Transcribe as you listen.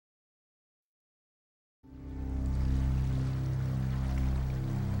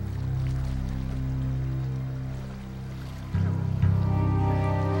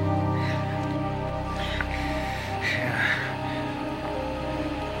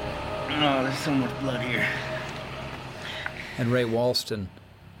Oh, there's so much blood here. And Ray Walston,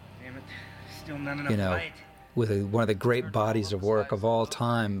 Damn it. Still not enough you know, light. with one of the great bodies of work of all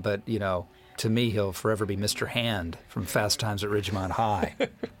time, but, you know, to me, he'll forever be Mr. Hand from Fast Times at Ridgemont High.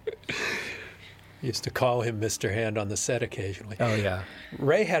 Used to call him Mr. Hand on the set occasionally. Oh, yeah.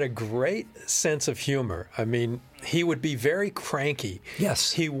 Ray had a great sense of humor. I mean, he would be very cranky.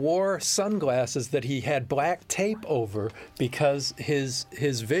 Yes. He wore sunglasses that he had black tape over because his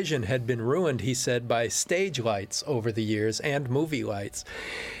vision had been ruined, he said, by stage lights over the years and movie lights.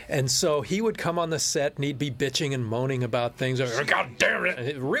 And so he would come on the set and he'd be bitching and moaning about things. God damn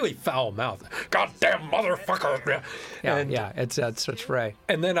it! Really foul mouth. God damn motherfucker! Yeah, it's such Ray.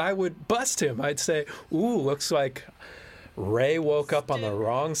 And then I would bust him. I'd say, ooh, looks like Ray woke up on the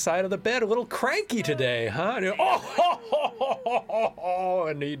wrong side of the bed, a little cranky today, huh? And,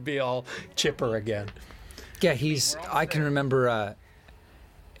 and he'd be all chipper again. Yeah, I can remember at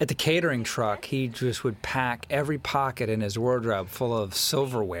the catering truck, he just would pack every pocket in his wardrobe full of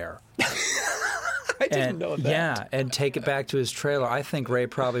silverware. I didn't know that. Yeah, and take it back to his trailer. I think Ray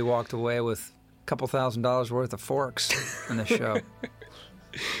probably walked away with a couple $1,000s worth of forks in the show.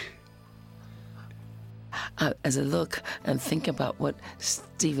 As I look and think about what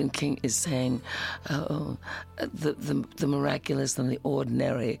Stephen King is saying, the miraculous and the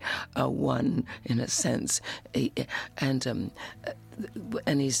ordinary are one in a sense, and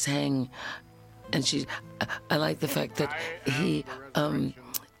he's saying, and I like the fact that he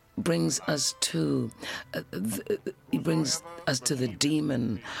brings us to the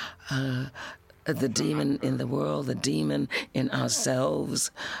demon. The demon in the world, the demon in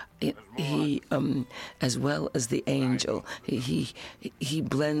ourselves. He as well as the angel. He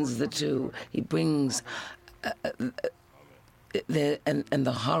blends the two. He brings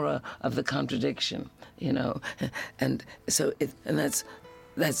the horror of the contradiction, you know, and so that's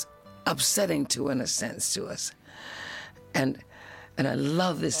upsetting in a sense to us, and I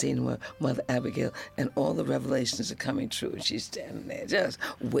love this scene where Mother Abigail and all the revelations are coming true, and she's standing there just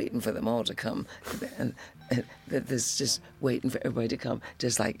waiting for them all to come, and there's just waiting for everybody to come,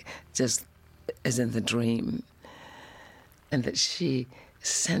 just as in the dream, and that she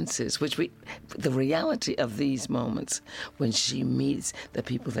senses, the reality of these moments when she meets the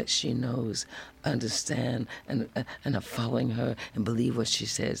people that she knows, understand, and are following her and believe what she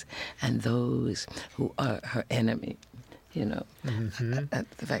says, and those who are her enemy. You know,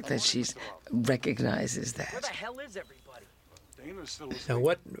 the fact that she recognizes that. Where the hell is everybody? Now,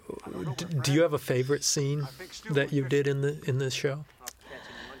 what do you have a favorite scene that you did in the show?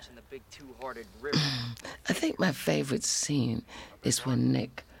 I think my favorite scene is when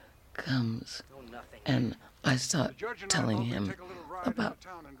Nick comes and I start telling him about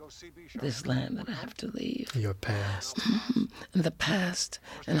this land that I have to leave. Your past. And the past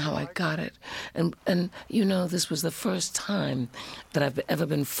and how I got it. And you know, this was the first time that I've ever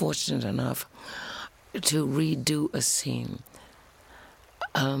been fortunate enough to redo a scene.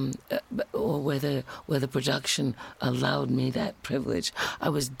 Or whether the production allowed me that privilege. I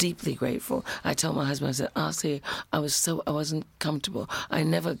was deeply grateful. I told my husband, I said, honestly, I wasn't comfortable. I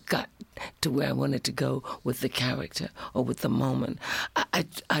never got to where I wanted to go with the character or with the moment.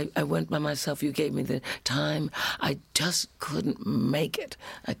 I went by myself. You gave me the time. I just couldn't make it.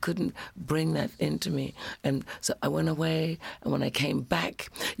 I couldn't bring that into me. And so I went away, and when I came back,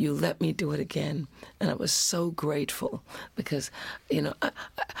 you let me do it again. And I was so grateful because, you know,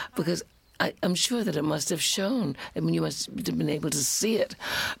 I'm sure that it must have shown. I mean, you must have been able to see it,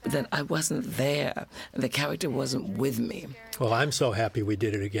 that I wasn't there, and the character wasn't with me. Well, I'm so happy we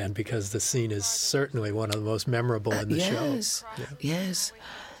did it again because the scene is certainly one of the most memorable in the show. Yes,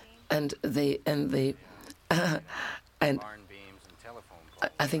 and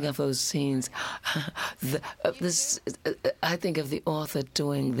I think of those scenes. I think of the author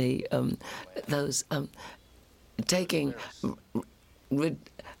doing taking.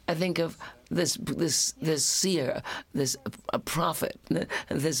 I think of this seer, this a prophet,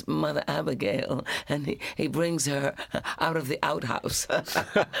 this Mother Abigail, and he brings her out of the outhouse.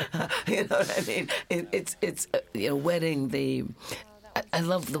 You know what I mean? It's wedding the. I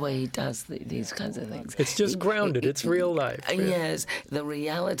love the way he does these kinds of things. It's just grounded. It's real life. Yes, the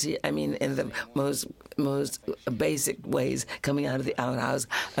reality. I mean, in the most basic ways, coming out of the outhouse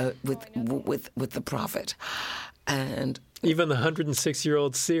with the prophet, and. Even the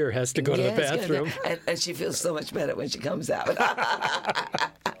 106-year-old seer has to go to the bathroom. And she feels so much better when she comes out. And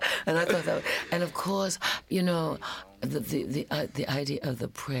I thought that, and of course, you know, the idea of the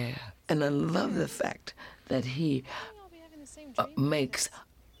prayer. And I love the fact that he makes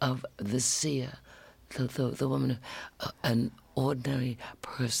of the seer, the woman, an ordinary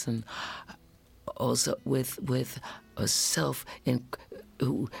person, also with a self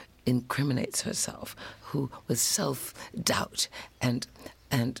who incriminates herself, who with self-doubt and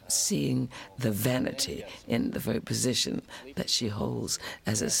seeing the vanity in the very position that she holds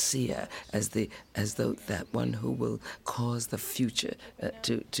as a seer, as though that one who will cause the future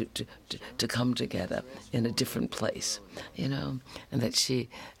to come together in a different place, and that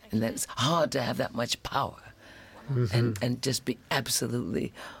it's hard to have that much power, and just be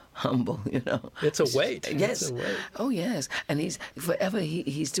absolutely humble, It's a weight. Yes. It's a weight. Oh, yes. And he's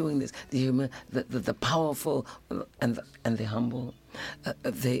doing this. The powerful and the humble,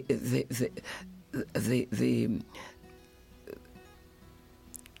 the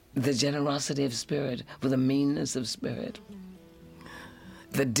generosity of spirit with the meanness of spirit,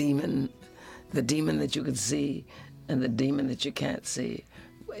 the demon that you can see and the demon that you can't see,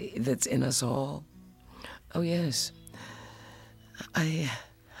 that's in us all. Oh, yes.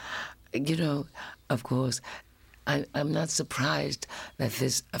 Of course, I'm not surprised that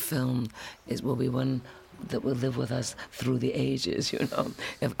this film will be one that will live with us through the ages,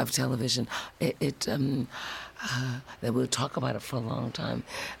 of television. That we'll talk about it for a long time,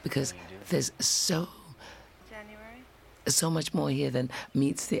 because there's so much more here than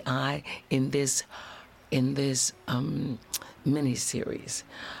meets the eye in this miniseries.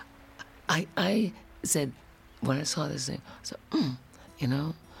 I said, when I saw this thing, I said,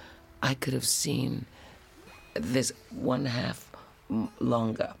 I could have seen this 1/2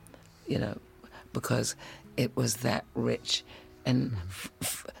 longer, because it was that rich. And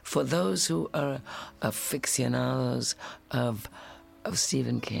for those who are aficionados of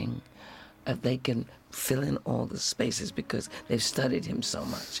Stephen King, they can fill in all the spaces because they've studied him so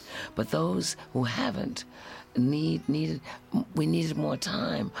much. But those who haven't, we needed more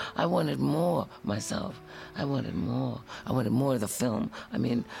time. I wanted more myself. I wanted more. I wanted more of the film. I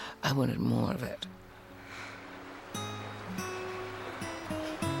wanted more of it.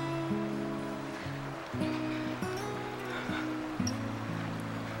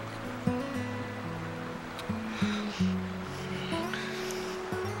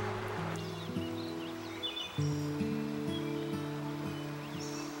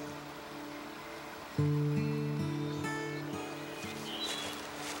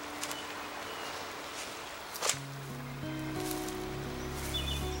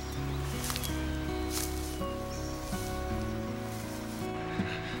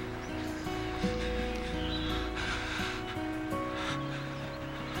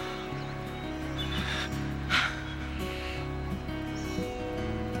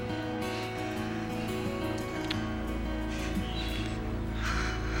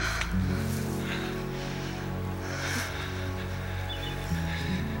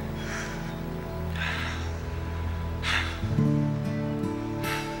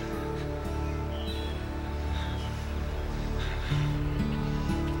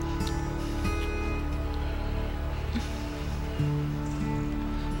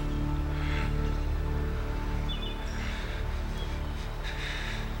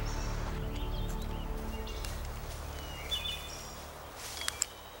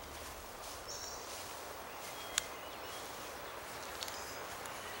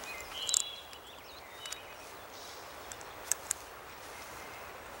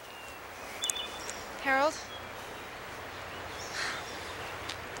 Harold?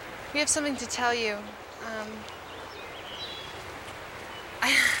 We have something to tell you.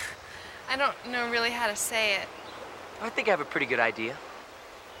 I don't know really how to say it. I think I have a pretty good idea.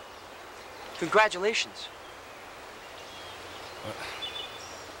 Congratulations.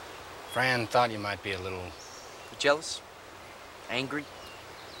 Fran thought you might be a little... Jealous? Angry?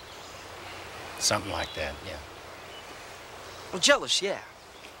 something like that, yeah. Well, jealous, yeah.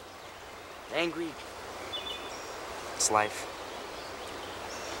 Angry. It's life.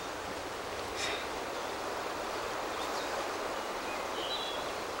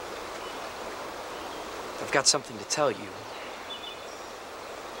 I've got something to tell you.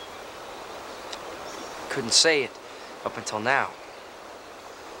 Couldn't say it up until now.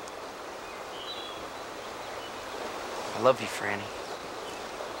 I love you, Franny.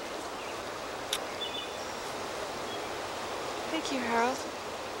 Thank you, Harold.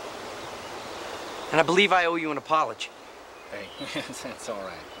 And I believe I owe you an apology. Hey, that's all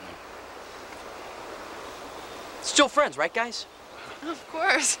right. Still friends, right, guys? Of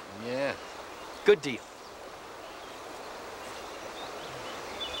course. Yeah. Good deal.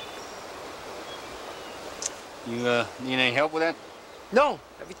 You, need any help with that? No,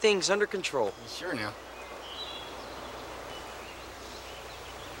 everything's under control. Sure now.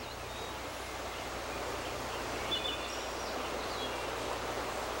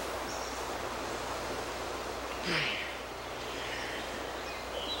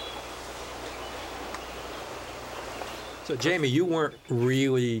 So, Jamie, you weren't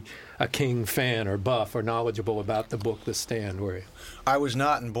really a King fan or buff or knowledgeable about the book The Stand, were you? I was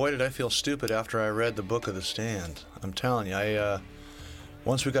not, and boy, did I feel stupid after I read the book of The Stand. I'm telling you,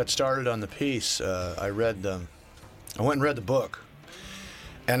 once we got started on the piece, I went and read the book,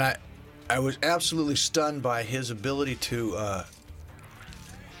 and I was absolutely stunned by his ability to.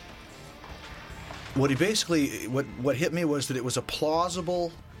 What hit me was that it was a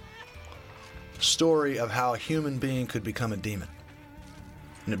plausible story of how a human being could become a demon,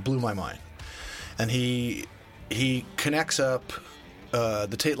 and it blew my mind. And he connects up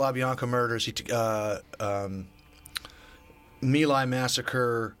the Tate LaBianca murders, My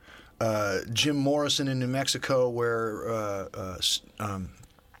massacre, Jim Morrison in New Mexico, where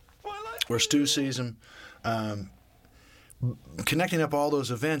Stu sees him, connecting up all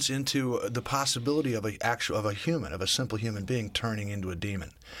those events into the possibility of a simple human being turning into a demon.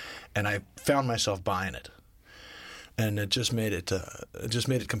 And I found myself buying it, and it just made it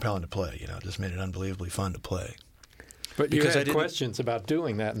compelling to play. You know, it just made it unbelievably fun to play. But you had questions about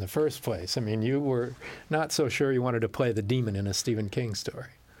doing that in the first place. I mean, you were not so sure you wanted to play the demon in a Stephen King story.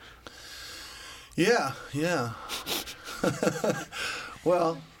 Yeah.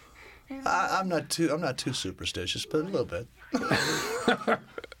 Well, I'm not too superstitious, but a little bit.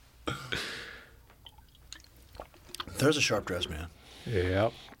 There's a sharp-dressed man.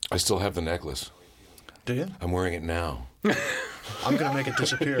 Yep. I still have the necklace. Do you? I'm wearing it now. I'm going to make it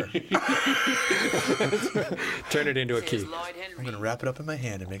disappear. Turn it into a key. I'm going to wrap it up in my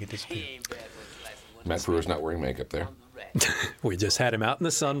hand and make it disappear. Matt Frewer's not wearing makeup there. We just had him out in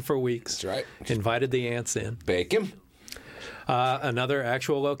the sun for weeks. That's right. Invited the ants in. Bake him. Another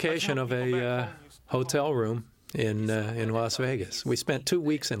actual location of a hotel room in Las Vegas. We spent 2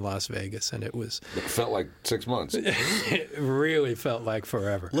 weeks in Las Vegas, and it felt like 6 months. It really felt like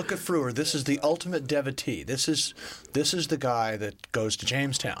forever. Look at Frewer. This is the ultimate devotee. This is the guy that goes to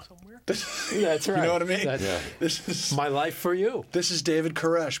Jamestown. That's right. You know what I mean? This is my life for you. This is David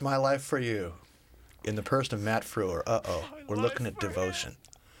Koresh, My Life for You, in the person of Matt Frewer. We're looking at devotion.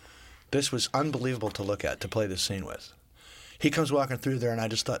 This was unbelievable to look at, to play this scene with. He comes walking through there, and I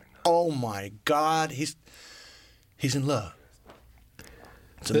just thought, oh my God, he's in love.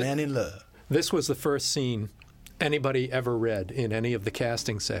 It's a man in love. This was the first scene anybody ever read in any of the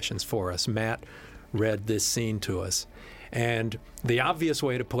casting sessions for us. Matt read this scene to us. And the obvious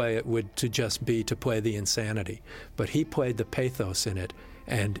way to play it would just be to play the insanity. But he played the pathos in it,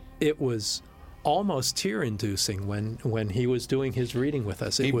 and it was almost tear-inducing when he was doing his reading with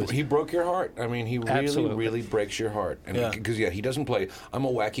us. He broke your heart. I mean, he Absolutely. really breaks your heart. And because he doesn't play, I'm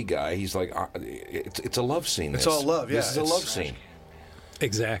a wacky guy. He's like, it's a love scene. It's all love, yeah. This is a love scene.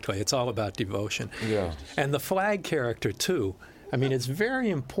 Exactly. It's all about devotion. Yeah. And the flag character, too. I mean, it's very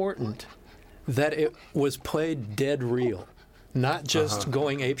important that it was played dead real, not just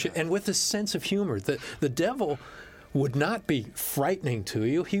going apeshit, and with a sense of humor. The devil would not be frightening to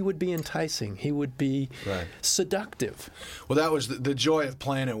you. He would be enticing. He would be seductive. Well, that was the joy of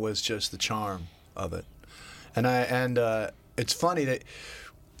playing it, was just the charm of it. And it's funny that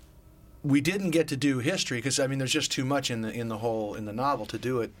we didn't get to do history because there's just too much in the novel to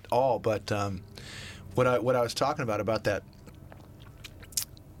do it all. But what I was talking about that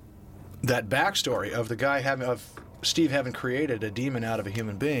backstory of the guy of Steve having created a demon out of a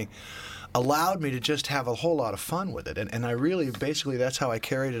human being allowed me to just have a whole lot of fun with it. And I really, basically, that's how I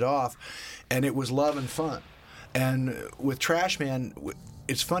carried it off. And it was love and fun. And with Trash Man,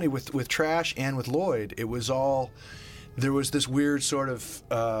 it's funny, with Trash and with Lloyd, it was all, there was this weird sort of,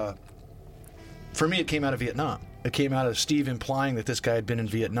 for me, it came out of Vietnam. It came out of Steve implying that this guy had been in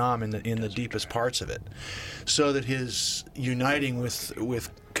Vietnam in the deepest parts of it. So that his uniting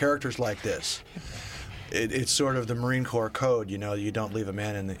with characters like this, it's sort of the Marine Corps code, you don't leave a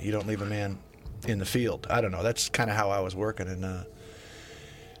man in the field. I don't know. That's kind of how I was working. And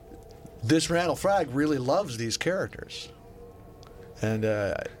this Randall Flagg really loves these characters. And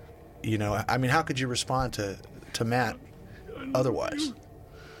how could you respond to Matt otherwise?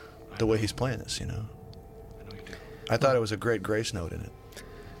 The way he's playing this, I thought it was a great grace note in it.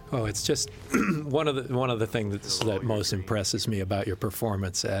 Oh, it's just one of the things that most impresses me about your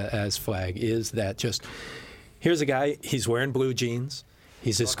performance as Flagg is that just, here's a guy, he's wearing blue jeans,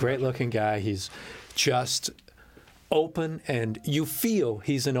 he's this great-looking guy, he's just open, and you feel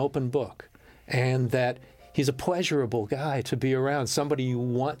he's an open book, and that he's a pleasurable guy to be around, somebody you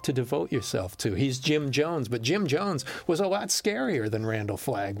want to devote yourself to. He's Jim Jones, but Jim Jones was a lot scarier than Randall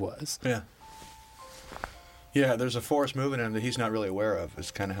Flagg was. Yeah. Yeah, there's a force moving in him that he's not really aware of.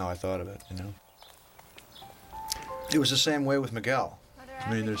 It's kind of how I thought of it, It was the same way with Miguel.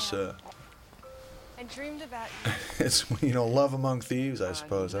 I mean, there's I dreamed about you. it's love among thieves, I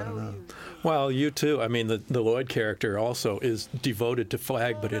suppose. I don't know. Well, you too. I mean, the Lloyd character also is devoted to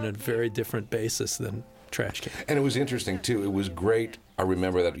Flag, but in a very different basis than Trash Can. And it was interesting too. It was great. I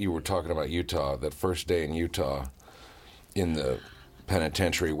remember that you were talking about Utah, that first day in Utah, in the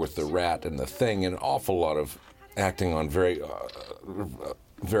penitentiary with the rat and the thing, and an awful lot of acting on very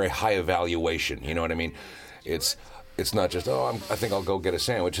high evaluation. You know what I mean? It's not just, I think I'll go get a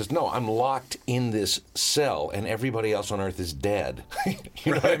sandwich. It's, no, I'm locked in this cell, and everybody else on Earth is dead.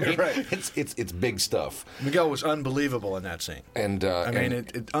 You know what I mean? Right. It's big stuff. Miguel was unbelievable in that scene. And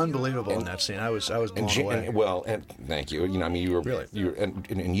unbelievable in that scene. I was blown away. And thank you. You were really,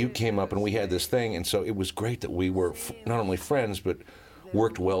 and you came up, and we had this thing, and so it was great that we were not only friends but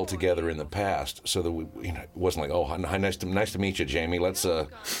worked well together in the past, so that we, it wasn't like, hi, nice to meet you, Jamie. Let's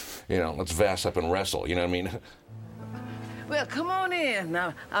let's vast up and wrestle. You know what I mean? Well, come on in.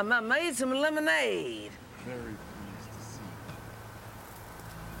 Now, I made some lemonade.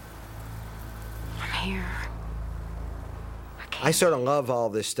 I'm here. I sort of love all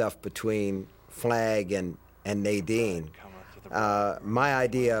this stuff between Flag and Nadine. My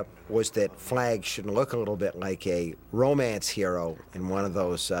idea was that Flag should look a little bit like a romance hero in one of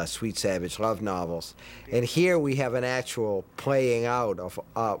those Sweet Savage Love novels. And here we have an actual playing out of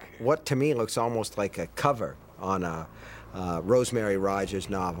what to me looks almost like a cover on a Rosemary Rogers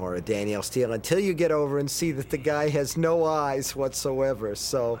novel or a Danielle Steele, until you get over and see that the guy has no eyes whatsoever.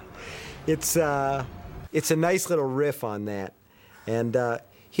 So it's a nice little riff on that. And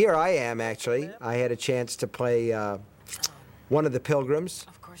here I am, actually. I had a chance to play one of the pilgrims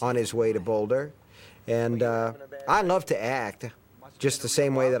on his way to Boulder. And I love to act, just the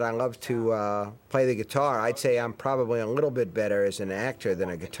same way that I love to play the guitar. I'd say I'm probably a little bit better as an actor than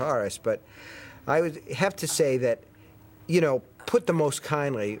a guitarist, but I would have to say that, put the most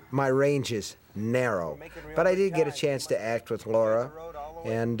kindly, my range is narrow. But I did get a chance to act with Laura,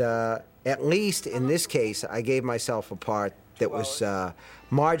 and at least in this case, I gave myself a part that was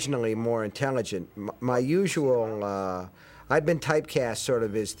marginally more intelligent. My usual, I'd been typecast sort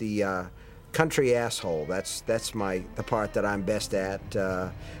of as the country asshole. That's the part that I'm best at,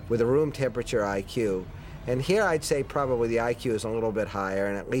 with a room temperature IQ. And here I'd say probably the IQ is a little bit higher,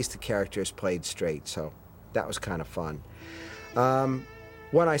 and at least the character is played straight, so that was kind of fun.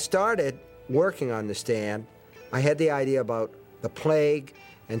 When I started working on The Stand, I had the idea about the plague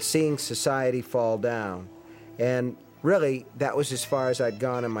and seeing society fall down. And really, that was as far as I'd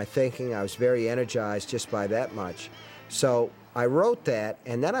gone in my thinking. I was very energized just by that much. So I wrote that,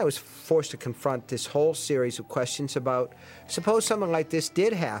 and then I was forced to confront this whole series of questions about, suppose something like this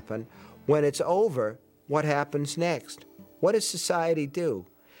did happen. When it's over, what happens next? What does society do?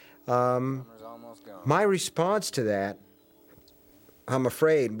 My response to that, I'm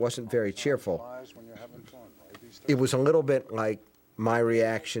afraid, wasn't very cheerful. It was a little bit like my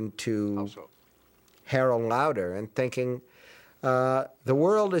reaction to Harold Lauder and thinking, the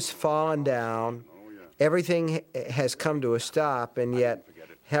world has fallen down, everything has come to a stop, and yet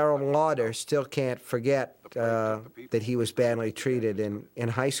Harold Lauder still can't forget that he was badly treated in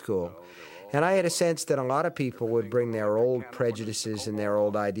high school. And I had a sense that a lot of people would bring their old prejudices and their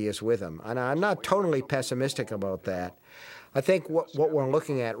old ideas with them. And I'm not totally pessimistic about that. I think what we're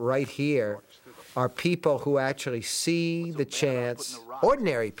looking at right here are people who actually see the chance,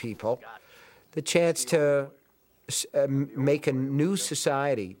 ordinary people, the chance to make a new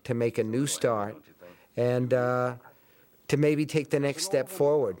society, to make a new start, and to maybe take the next step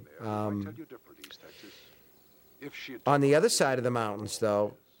forward. On the other side of the mountains,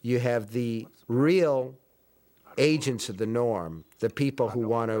 though, you have the real agents of the norm, the people who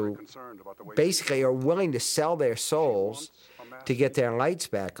want to, basically are willing to sell their souls to get their lights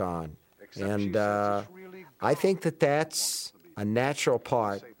back on. And I think that that's a natural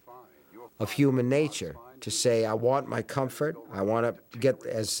part of human nature, to say, I want my comfort, I want to get,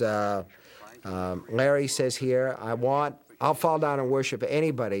 as Larry says here, I'll fall down and worship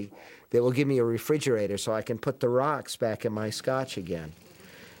anybody that will give me a refrigerator so I can put the rocks back in my scotch again.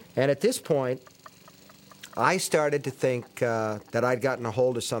 And at this point, I started to think that I'd gotten a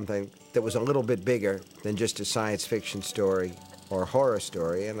hold of something that was a little bit bigger than just a science fiction story or a horror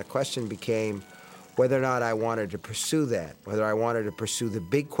story. And the question became whether or not I wanted to pursue that, whether I wanted to pursue the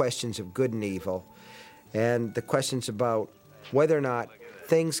big questions of good and evil, and the questions about whether or not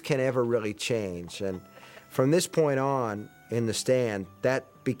things can ever really change. And from this point on in The Stand, that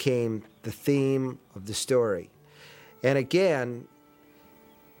became the theme of the story. And again,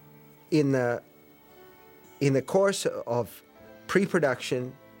 in the course of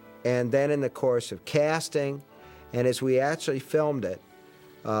pre-production, and then in the course of casting, And as we actually filmed it,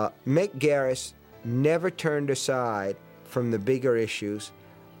 Mick Garris never turned aside from the bigger issues,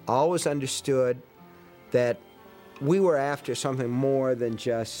 always understood that we were after something more than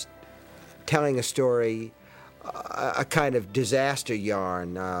just telling a story, a kind of disaster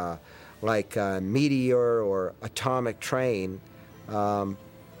yarn, like Meteor or Atomic Train,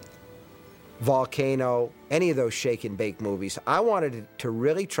 Volcano, any of those shake and bake movies. I wanted to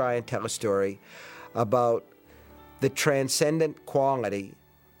really try and tell a story about the transcendent quality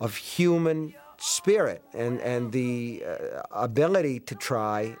of human spirit and the ability to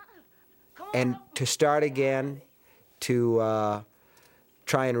try and to start again, to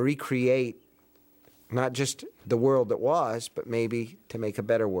try and recreate not just the world that was, but maybe to make a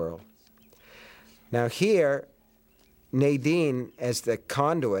better world. Now here, Nadine, as the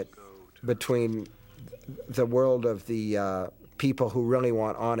conduit between the world of the people who really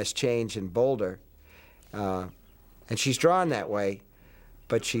want honest change in Boulder, and she's drawn that way,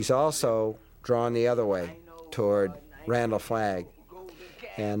 but she's also drawn the other way toward Randall Flagg.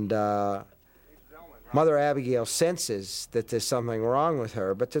 And Mother Abigail senses that there's something wrong with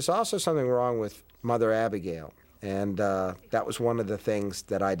her, but there's also something wrong with Mother Abigail. And that was one of the things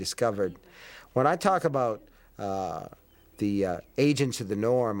that I discovered. When I talk about the agents of the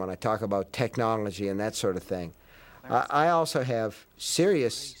norm, when I talk about technology and that sort of thing, I also have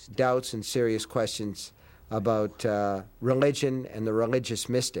serious doubts and serious questions about religion and the religious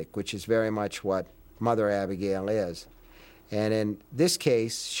mystic, which is very much what Mother Abigail is. And in this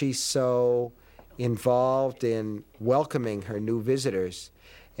case, she's so involved in welcoming her new visitors,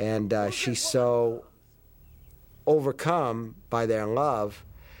 and she's so overcome by their love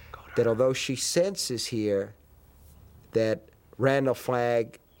that although she senses here that Randall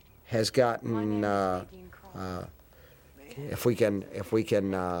Flagg has gotten, if we can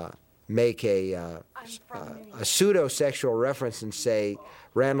make a pseudo-sexual reference and say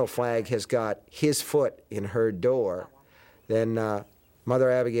Randall Flagg has got his foot in her door, then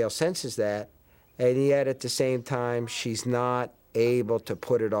Mother Abigail senses that, and yet at the same time she's not able to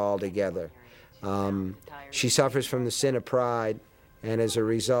put it all together. She suffers from the sin of pride, and as a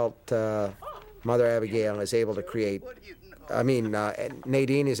result, Mother Abigail is able to create,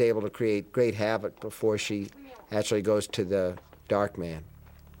 Nadine is able to create great havoc before she actually goes to the Dark Man.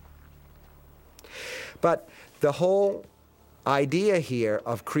 But the whole idea here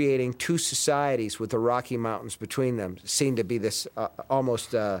of creating two societies with the Rocky Mountains between them seemed to be this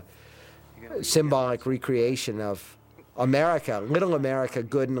almost symbolic recreation of America, Little America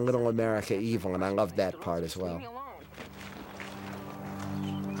good and Little America evil, and I loved that part as well.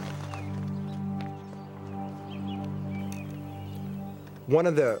 One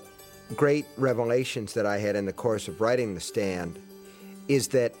of the great revelations that I had in the course of writing The Stand is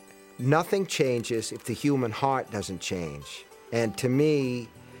that nothing changes if the human heart doesn't change. And to me,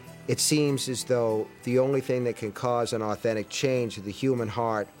 it seems as though the only thing that can cause an authentic change of the human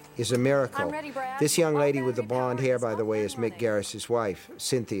heart is a miracle. I'm ready, Brad. This young lady with the blonde hair, by the way, is Mick Garris' wife,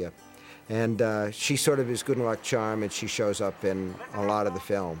 Cynthia. And she's sort of his good luck charm, and she shows up in a lot of the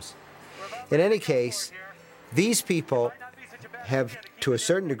films. In any case, these people have, to a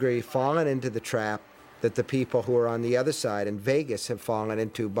certain degree, fallen into the trap that the people who are on the other side in Vegas have fallen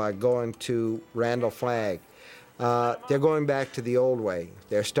into by going to Randall Flagg. They're going back to the old way.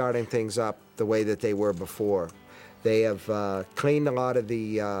 They're starting things up the way that they were before. They have cleaned a lot of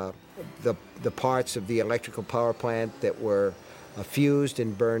the parts of the electrical power plant that were fused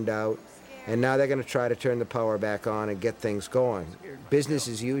and burned out, and now they're going to try to turn the power back on and get things going. Business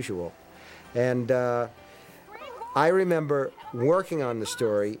as usual. And I remember working on the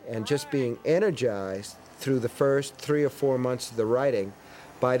story and just being energized through the first 3 or 4 months of the writing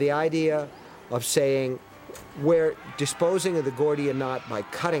by the idea of saying, we're disposing of the Gordian knot by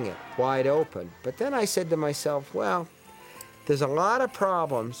cutting it wide open. But then I said to myself, well, there's a lot of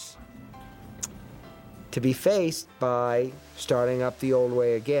problems to be faced by starting up the old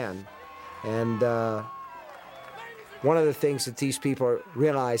way again. And one of the things that these people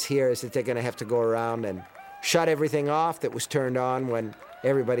realize here is that they're going to have to go around and shut everything off that was turned on when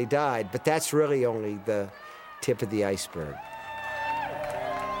everybody died. But that's really only the tip of the iceberg.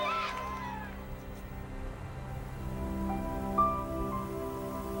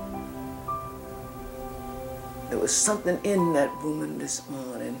 There was something in that woman this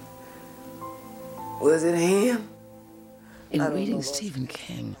morning. Was it him? In reading Stephen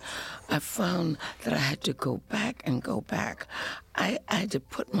King, I found that I had to go back and go back. I had to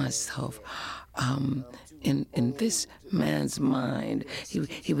put myself in this man's mind,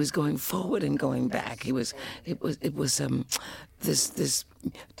 he was going forward and going back. It was this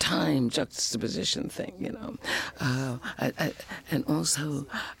time juxtaposition thing, you know, and also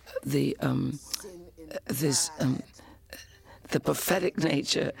the prophetic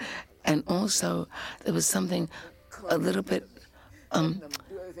nature, and also there was something a little bit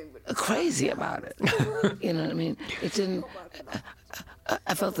crazy about it. You know what I mean? It didn't.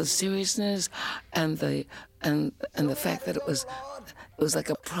 I felt the seriousness and the fact that it was like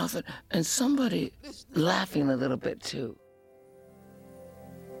a prophet and somebody laughing a little bit too.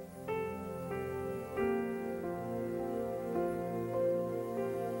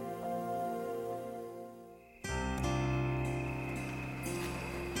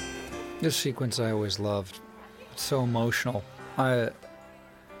 This sequence I always loved. It's so emotional.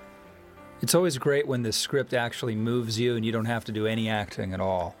 It's always great when the script actually moves you and you don't have to do any acting at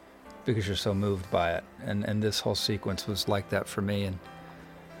all because you're so moved by it. And this whole sequence was like that for me. And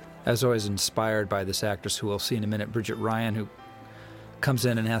I was always inspired by this actress who we'll see in a minute, Bridget Ryan, who comes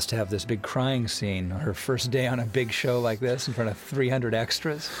in and has to have this big crying scene on her first day on a big show like this in front of 300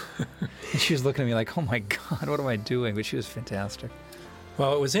 extras. And she was looking at me like, oh my God, what am I doing? But she was fantastic.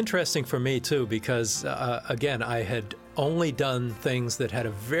 Well, it was interesting for me, too, because, again, I had only done things that had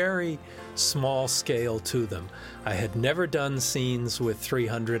a very small scale to them. I had never done scenes with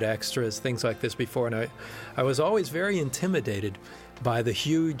 300 extras, things like this before, and I was always very intimidated by the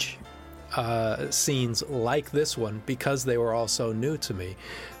huge scenes like this one because they were all so new to me.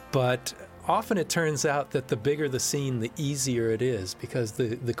 But often it turns out that the bigger the scene, the easier it is because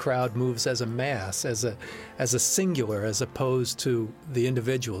the crowd moves as a mass, as a singular, as opposed to the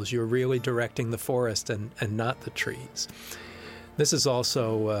individuals. You're really directing the forest and not the trees. This is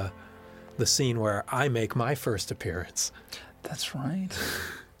also the scene where I make my first appearance. That's right.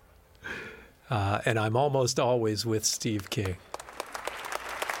 And I'm almost always with Steve King.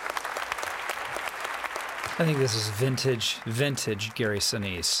 I think this is vintage Gary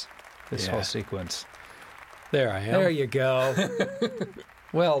Sinise. This whole sequence. There I am. There you go.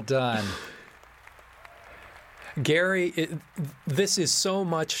 Well done. Gary, this is so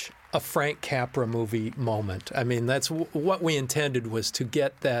much a Frank Capra movie moment. I mean, that's what we intended, was to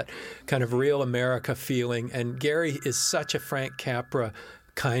get that kind of real America feeling. And Gary is such a Frank Capra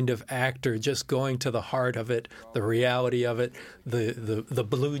kind of actor, just going to the heart of it, the reality of it, the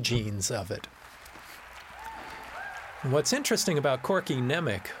blue jeans of it. What's interesting about Corky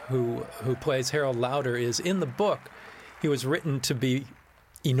Nemec, who plays Harold Lauder, is in the book he was written to be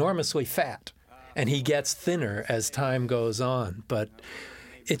enormously fat, and he gets thinner as time goes on, but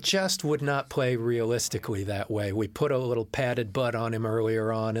it just would not play realistically that way. We put a little padded butt on him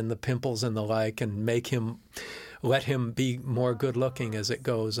earlier on, and the pimples and the like, and let him be more good-looking as it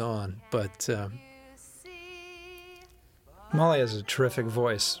goes on. But Molly has a terrific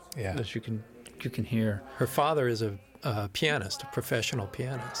voice, yeah, that you can hear. Her father is a pianist, a professional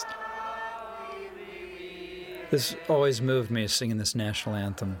pianist. This always moved me, singing this national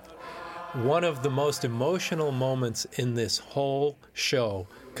anthem. One of the most emotional moments in this whole show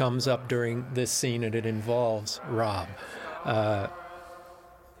comes up during this scene, and it involves Rob. I'll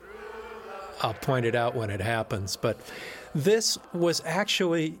point it out when it happens, but this was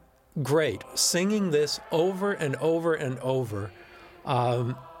actually great. Singing this over and over and over.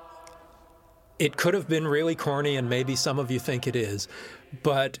 It could have been really corny, and maybe some of you think it is,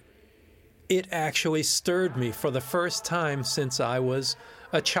 but it actually stirred me for the first time since I was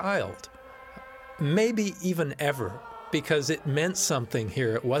a child, maybe even ever, because it meant something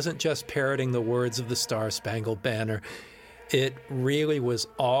here. It wasn't just parroting the words of the Star-Spangled Banner. It really was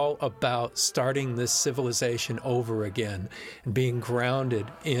all about starting this civilization over again and being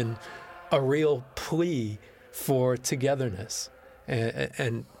grounded in a real plea for togetherness.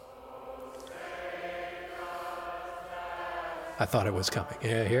 And I thought it was coming.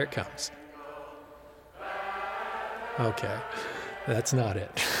 Yeah, here it comes. Okay, that's not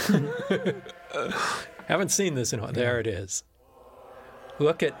it. Haven't seen this in a while. There it is.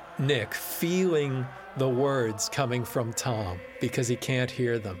 Look at Nick feeling the words coming from Tom because he can't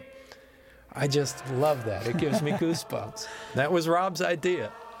hear them. I just love that. It gives me goosebumps. That was Rob's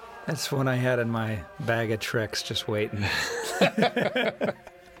idea. That's one I had in my bag of tricks, just waiting.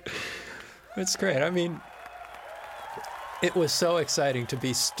 It's great. I mean, it was so exciting to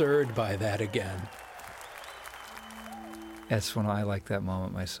be stirred by that again. That's when I like that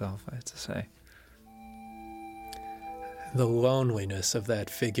moment myself, I have to say. The loneliness of that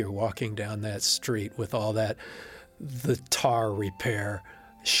figure walking down that street with all that, the tar repair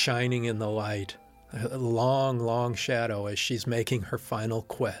shining in the light, a long, long shadow as she's making her final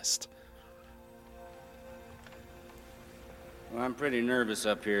quest. Well, I'm pretty nervous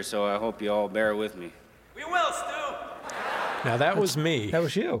up here, so I hope you all bear with me. We will, Stu. Now that was me. That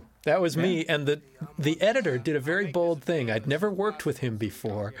was you. That was me, and the editor did a very bold thing. I'd never worked with him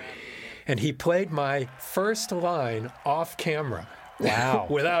before, and he played my first line off camera. Wow.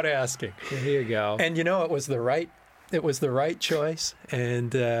 Without asking. Here you go. And you know, it was the right choice,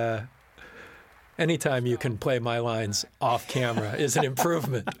 and anytime you can play my lines off camera is an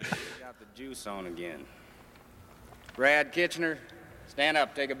improvement. Got the juice on again. Brad Kitchener, stand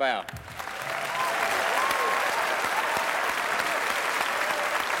up, take a bow.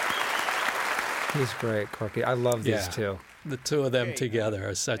 He's great, Corky. I love these two. The two of them together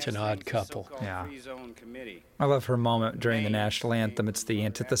are such an odd couple. Yeah. I love her moment during the national anthem. It's the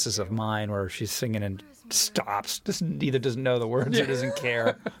antithesis of mine, where she's singing and stops. Just either doesn't know the words or doesn't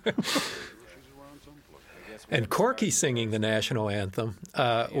care. And Corky singing the national anthem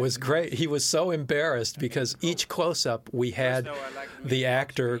was great. He was so embarrassed because each close-up we had the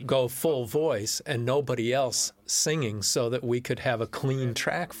actor go full voice and nobody else singing, so that we could have a clean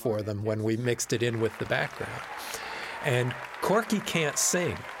track for them when we mixed it in with the background. And Corky can't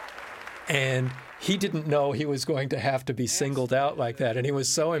sing, and he didn't know he was going to have to be singled out like that, and he was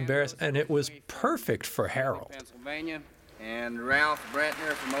so embarrassed, and it was perfect for Harold. Pennsylvania, and Ralph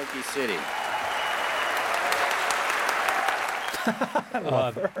Brentner from Okie City. I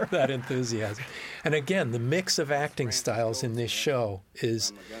love that enthusiasm. And again, the mix of acting styles in this show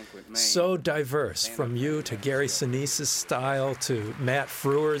is so diverse, from you to Gary Sinise's style to Matt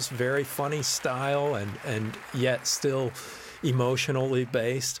Frewer's very funny style, and yet still emotionally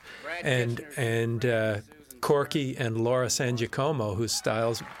based, and Corky and Laura San Giacomo, whose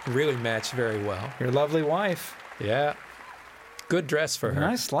styles really match very well. Your lovely wife. Yeah. Good dress for her.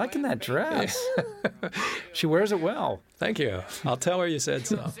 Nice, liking that dress. She wears it well. Thank you. I'll tell her you said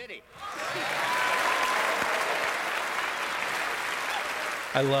so.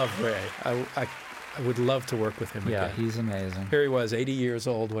 I love Ray. I would love to work with him again. Yeah, he's amazing. Here he was, 80 years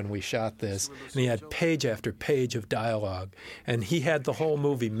old when we shot this, and he had page after page of dialogue, and he had the whole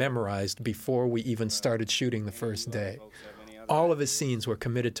movie memorized before we even started shooting the first day. All of his scenes were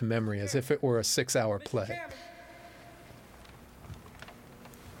committed to memory as if it were a 6-hour play.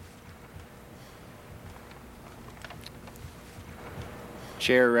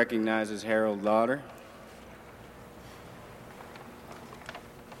 Chair recognizes Harold Lauder.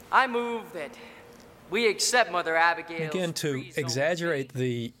 I move that we accept Mother Abigail. Again, to exaggerate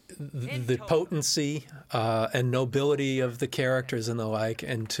the potency and nobility of the characters and the like,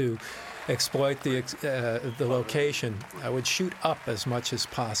 and to exploit the location, I would shoot up as much as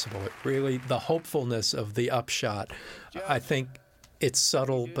possible. It really, the hopefulness of the upshot, I think it's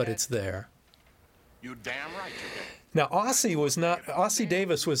subtle, but it's there. You damn right you did. Now, Ossie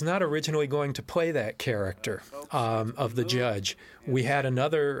Davis was not originally going to play that character of the judge. We had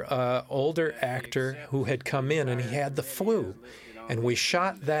another older actor who had come in, and he had the flu. And we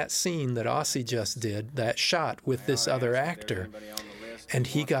shot that scene that Ossie just did, that shot with this other actor. And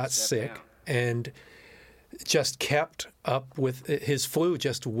he got sick and just kept up with his flu,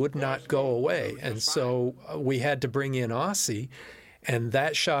 just would not go away. And so we had to bring in Ossie. And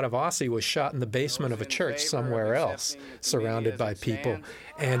that shot of Ossie was shot in the basement of a church somewhere else, surrounded by people.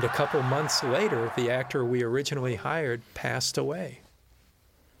 And a couple months later, the actor we originally hired passed away.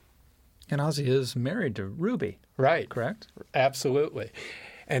 And Ossie is married to Ruby. Right. Correct? Absolutely.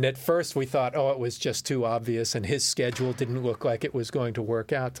 And at first we thought, it was just too obvious, and his schedule didn't look like it was going to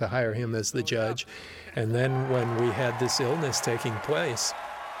work out to hire him as the judge. And then when we had this illness taking place,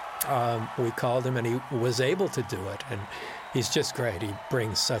 we called him, and he was able to do it. And he's just great. He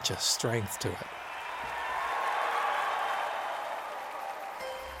brings such a strength to it.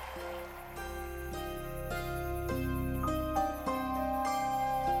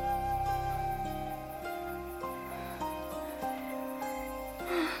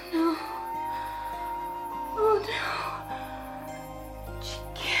 No. Oh no. She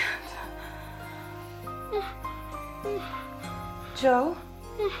can't. Joe?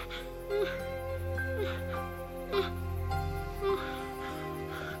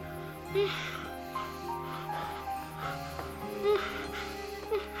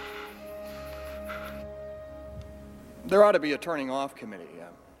 There ought to be a turning off committee.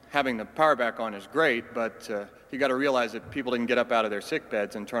 Having the power back on is great, but you got to realize that people didn't get up out of their sick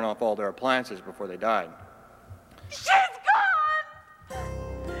beds and turn off all their appliances before they died. She's gone!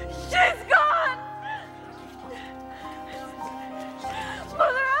 She's gone!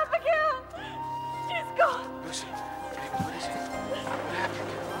 Mother Abigail! She's gone! Lucy, what is it? What happened?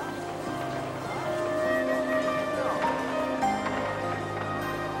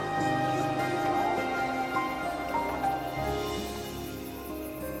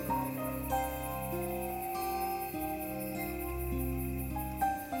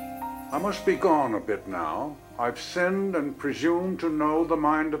 I must be gone a bit now. I've sinned and presumed to know the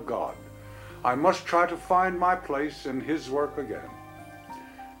mind of God. I must try to find my place in his work again.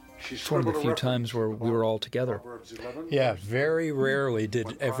 It's one of the few times where we were all together. Yeah, very rarely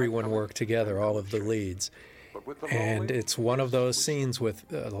did everyone work together, all of the leads. And it's one of those scenes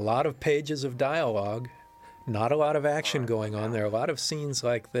with a lot of pages of dialogue, not a lot of action going on. There are a lot of scenes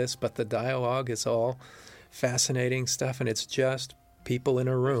like this, but the dialogue is all fascinating stuff, and it's just people in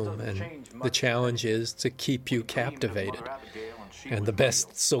a room, and the challenge is to keep you captivated. And the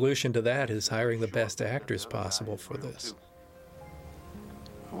best solution to that is hiring the best actors possible for this.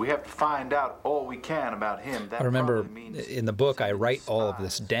 We have to find out all we can about him. I remember in the book I write all of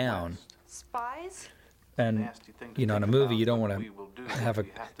this down. Spies? And, you know, in a movie you don't want to have a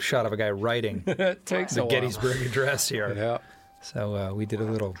shot of a guy writing it takes the a Gettysburg while. Address here. Yeah. So we did a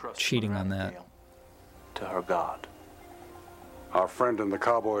little cheating on that. To her God. Our friend in the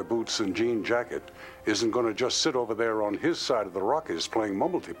cowboy boots and jean jacket isn't going to just sit over there on his side of the Rockies playing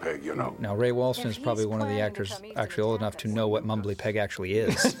Mumblety Peg, you know. Now, Ray Walston is probably one of the actors actually old enough to know what Mumblety Peg actually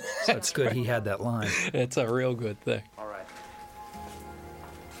is. So it's good he had that line. It's a real good thing. All right.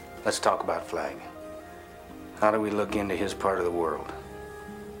 Let's talk about Flag. How do we look into his part of the world?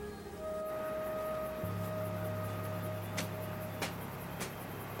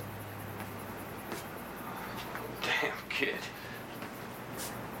 Damn kid.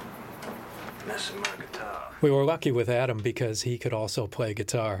 Messing my guitar. We were lucky with Adam because he could also play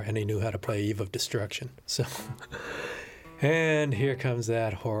guitar, and he knew how to play Eve of Destruction. So, and here comes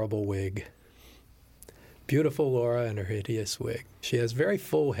that horrible wig. Beautiful Laura and her hideous wig. She has very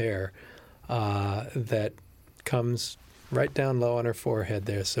full hair that comes right down low on her forehead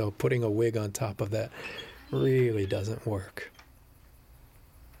there, so putting a wig on top of that really doesn't work.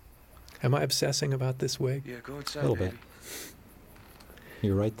 Am I obsessing about this wig? Yeah, go inside. A little bit.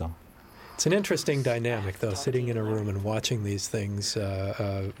 You're right, though. It's an interesting dynamic, though, sitting in a room and watching these things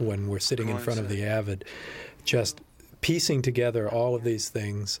when we're sitting in front of the Avid, just piecing together all of these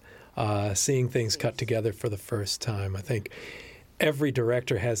things, seeing things cut together for the first time. I think every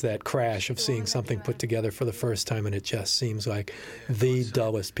director has that crash of seeing something put together for the first time, and it just seems like the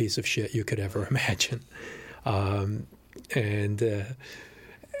dullest piece of shit you could ever imagine. And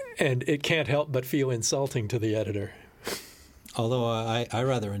it can't help but feel insulting to the editor. Although I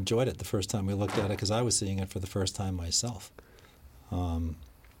rather enjoyed it the first time we looked at it because I was seeing it for the first time myself, even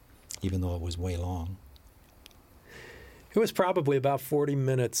though it was way long. It was probably about 40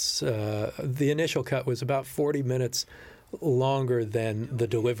 minutes. The initial cut was about 40 minutes longer than the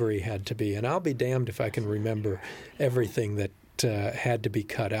delivery had to be. And I'll be damned if I can remember everything that had to be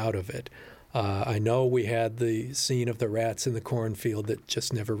cut out of it. I know we had the scene of the rats in the cornfield that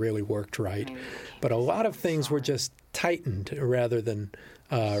just never really worked right. But a lot of things were just tightened rather than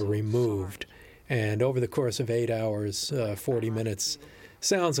removed. And over the course of 8 hours, 40 minutes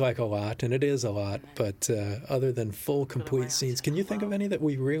sounds like a lot, and it is a lot. But other than full, complete scenes, can you think of any that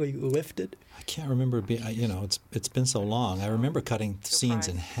we really lifted? I can't remember. It's been so long. I remember cutting scenes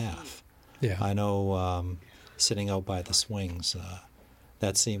in half. Yeah. I know sitting out by the swings.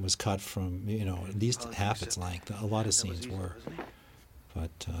 That scene was cut from, at least half its length. A lot of scenes were.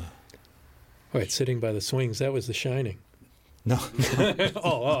 But... Wait, Sitting by the Swings, that was The Shining. No.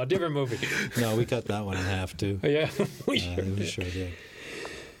 Oh, different movie. No, we cut that one in half, too. Yeah, we sure did.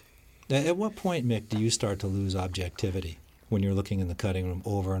 At what point, Mick, do you start to lose objectivity when you're looking in the cutting room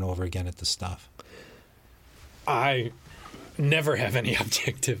over and over again at the stuff? I never have any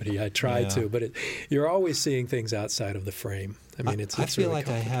objectivity. I try to, but you're always seeing things outside of the frame. I mean, I feel really like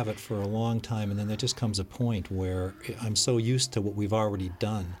I have it for a long time, and then there just comes a point where I'm so used to what we've already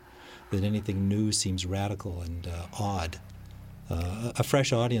done that anything new seems radical and odd. A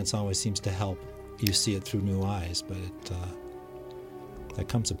fresh audience always seems to help you see it through new eyes, but there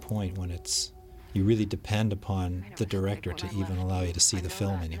comes a point when you really depend upon the director to even allow you to see the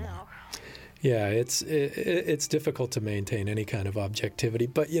film anymore. Yeah, it's difficult to maintain any kind of objectivity,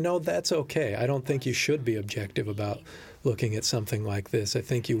 but that's okay. I don't think you should be objective about looking at something like this. I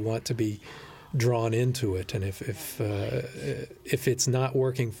think you want to be drawn into it, and if it's not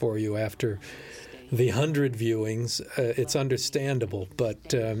working for you after the 100 viewings, it's understandable,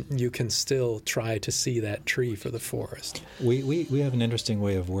 but you can still try to see that tree for the forest. We have an interesting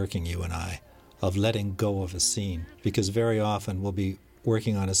way of working, you and I, of letting go of a scene, because very often we'll be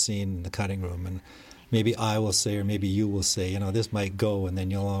working on a scene in the cutting room, and maybe I will say, or maybe you will say, this might go, and then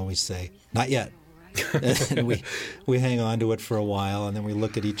you'll always say, not yet. And we hang on to it for a while, and then we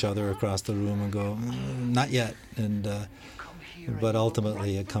look at each other across the room and go, not yet. And but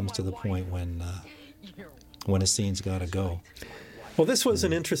ultimately, it comes to the point when a scene's got to go. Well, this was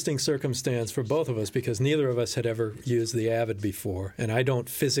an interesting circumstance for both of us because neither of us had ever used the Avid before, and I don't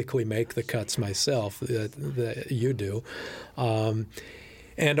physically make the cuts myself that you do.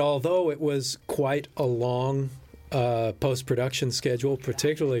 And although it was quite a long post-production schedule,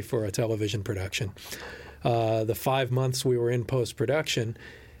 particularly for a television production, the 5 months we were in post-production,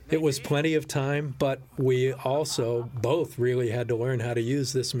 it was plenty of time, but we also both really had to learn how to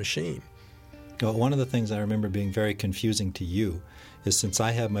use this machine. Well, one of the things I remember being very confusing to you is since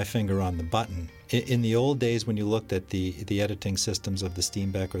I have my finger on the button, in the old days when you looked at the editing systems of the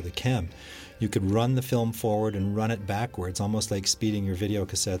Steenbeck or the Chem, you could run the film forward and run it backwards, almost like speeding your video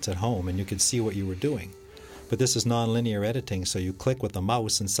cassettes at home, and you could see what you were doing. But this is nonlinear editing, so you click with the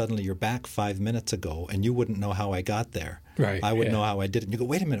mouse and suddenly you're back 5 minutes ago, and you wouldn't know how I got there. Right. I wouldn't know how I did it. And you go,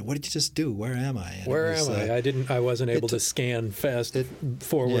 wait a minute, what did you just do? Where am I? And where am I? I wasn't able to scan fast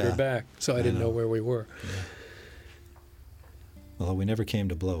forward or back, so I didn't know where we were. Yeah. Well, we never came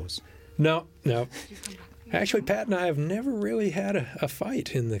to blows. No. Actually, Pat and I have never really had a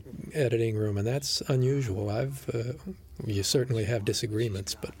fight in the editing room, and that's unusual. You certainly have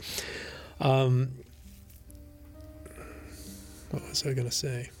disagreements, but what was I going to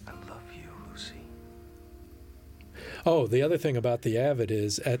say? I love you, Lucy. Oh, the other thing about the Avid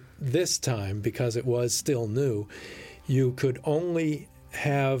is at this time, because it was still new, you could only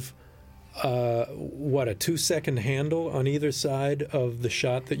have a 2-second handle on either side of the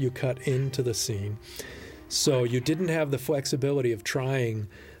shot that you cut into the scene. So you didn't have the flexibility of trying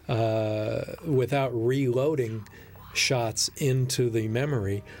without reloading shots into the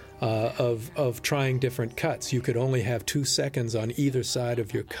memory of trying different cuts. You could only have 2 seconds on either side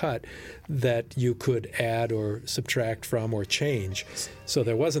of your cut that you could add or subtract from or change. So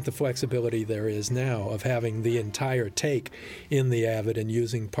there wasn't the flexibility there is now of having the entire take in the Avid and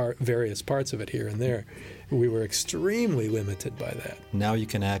using various parts of it here and there. We were extremely limited by that. Now you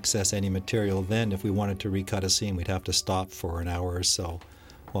can access any material. Then if we wanted to recut a scene, we'd have to stop for an hour or so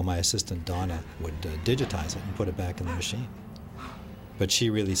while my assistant Donna would digitize it and put it back in the machine. But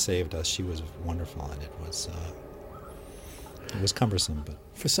she really saved us. She was wonderful, and it was cumbersome. But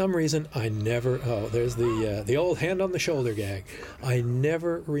for some reason, I never. Oh, there's the old hand on the shoulder gag. I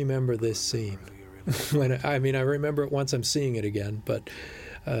never remember this scene. I remember it once I'm seeing it again, but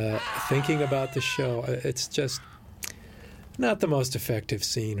thinking about the show, it's just not the most effective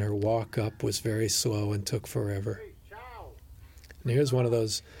scene. Her walk up was very slow and took forever. And here's one of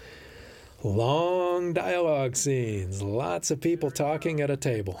those long dialogue scenes, lots of people talking at a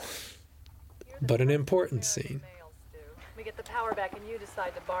table, but an important scene. We get the power back and you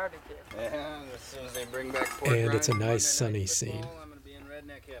decide to barbecue. Yeah, as soon as they bring back pork And it's a rinds, nice sunny scene.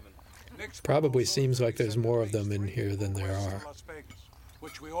 Probably seems like there's more of them in here than there are.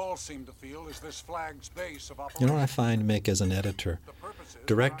 Which we all seem to feel is this flag's base of you know what I find, Mick, as an editor?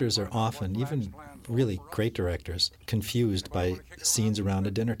 Directors are often, even really great directors, confused by scenes around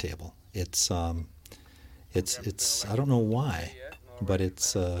a dinner table. It's I don't know why, but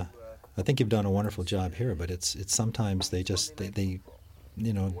it's I think you've done a wonderful job here, but it's sometimes they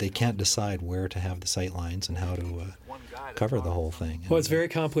can't decide where to have the sight lines and how to cover the whole thing. Well, it's very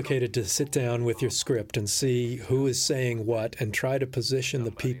complicated to sit down with your script and see who is saying what and try to position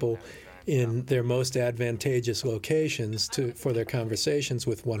the people in their most advantageous locations for their conversations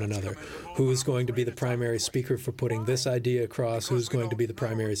with one another. Who's going to be the primary speaker for putting this idea across? Who's going to be the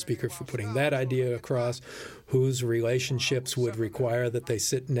primary speaker for putting that idea across? Whose relationships would require that they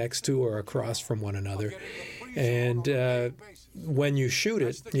sit next to or across from one another? And when you shoot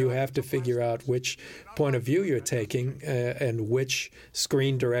it, you have to figure out which point of view you're taking and which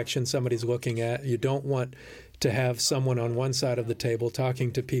screen direction somebody's looking at. You don't want to have someone on one side of the table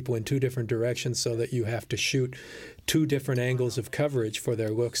talking to people in two different directions so that you have to shoot two different angles of coverage for their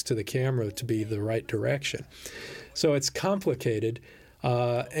looks to the camera to be the right direction. So it's complicated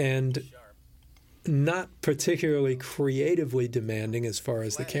and not particularly creatively demanding as far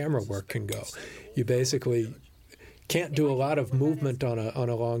as the camera work can go. You basically can't do a lot of movement on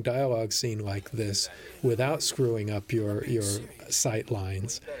a long dialogue scene like this without screwing up your sight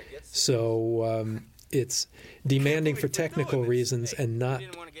lines. So it's demanding for technical reasons and not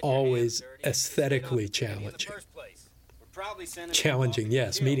always aesthetically challenging. Challenging,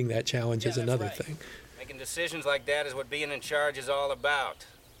 yes. Meeting that challenge is another thing. Making decisions like that is what being in charge is all about.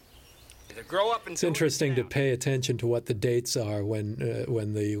 Either grow up and It's interesting to pay attention to what the dates are when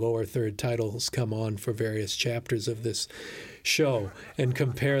the lower third titles come on for various chapters of this show and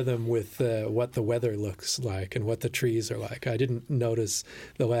compare them with what the weather looks like and what the trees are like. I didn't notice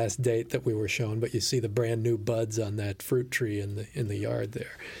the last date that we were shown, but you see the brand new buds on that fruit tree in the yard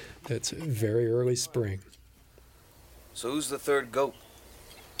there. That's very early spring. So who's the third goat?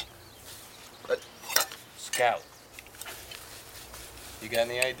 Scout. You got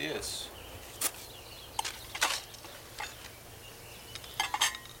any ideas?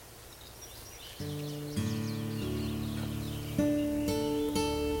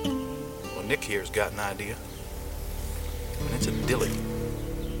 Well, Nick here's got an idea. And it's a dilly.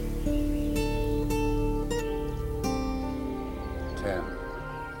 10,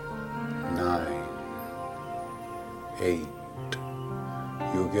 9, 8.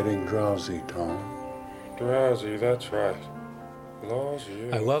 You're getting drowsy, Tom. Drowsy, that's right.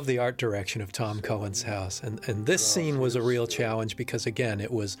 I love the art direction of Tom Cullen's house, and this scene was a real challenge because, again, it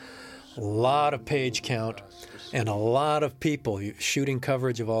was a lot of page count and a lot of people, shooting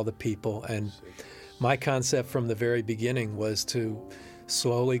coverage of all the people, and my concept from the very beginning was to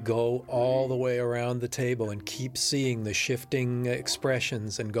slowly go all the way around the table and keep seeing the shifting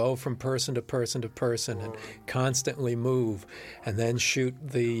expressions and go from person to person to person and constantly move, and then shoot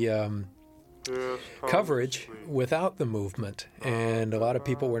the coverage without the movement. And a lot of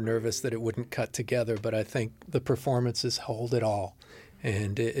people were nervous that it wouldn't cut together, but I think the performances hold it all,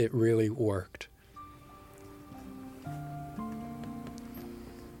 and it really worked.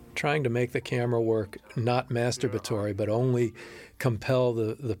 Trying to make the camera work not masturbatory, but only compel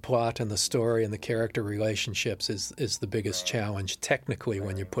the plot and the story and the character relationships is the biggest challenge technically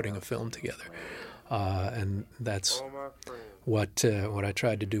when you're putting a film together. And that's what I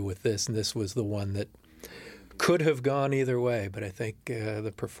tried to do with this, and this was the one that could have gone either way, but I think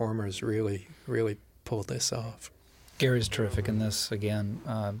the performers really pulled this off. Gary's terrific in this. Again,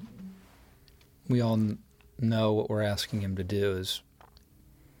 we all know what we're asking him to do is,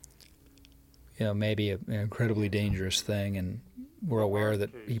 maybe an incredibly dangerous thing, and we're aware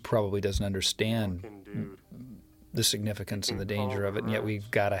that he probably doesn't understand the significance and the danger of it, and yet we've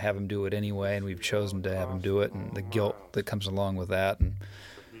got to have him do it anyway, and we've chosen to have him do it, and the guilt that comes along with that. And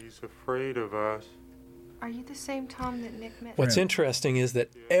he's afraid of us. Are you the same Tom that Nick met? What's interesting is that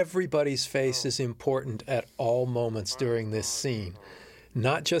everybody's face is important at all moments during this scene.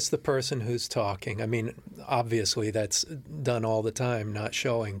 Not just the person who's talking. I mean, obviously that's done all the time, not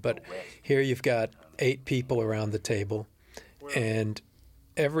showing. But here you've got 8 people around the table, and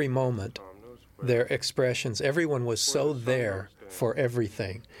every moment, their expressions, everyone was so there for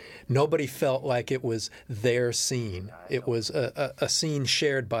everything. Nobody felt like it was their scene. It was a scene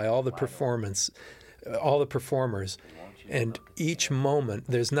shared by all the performers. And each moment,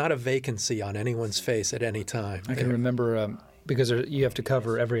 there's not a vacancy on anyone's face at any time. I can remember... because you have to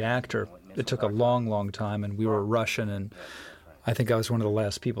cover every actor. It took a long, long time, and we were rushing, and I think I was one of the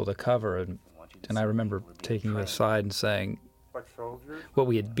last people to cover. And I remember taking you aside and saying, what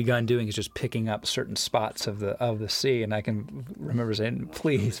we had begun doing is just picking up certain spots of the sea, and I can remember saying,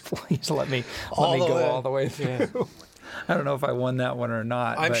 please let me go all the way through. Yeah. I don't know if I won that one or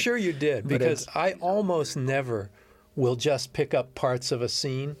not. I'm sure you did, because I almost never will just pick up parts of a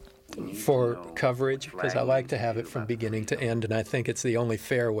scene for coverage, because I like to have it from beginning to end, and I think it's the only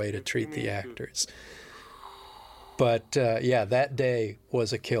fair way to treat the actors. But that day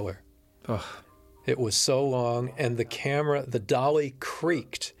was a killer. Ugh. It was so long, and the dolly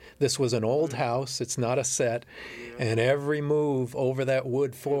creaked. This was an old house, it's not a set, and every move over that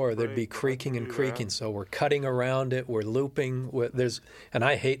wood floor, there'd be creaking and creaking, so we're cutting around it, we're looping. And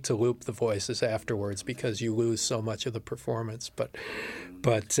I hate to loop the voices afterwards because you lose so much of the performance, but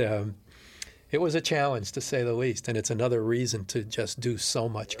it was a challenge, to say the least, and it's another reason to just do so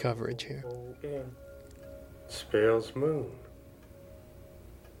much coverage here. Spell's moon.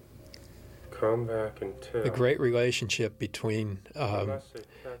 Come back and tell. The great relationship between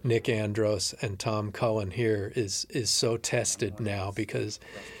Nick Andros and Tom Cullen here is so tested now, because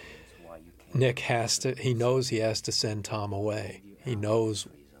Nick he knows he has to send Tom away. He knows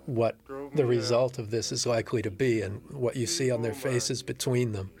what the result of this is likely to be, and what you see on their faces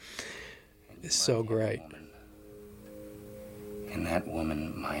between them is so great. And that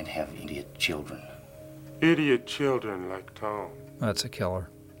woman might have idiot children. Idiot children like Tom. That's a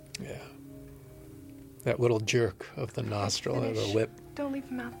killer. Yeah. That little jerk of the nostril or the lip. Don't leave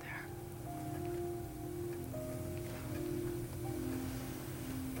him out there.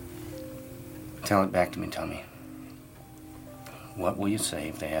 Tell it back to me, Tommy. What will you say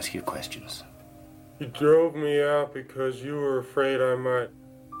if they ask you questions? You drove me out because you were afraid I might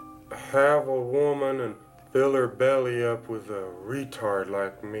have a woman and fill her belly up with a retard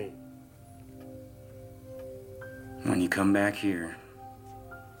like me. When you come back here,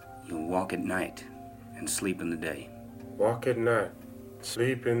 you'll walk at night and sleep in the day. Walk at night,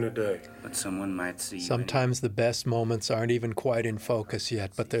 sleep in the day. But someone might see you. Sometimes the best moments aren't even quite in focus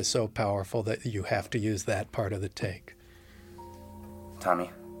yet, but they're so powerful that you have to use that part of the take. Tommy.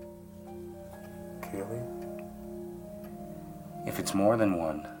 Keely? If it's more than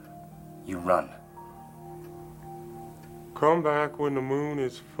one, you run. Come back when the moon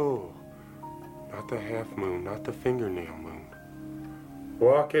is full. Not the half moon, not the fingernail moon.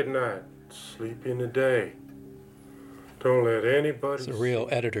 Walk at night, sleep in the day. Don't let anybody. It's a real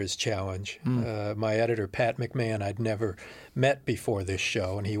editor's challenge. My editor, Pat McMahon, I'd never met before this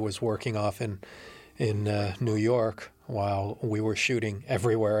show, and he was working off in New York while we were shooting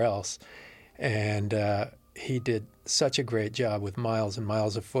everywhere else. And he did such a great job with miles and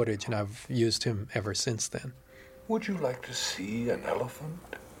miles of footage, and I've used him ever since then. Would you like to see an elephant?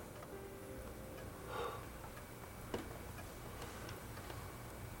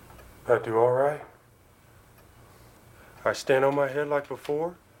 That do all right? I stand on my head like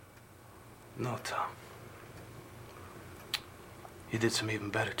before? No, Tom. You did some even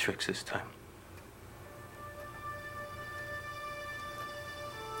better tricks this time.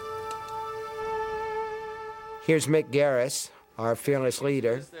 Here's Mick Garris, our fearless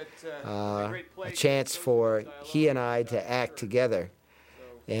leader, a chance for he and I to act together.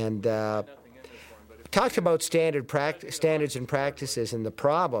 And talked about standards and practices and the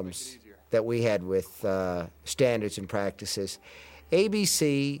problems that we had with standards and practices.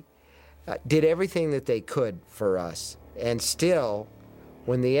 ABC did everything that they could for us. And still,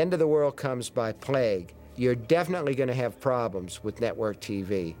 when the end of the world comes by plague, you're definitely going to have problems with network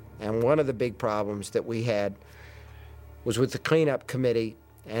TV. And one of the big problems that we had was with the cleanup committee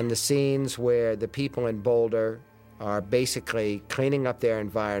and the scenes where the people in Boulder are basically cleaning up their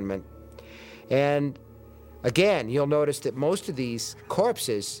environment. And again, you'll notice that most of these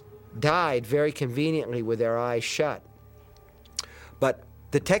corpses died very conveniently with their eyes shut. But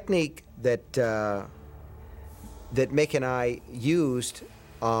the technique that that Mick and I used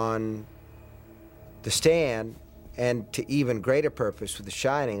on The Stand, and to even greater purpose with The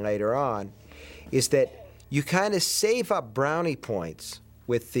Shining later on, is that you kind of save up brownie points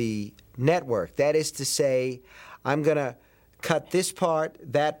with the network. That is to say, I'm going to cut this part,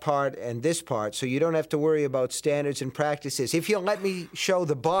 that part, and this part, so you don't have to worry about standards and practices. If you'll let me show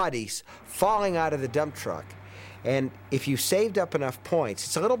the bodies falling out of the dump truck, and if you saved up enough points,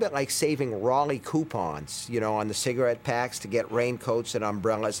 it's a little bit like saving Raleigh coupons, you know, on the cigarette packs to get raincoats and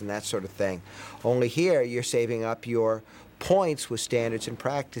umbrellas and that sort of thing. Only here, you're saving up your points with standards and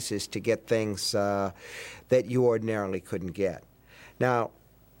practices to get things that you ordinarily couldn't get. Now,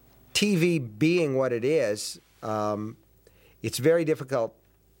 TV being what it is, it's very difficult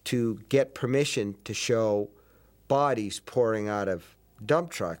to get permission to show bodies pouring out of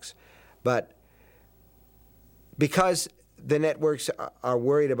dump trucks. But because the networks are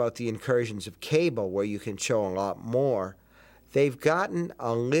worried about the incursions of cable, where you can show a lot more, they've gotten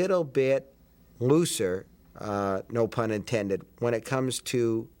a little bit looser, no pun intended, when it comes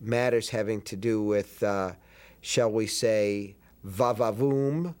to matters having to do with, shall we say,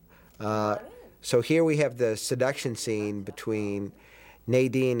 va-va-voom. So here we have the seduction scene between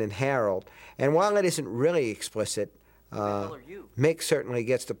Nadine and Harold. And while it isn't really explicit, Mick certainly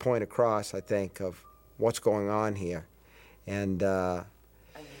gets the point across, I think, of what's going on here. And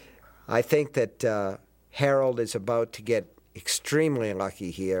I think that Harold is about to get extremely lucky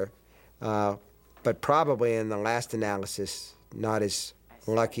here, but probably in the last analysis, not as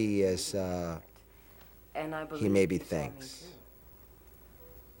lucky as he maybe thinks.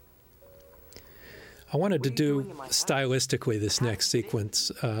 I wanted to do stylistically this next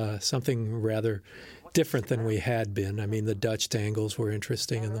sequence something rather different than we had been. I mean, the Dutch tangles were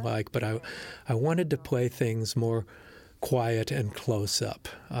interesting and the like, but I wanted to play things more quiet and close-up.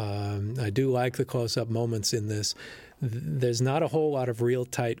 I do like the close-up moments in this. There's not a whole lot of real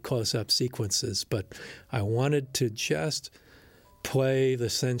tight close-up sequences, but I wanted to just play the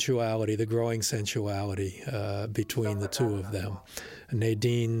sensuality, the growing sensuality between the two of them.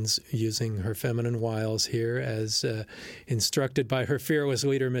 Nadine's using her feminine wiles here as instructed by her fearless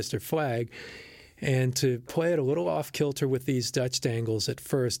leader, Mr. Flagg, and to play it a little off-kilter with these Dutch tangles at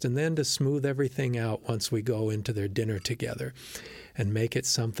first, and then to smooth everything out once we go into their dinner together and make it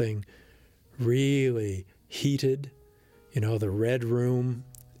something really heated. You know, the Red Room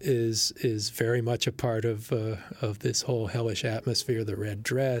is very much a part of this whole hellish atmosphere, the red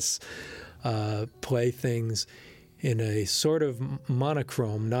dress, play things in a sort of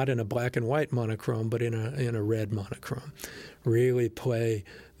monochrome, not in a black and white monochrome, but in a red monochrome. Really play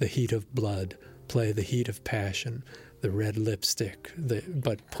the heat of blood, play the heat of passion, the red lipstick,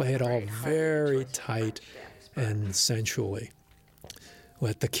 but play it all very tight and sensually.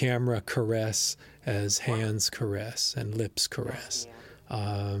 Let the camera caress as hands caress and lips caress.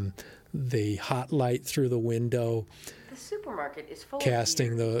 The hot light through the window supermarket is full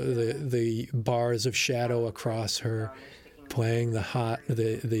casting the bars of shadow across her, playing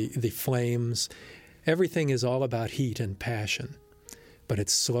the flames. Everything is all about heat and passion, but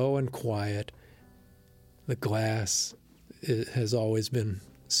it's slow and quiet. The glass has always been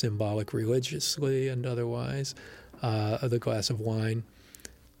symbolic religiously and otherwise. The glass of wine.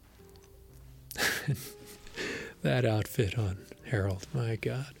 That outfit on Harold, my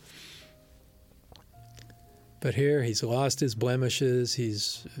God. But here he's lost his blemishes.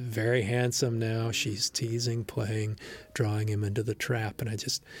 He's very handsome now. She's teasing, playing, drawing him into the trap.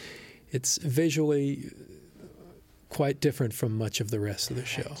 And it's visually quite different from much of the rest of the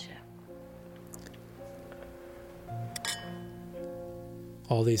show.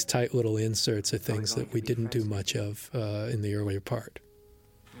 All these tight little inserts are things that we didn't do much of in the earlier part.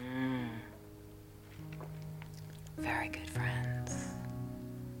 Very good friends.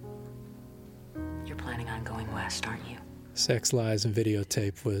 You're planning on going west, aren't you? Sex, Lies, and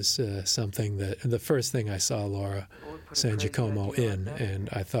Videotape was something that the first thing I saw Laura San Giacomo in, and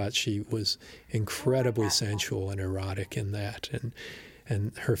I thought she was incredibly sensual and erotic in that,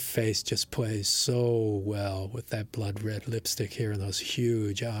 and her face just plays so well with that blood red lipstick here and those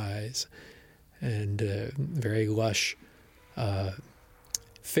huge eyes, and very lush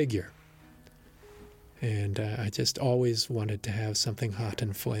figure. And I just always wanted to have something hot and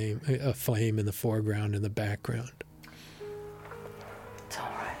a flame in the foreground and the background. It's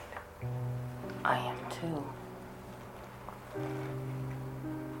all right. I am too.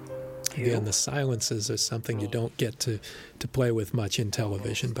 Again, the silences are something you don't get to play with much in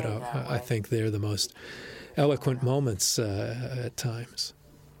television, but I think they're the most eloquent moments at times.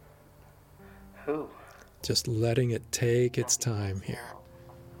 Who? Just letting it take its time here.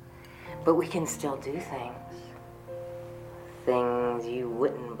 But we can still do things. Things you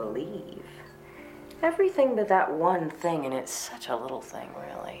wouldn't believe. Everything but that one thing, and it's such a little thing,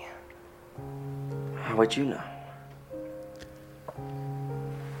 really. How would you know?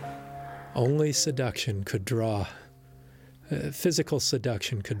 Only seduction could draw, physical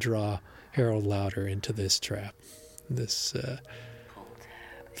seduction could draw Harold Lauder into this trap, this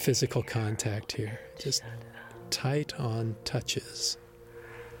physical contact here. Just tight on touches.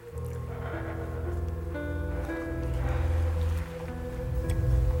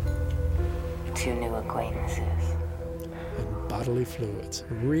 Two new acquaintances. And bodily fluids.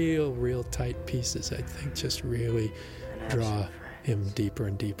 Real tight pieces, I think, just really draw him deeper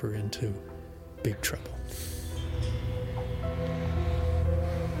and deeper into big trouble.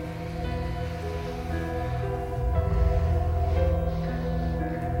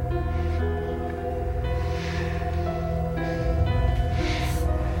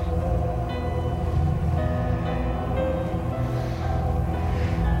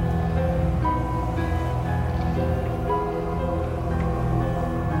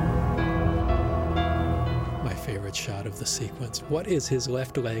 Shot of the sequence. What is his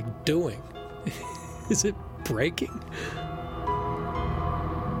left leg doing? Is it breaking?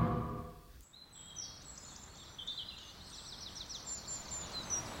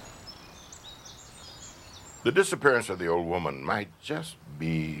 The disappearance of the old woman might just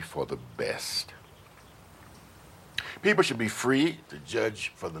be for the best. People should be free to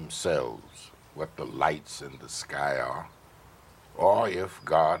judge for themselves what the lights in the sky are, or if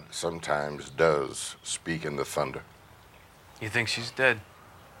God sometimes does speak in the thunder. You think she's dead?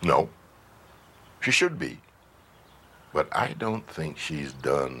 No. She should be. But I don't think she's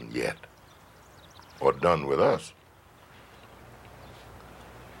done yet. Or done with us.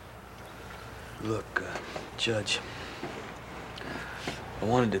 Look, Judge, I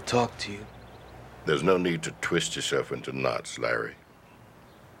wanted to talk to you. There's no need to twist yourself into knots, Larry.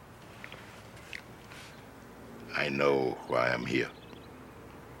 I know why I'm here.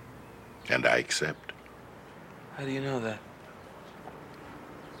 And I accept. How do you know that?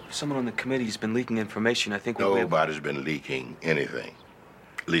 Someone on the committee's been leaking information. I think nobody's been leaking anything.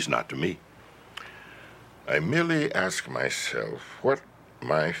 At least not to me. I merely ask myself what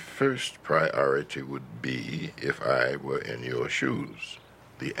my first priority would be if I were in your shoes.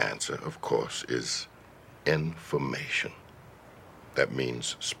 The answer, of course, is information. That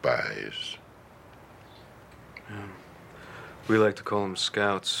means spies. Yeah. We like to call them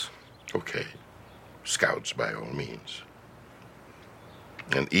scouts. Okay. Scouts by all means.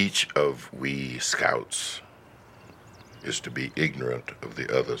 And each of we scouts is to be ignorant of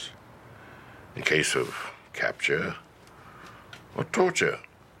the others in case of capture or torture.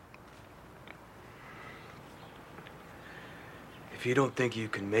 If you don't think you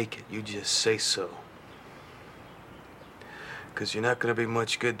can make it, you just say so. because you're not going to be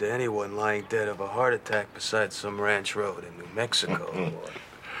much good to anyone lying dead of a heart attack beside some ranch road in New Mexico.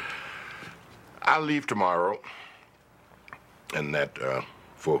 I'll leave tomorrow in that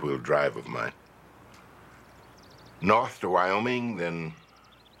four-wheel drive of mine. North to Wyoming, then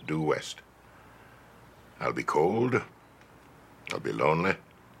due west. I'll be cold. I'll be lonely.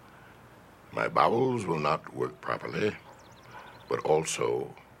 My bowels will not work properly, but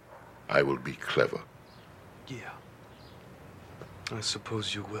also I will be clever. Yeah. I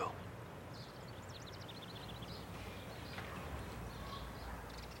suppose you will.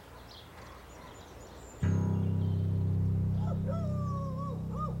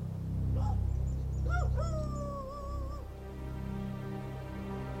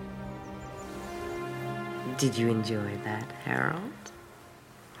 Did you enjoy that, Harold?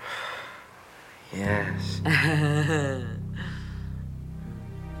 Yes.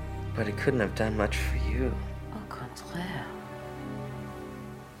 But it couldn't have done much for you. Au contraire.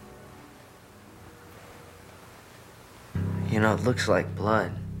 You know, it looks like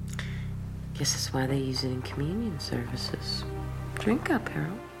blood. Guess that's why they use it in communion services. Drink up,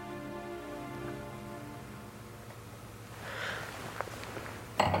 Harold.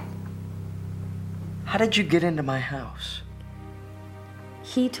 How did you get into my house?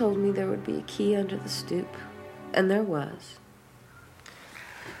 He told me there would be a key under the stoop, and there was.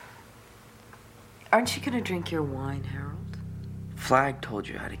 Aren't you gonna drink your wine, Harold? Flag told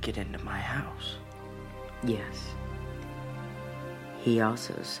you how to get into my house. Yes. He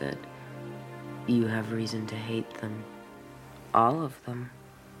also said you have reason to hate them. All of them.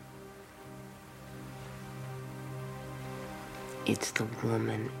 It's the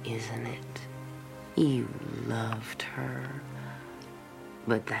woman, isn't it? You loved her.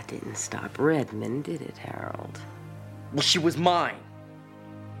 But that didn't stop Redmond, did it, Harold? Well, she was mine.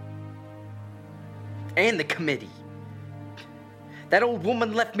 And the committee. That old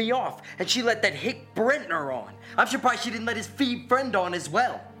woman left me off, and she let that hick Brentner on. I'm surprised she didn't let his feed friend on as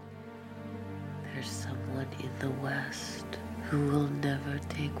well. There's someone in the West who will never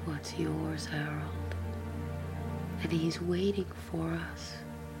take what's yours, Harold. And he's waiting for us.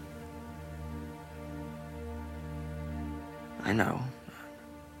 I know.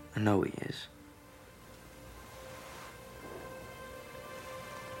 I know he is.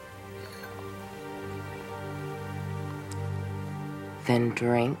 Then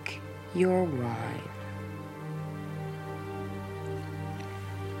drink your wine.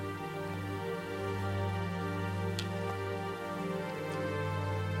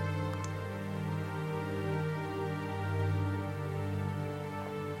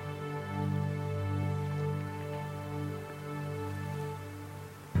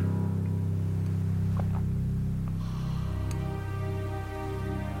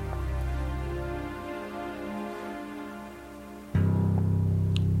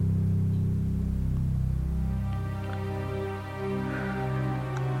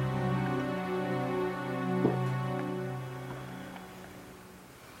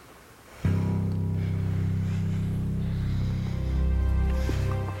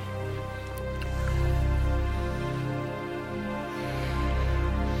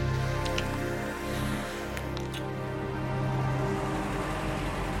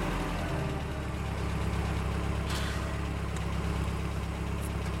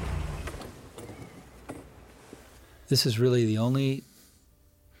 This is really the only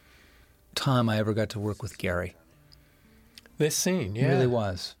time I ever got to work with Gary. This scene, yeah. It really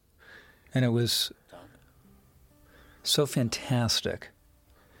was. And it was so fantastic.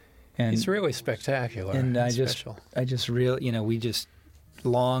 And he's really spectacular. And special. I just really, we just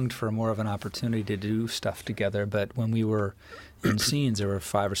longed for more of an opportunity to do stuff together. But when we were in scenes, there were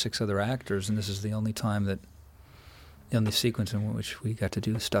 5 or 6 other actors, and this is the only time the only sequence in which we got to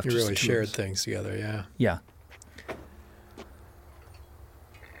do stuff. You really shared things together, yeah. Yeah.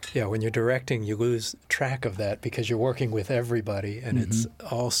 Yeah, when you're directing, you lose track of that because you're working with everybody, and it's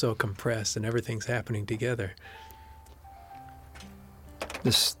all so compressed, and everything's happening together.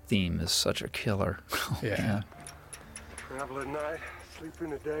 This theme is such a killer. Yeah. Travel at night, sleep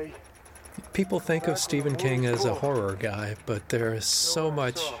in the day. People think of Stephen King as a horror guy, but there is so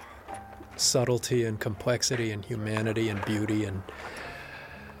much subtlety and complexity and humanity and beauty and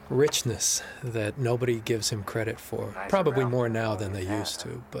richness that nobody gives him credit for. Probably more now than they used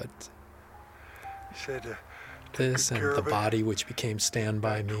to, but this and The Body, which became Stand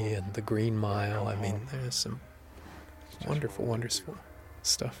By Me, and The Green Mile, I mean, there's some wonderful, wonderful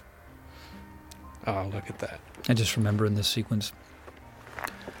stuff. Oh, look at that. I just remember in this sequence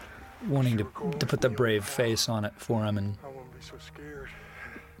wanting to put the brave face on it for him and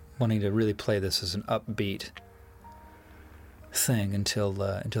wanting to really play this as an upbeat thing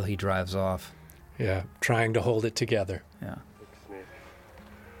until he drives off. Yeah, trying to hold it together. Yeah.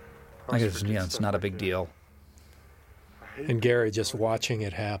 I guess, it's not a big deal. And Gary just watching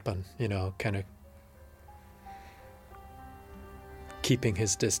it happen, kind of keeping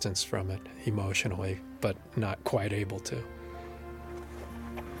his distance from it emotionally, but not quite able to.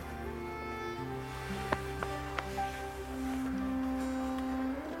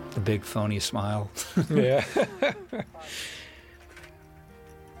 The big phony smile. Yeah.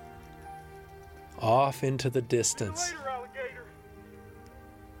 Off into the distance.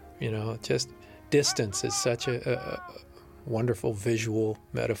 Just distance is such a wonderful visual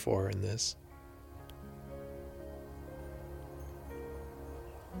metaphor in this.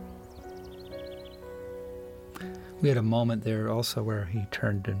 We had a moment there also where he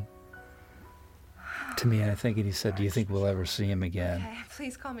turned to me, and he said, "Do you think we'll ever see him again?" Okay,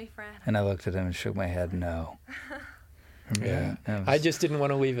 please call me Fran. And I looked at him and shook my head, no. Yeah. I just didn't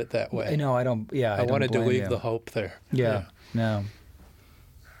want to leave it that way. No, I don't. Yeah, I wanted to leave the hope there. Yeah. No.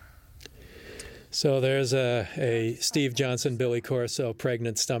 So there's a Steve Johnson, Billy Corso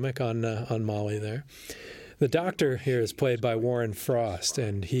pregnant stomach on Molly there. The doctor here is played by Warren Frost,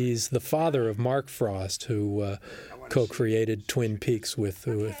 and he's the father of Mark Frost, who co-created Twin Peaks with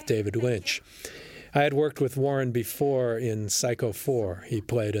David Lynch. I had worked with Warren before in Psycho 4. He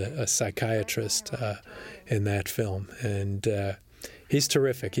played a psychiatrist in that film, and he's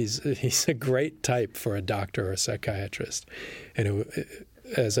terrific. He's a great type for a doctor or a psychiatrist. And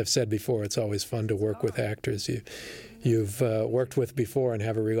as I've said before, it's always fun to work with actors you've worked with before and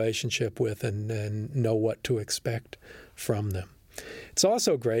have a relationship with and know what to expect from them. It's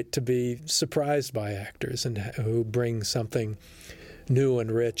also great to be surprised by actors and who bring something new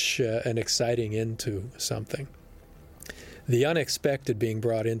and rich and exciting into something. The unexpected being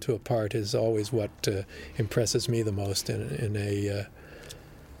brought into a part is always what impresses me the most in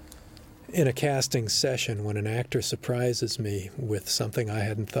a casting session. When an actor surprises me with something I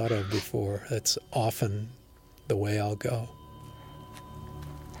hadn't thought of before, that's often the way I'll go.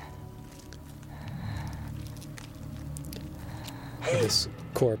 This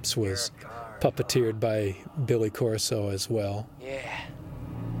corpse was puppeteered by Billy Corso as well. Yeah,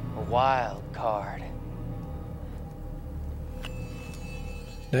 a wild card.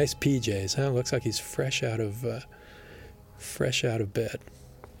 Nice PJs, huh? Looks like he's fresh out of bed.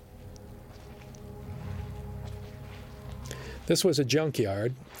 This was a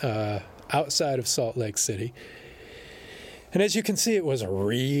junkyard outside of Salt Lake City. And as you can see, it was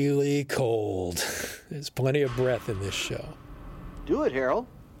really cold. There's plenty of breath in this show. Do it, Harold.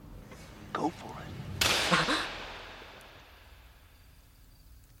 Go for it.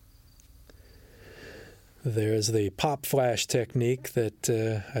 There's the pop flash technique that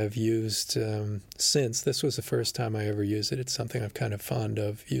I've used since. This was the first time I ever used it. It's something I'm kind of fond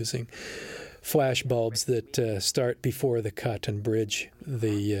of, using flash bulbs that start before the cut and bridge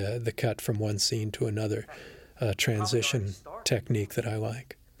the cut from one scene to another. Transition technique that I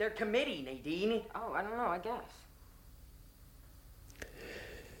like. Their committee, Nadine. Oh, I don't know, I guess.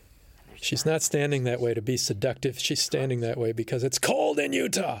 She's not standing that way to be seductive. She's standing that way because it's cold in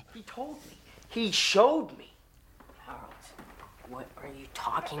Utah. He told me. He showed me. Harold, what are you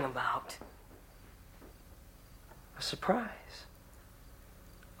talking about? A surprise.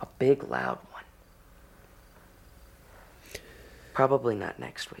 A big, loud one. Probably not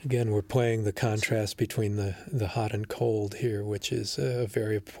next week. Again, we're playing the contrast between the hot and cold here, which is a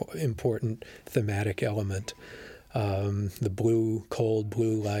very important thematic element. The cold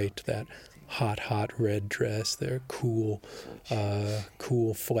blue light, that hot red dress, their cool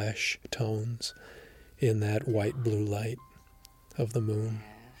flesh tones in that white-blue light of the moon.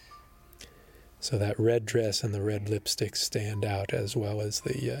 So that red dress and the red lipstick stand out, as well as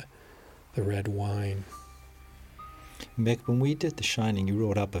the red wine. Mick, when we did The Shining, you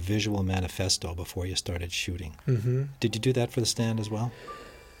wrote up a visual manifesto before you started shooting. Mm-hmm. Did you do that for The Stand as well?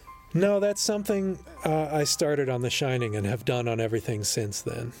 No, that's something I started on The Shining and have done on everything since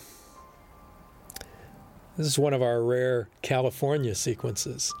then. This is one of our rare California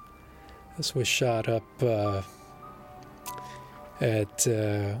sequences. This was shot up at,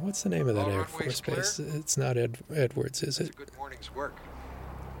 what's the name of that Air Force base? It's not Edwards, is it? Good morning's work.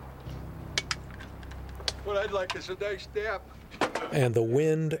 What I'd like is a nice nap. And the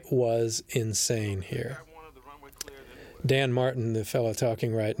wind was insane here. Dan Martin, the fellow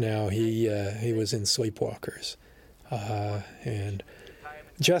talking right now, he was in Sleepwalkers, and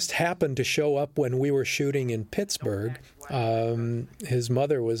just happened to show up when we were shooting in Pittsburgh. His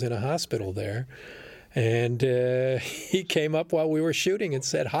mother was in a hospital there, and he came up while we were shooting and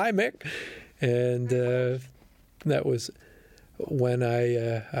said, "Hi, Mick," and that was when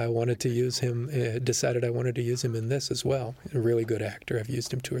I wanted to use him, decided I wanted to use him in this as well. A really good actor. I've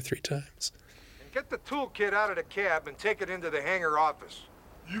used him 2 or 3 times. Get the toolkit out of the cab and take it into the hangar office.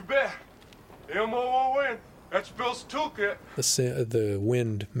 You bet. M-O-O-N. That's Bill's toolkit. The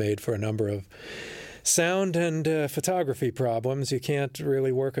wind made for a number of sound and photography problems. You can't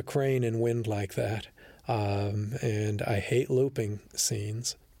really work a crane in wind like that. And I hate looping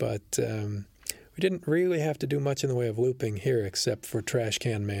scenes, but we didn't really have to do much in the way of looping here except for Trash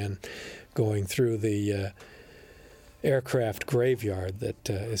Can Man going through the aircraft graveyard that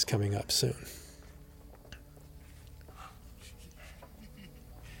is coming up soon.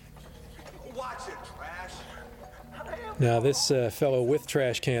 Now, this fellow with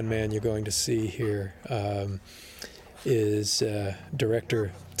Trash Can Man you're going to see here is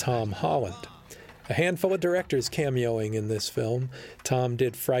director Tom Holland. A handful of directors cameoing in this film. Tom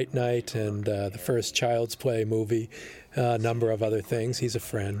did Fright Night and the first Child's Play movie, a number of other things. He's a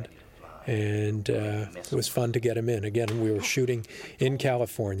friend. And it was fun to get him in. Again, we were shooting in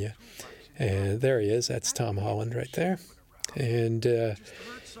California. And there he is. That's Tom Holland right there. And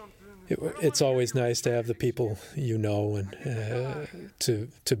it's always nice to have the people you know and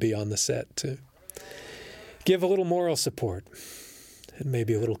to be on the set to give a little moral support and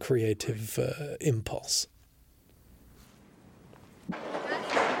maybe a little creative impulse.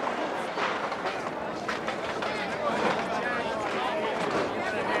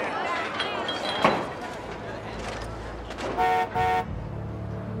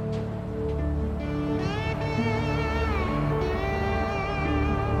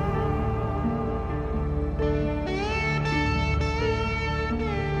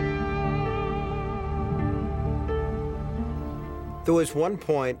 There was one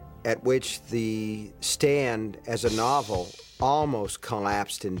point at which The Stand as a novel almost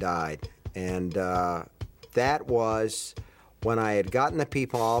collapsed and died. And that was when I had gotten the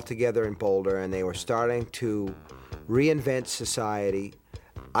people all together in Boulder and they were starting to reinvent society.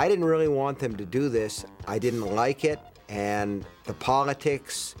 I didn't really want them to do this. I didn't like it, and the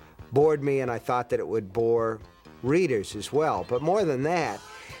politics bored me, and I thought that it would bore readers as well. But more than that,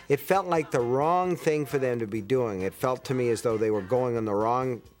 it felt like the wrong thing for them to be doing. It felt to me as though they were going in the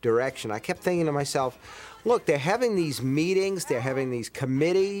wrong direction. I kept thinking to myself, look, they're having these meetings, they're having these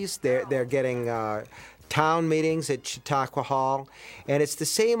committees, they're getting town meetings at Chautauqua Hall, and it's the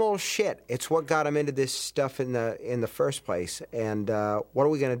same old shit. It's what got them into this stuff in the first place. And what are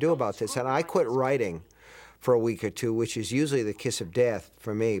we going to do about this? And I quit writing for a week or two, which is usually the kiss of death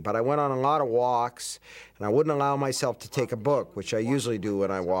for me. But I went on a lot of walks, and I wouldn't allow myself to take a book, which I usually do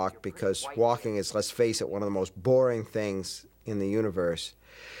when I walk, because walking is, let's face it, one of the most boring things in the universe.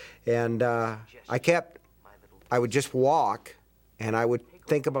 And I would just walk, and I would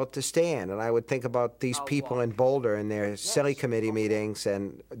think about The Stand, and I would think about these people in Boulder and their silly committee meetings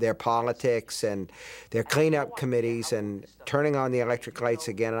and their politics and their cleanup committees and turning on the electric lights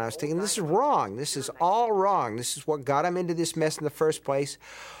again. And I was thinking, this is wrong. This is all wrong. This is what got them into this mess in the first place.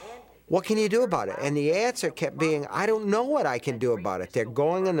 What can you do about it? And the answer kept being, I don't know what I can do about it. They're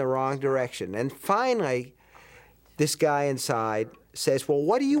going in the wrong direction. And finally, this guy inside says, well,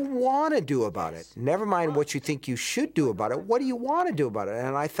 what do you want to do about it? Never mind what you think you should do about it. What do you want to do about it?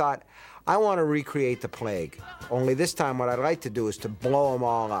 And I thought, I want to recreate the plague. Only this time what I'd like to do is to blow them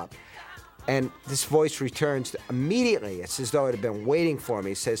all up. And this voice returns immediately. It's as though it had been waiting for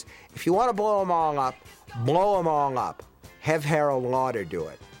me. It says, if you want to blow them all up, blow them all up. Have Harold Lauder do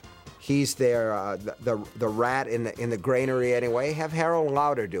it. He's there, the rat in the granary anyway. Have Harold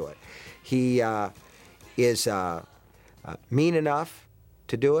Lauder do it. He is mean enough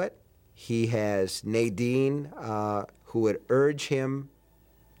to do it. He has Nadine, who would urge him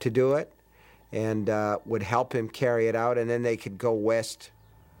to do it and would help him carry it out, and then they could go west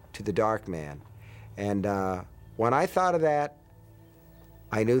to the Dark Man. And when I thought of that,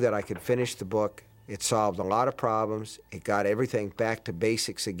 I knew that I could finish the book. It solved a lot of problems. It got everything back to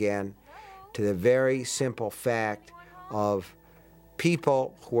basics again, to the very simple fact of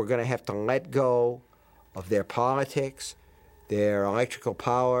people who are going to have to let go of their politics, their electrical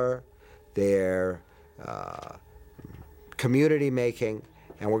power, their community making,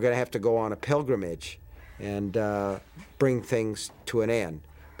 and we're going to have to go on a pilgrimage and bring things to an end.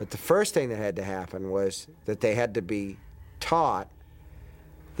 But the first thing that had to happen was that they had to be taught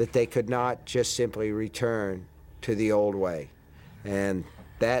that they could not just simply return to the old way. And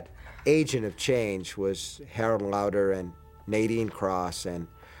that agent of change was Harold Lauder and Nadine Cross and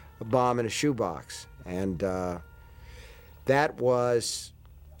A Bomb in a Shoebox. And that was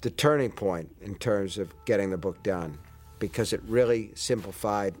the turning point in terms of getting the book done, because it really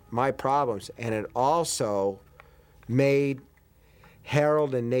simplified my problems, and it also made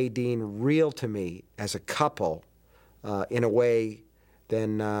Harold and Nadine real to me as a couple in a way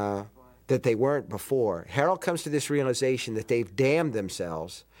than that they weren't before. Harold comes to this realization that they've damned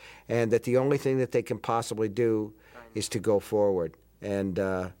themselves and that the only thing that they can possibly do is to go forward. And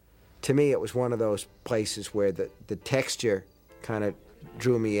to me, it was one of those places where the texture kind of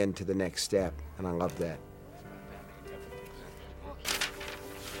drew me into the next step, and I love that.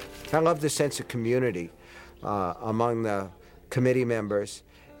 I love the sense of community among the committee members,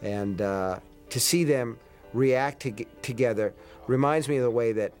 and to see them react together reminds me of the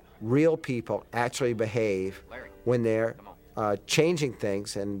way that real people actually behave when they're changing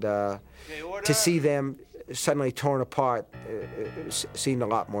things, and to see them suddenly torn apart seemed a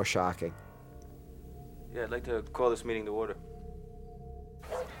lot more shocking. Yeah, I'd like to call this meeting to order.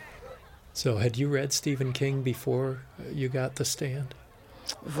 So had you read Stephen King before you got The Stand?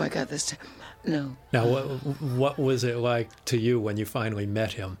 Before I got this, no. Now, what was it like to you when you finally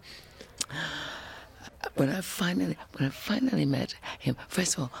met him? When I finally met him,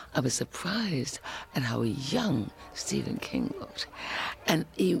 first of all, I was surprised at how young Stephen King looked. And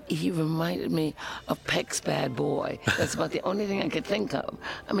he reminded me of Peck's Bad Boy. That's about the only thing I could think of.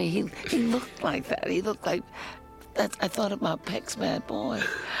 I mean, he looked like that. He looked like that. I thought about Peck's Bad Boy.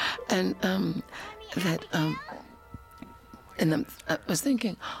 And and I was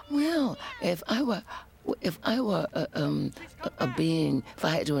thinking, well, if I were a being, if I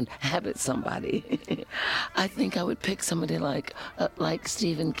had to inhabit somebody, I think I would pick somebody like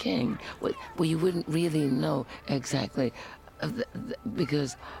Stephen King, where you wouldn't really know exactly,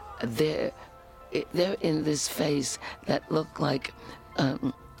 because they're in this face that looked like,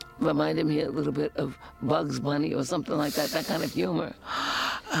 reminded me a little bit of Bugs Bunny or something like that. That kind of humor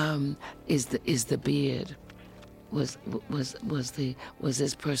is the beard. Was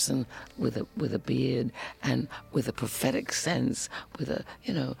this person with a beard and with a prophetic sense, with a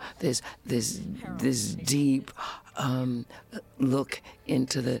this deep look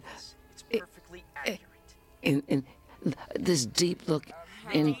into the in this deep look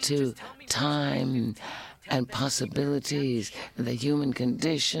into time and possibilities and the human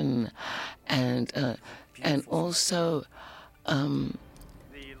condition, and also.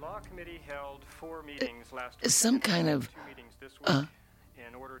 The law committee held 4 meetings last week. Some kind of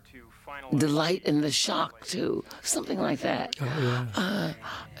delight in the shock, too. Something like that. Oh,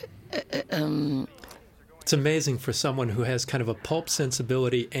 yeah. It's amazing for someone who has kind of a pulp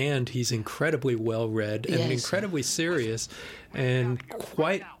sensibility, and he's incredibly well-read and Yes. incredibly serious and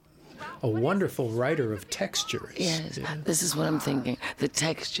quite a wonderful writer of textures. Yes, Yeah. this is what I'm thinking. The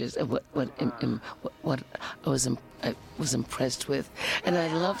textures of what I was impressed with, and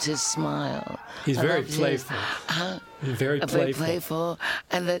I loved his smile. He's I very loved playful. Very very playful. playful,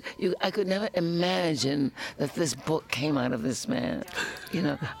 and that I could never imagine that this book came out of this man. You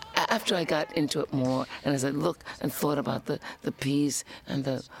know, after I got into it more, and as I looked and thought about the piece and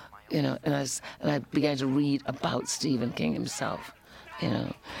and I began to read about Stephen King himself.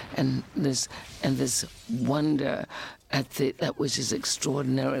 And this wonder at that which is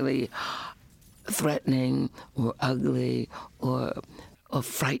extraordinarily threatening or ugly or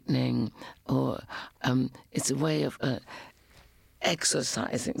frightening, or it's a way of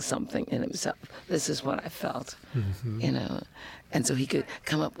exercising something in himself. This is what I felt, Mm-hmm. And so he could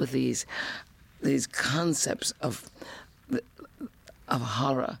come up with these concepts of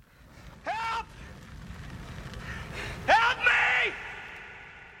horror. Help me!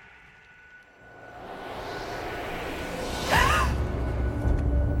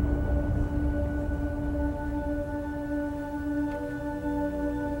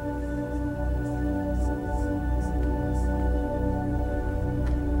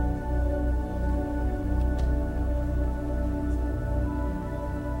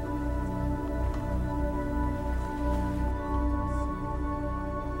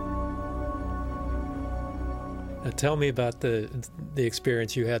 Tell me about the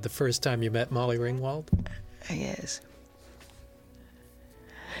experience you had the first time you met Molly Ringwald. Yes.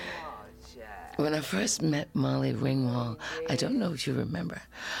 When I first met Molly Ringwald, I don't know if you remember,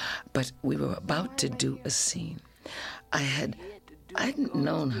 but we were about to do a scene. I hadn't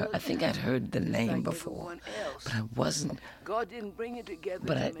known her. I think I'd heard the name before, but I wasn't. God didn't bring it together.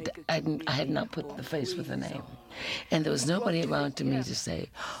 But I had not put the face with the name, and there was nobody around to me to say,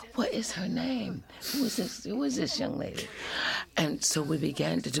 "What is her name? Who is this? Who is this young lady?" And so we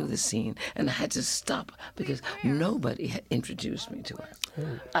began to do the scene, and I had to stop because nobody had introduced me to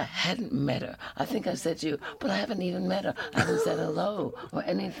her. I hadn't met her. I think I said to you, but I haven't even met her. I haven't said hello or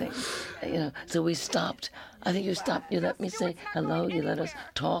anything. So we stopped I think you stopped. You let me say hello. You let us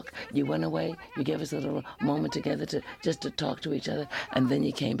talk. You went away. You gave us a little moment together to talk to each other, and then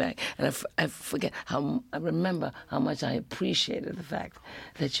you came back. And I remember how much I appreciated the fact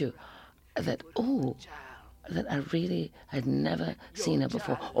that that I really had never seen her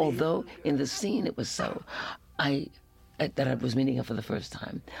before. Although in the scene it was so, that I was meeting her for the first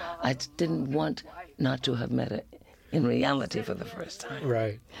time. I didn't want not to have met her in reality for the first time.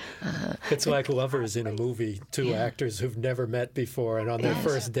 Right. It's like lovers in a movie, two actors who've never met before, and on their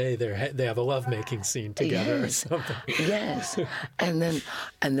first day they have a lovemaking scene together or something. Yes. And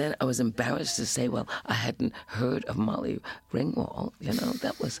then I was embarrassed to say, well, I hadn't heard of Molly Ringwald.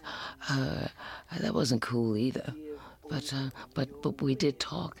 That wasn't cool either. But we did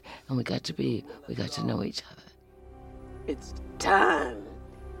talk, and we got to know each other. It's time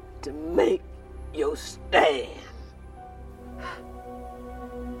to make your stand.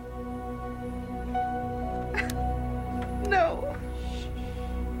 No.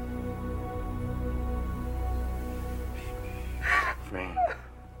 Franny.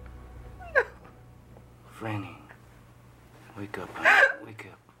 Franny. Wake up, honey. Wake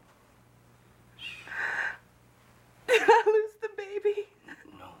up. Did I lose the baby?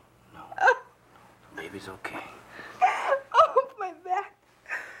 No. The baby's okay. Oh, my back.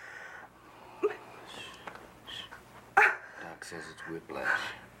 Doc says it's whiplash.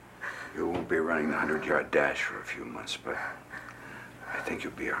 You won't be running the 100-yard dash for a few months, but I think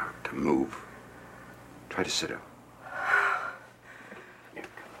you'll be able to move. Try to sit up.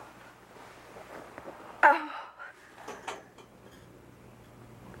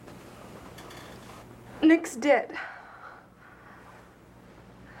 Nick's dead.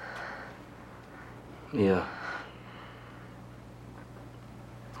 Yeah.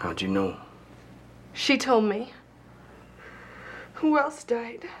 How'd you know? She told me. Who else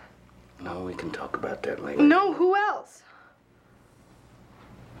died? No, we can talk about that later. No, who else?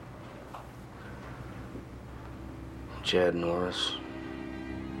 Chad Norris.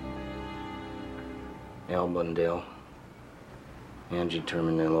 Al Bundell. Angie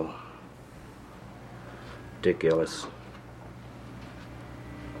Terminello. Dick Ellis.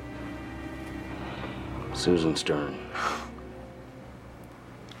 Susan Stern.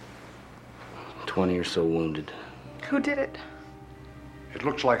 20 or so wounded. Who did it? It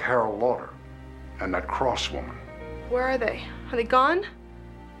looks like Harold Lauder and that Cross woman. Where are they? Are they gone?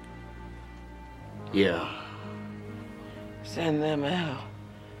 Yeah. Send them out.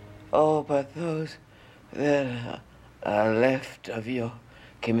 All but those that are left of your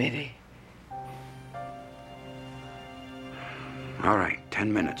committee. All right,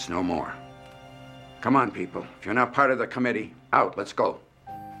 10 minutes, no more. Come on, people. If you're not part of the committee, out, let's go.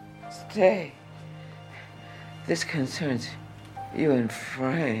 Stay. This concerns you and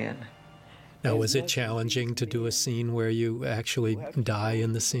Fran. Now, was it challenging to do a scene where you actually die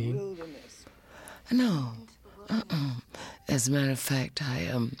in the scene? No. As a matter of fact,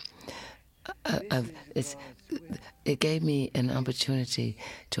 it gave me an opportunity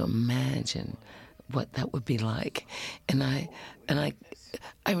to imagine what that would be like, and I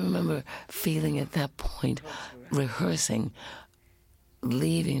remember feeling at that point, rehearsing,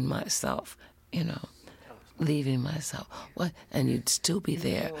 leaving myself. What? And you'd still be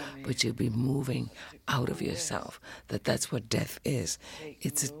there, but you'd be moving out of yourself. That's what death is.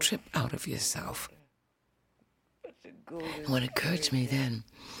 It's a trip out of yourself. And what occurred to me then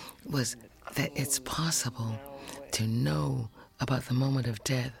was that it's possible to know about the moment of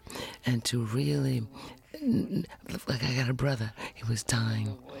death and to really, like I got a brother, he was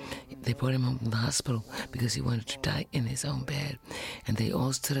dying. They brought him home from the hospital because he wanted to die in his own bed. And they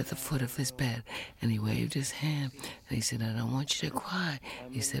all stood at the foot of his bed and he waved his hand and he said, I don't want you to cry.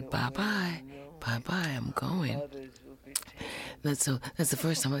 He said, bye-bye, I'm going. That's the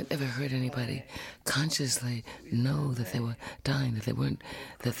first time I've ever heard anybody consciously know that they were dying, that they weren't,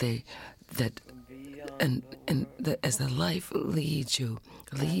 and as the life leaves you,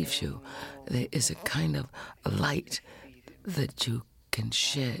 there is a kind of light that you can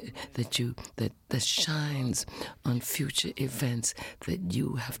shed, that shines on future events that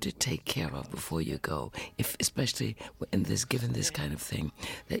you have to take care of before you go. Especially given this kind of thing,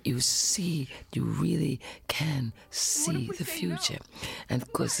 that you really can see the future. And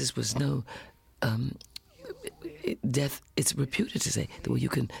of course, this was no. Death, it's reputed to say that you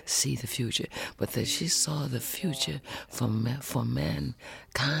can see the future, but that she saw the future for mankind,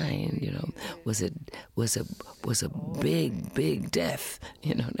 was a big death,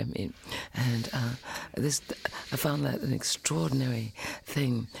 you know what I mean? And I found that an extraordinary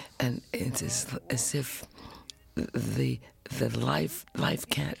thing, and it's as if that life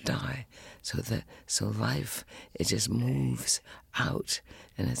can't die. So life, it just moves out,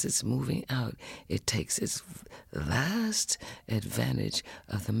 and as it's moving out, it takes its last advantage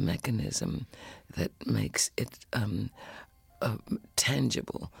of the mechanism that makes it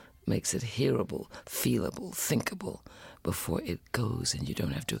tangible, makes it hearable, feelable, thinkable before it goes, and you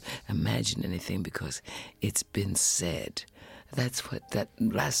don't have to imagine anything because it's been said. That's what that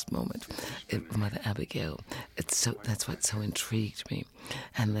last moment, Mother Abigail. That's what so intrigued me,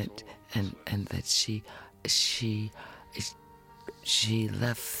 and that she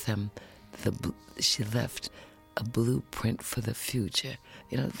left them she left a blueprint for the future.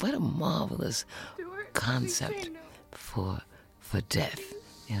 You know, what a marvelous concept for death.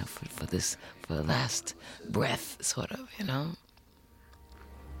 You know, for the last breath, sort of. You know.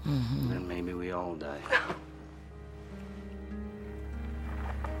 Mm-hmm. And maybe we all die.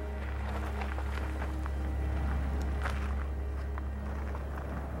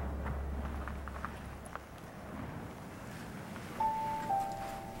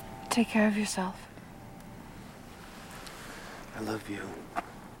 Take care of yourself. I love you.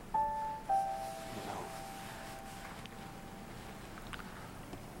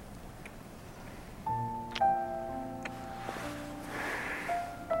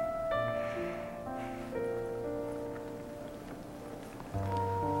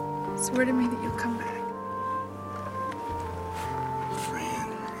 Swear to me that you'll come back.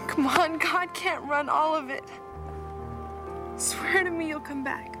 Fran. Come on, God can't run all of it. Swear to me you'll come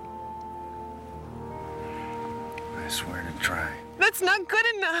back. I swear to try. That's not good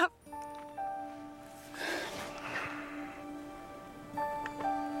enough.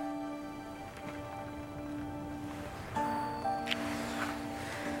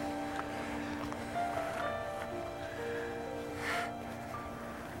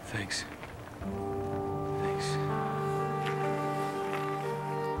 Thanks.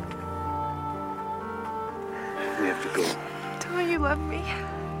 We have to go. Tell me you love me.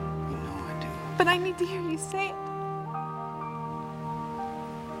 You know I do. But I need to hear you say it.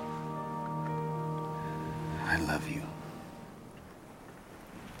 I love you.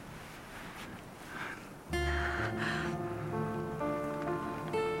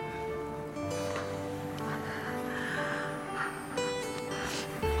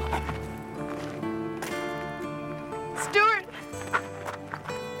 Stuart!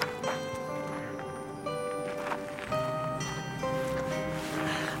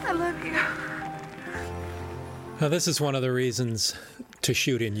 I love you. Now, this is one of the reasons to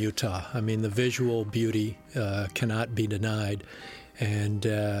shoot in Utah. I mean, the visual beauty cannot be denied, and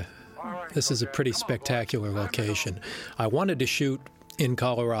this is a pretty spectacular location. I wanted to shoot in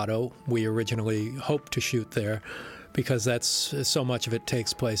Colorado. We originally hoped to shoot there because that's so much of it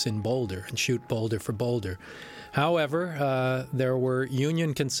takes place in Boulder, and shoot Boulder for Boulder. However, there were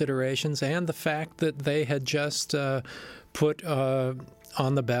union considerations and the fact that they had just put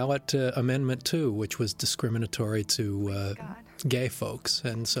on the ballot Amendment 2, which was discriminatory to gay folks.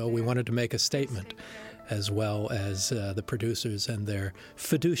 And so we wanted to make a statement, as well as the producers and their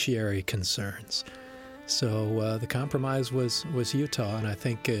fiduciary concerns. So the compromise was Utah, and I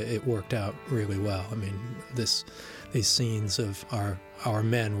think it worked out really well. I mean, these scenes of our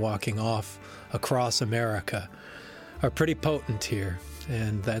men walking off across America are pretty potent here,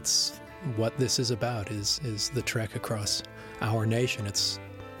 and that's what this is about, is the trek across our nation. It's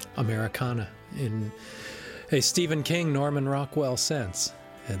Americana in a Stephen King, Norman Rockwell sense.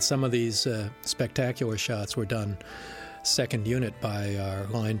 And some of these spectacular shots were done second unit by our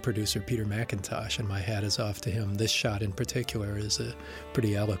line producer, Peter McIntosh, and my hat is off to him. This shot in particular is a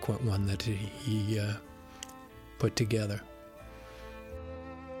pretty eloquent one that he put together.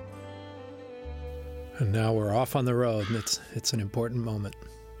 And now we're off on the road, and it's an important moment.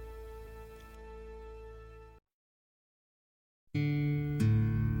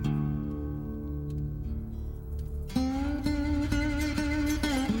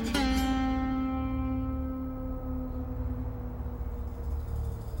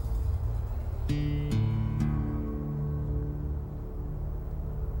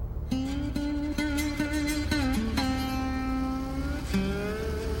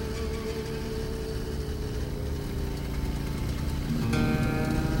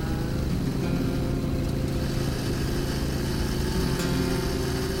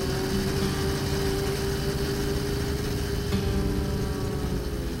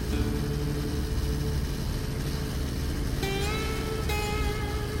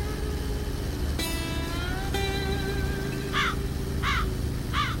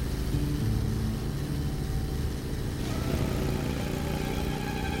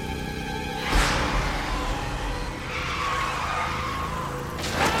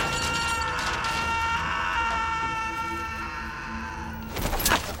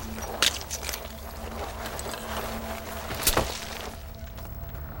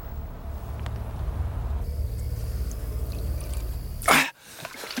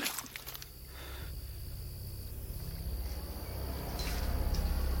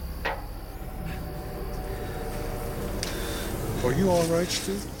 Are you all right,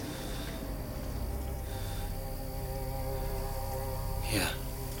 Stu? Yeah.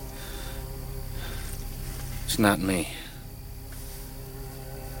 It's not me.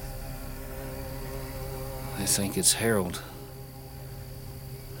 I think it's Harold.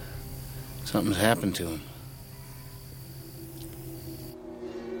 Something's happened to him.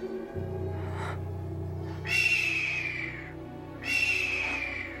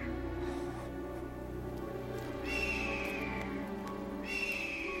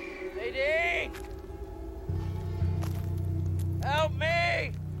 Nadine! Help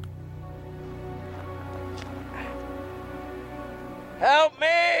me! Help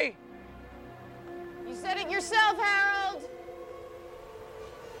me! You said it yourself, Harold.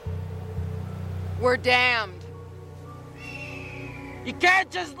 We're damned. You can't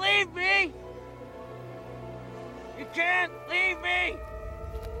just leave me! You can't leave me!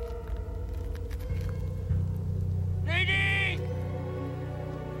 Nadine!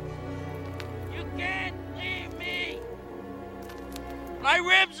 You can't leave me! My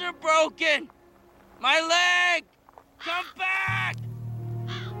ribs are broken! My leg! Come back!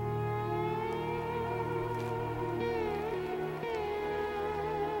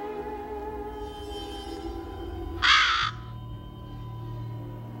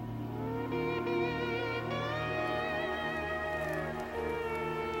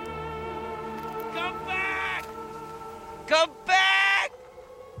 Come back! Come back!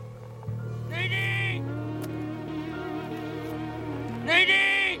 Nadine!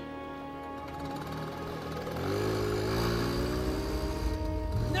 Nadine!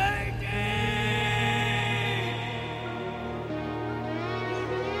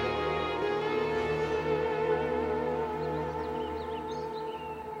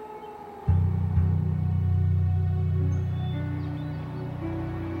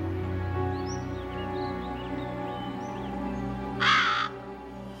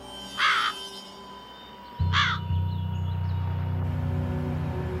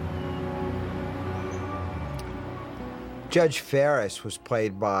 Judge Ferris was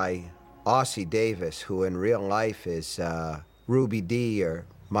played by Ossie Davis, who in real life is Ruby Dee, or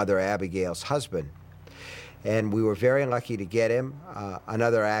Mother Abigail's husband. And we were very lucky to get him.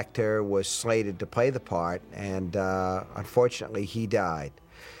 Another actor was slated to play the part, and unfortunately he died.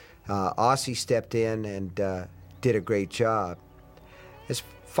 Ossie stepped in and did a great job. As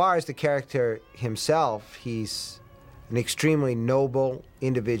far as the character himself, he's an extremely noble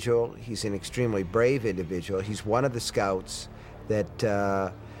individual. He's an extremely brave individual. He's one of the scouts that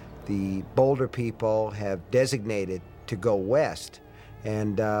the Boulder people have designated to go west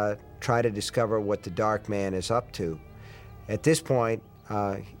and try to discover what the Dark Man is up to. At this point,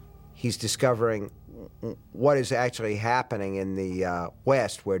 he's discovering what is actually happening in the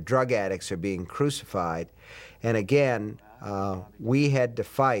West, where drug addicts are being crucified. And again, we had to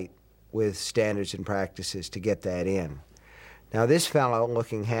fight with standards and practices to get that in. Now, this fellow,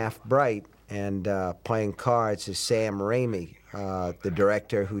 looking half bright and playing cards, is Sam Raimi, the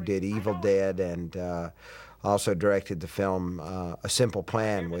director who did Evil Dead and also directed the film A Simple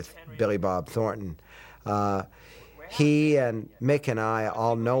Plan with Billy Bob Thornton. He and Mick and I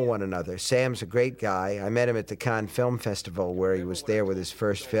all know one another. Sam's a great guy. I met him at the Cannes Film Festival where he was there with his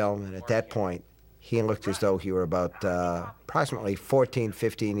first film, and at that point, he looked as though he were about approximately 14,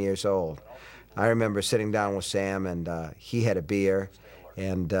 15 years old. I remember sitting down with Sam, and he had a beer,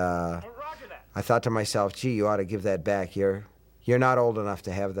 and I thought to myself, gee, you ought to give that back. You're not old enough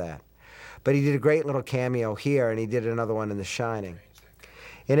to have that. But he did a great little cameo here, and he did another one in The Shining.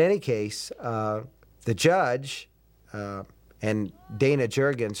 In any case, the judge and Dana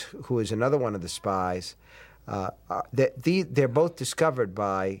Jurgens, who is another one of the spies, they're both discovered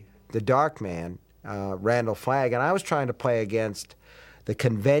by the Dark Man, Randall Flagg, and I was trying to play against the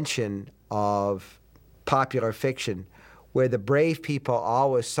convention of popular fiction where the brave people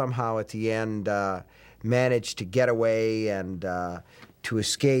always somehow at the end manage to get away and to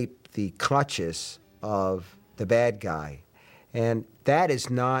escape the clutches of the bad guy. And that is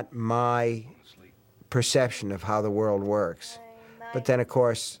not my perception of how the world works. But then, of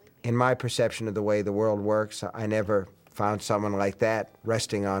course, in my perception of the way the world works, I never found someone like that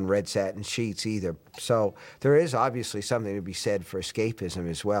resting on red satin sheets either. So there is obviously something to be said for escapism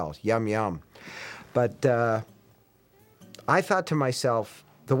as well. Yum, yum. But I thought to myself,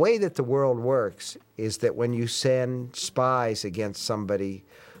 the way that the world works is that when you send spies against somebody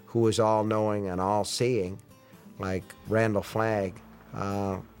who is all-knowing and all-seeing, like Randall Flagg,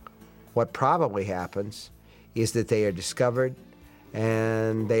 what probably happens is that they are discovered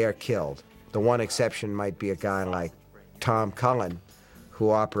and they are killed. The one exception might be a guy like Tom Cullen,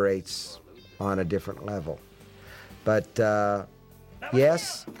 who operates on a different level. But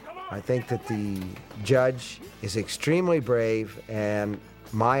yes, I think that the judge is extremely brave, and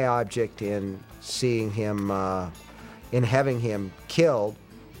my object in seeing him, in having him killed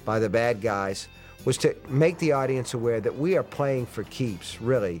by the bad guys, was to make the audience aware that we are playing for keeps,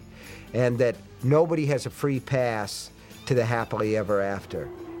 really, and that nobody has a free pass to the happily ever after.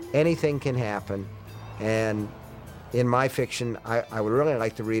 Anything can happen, and in my fiction, I would really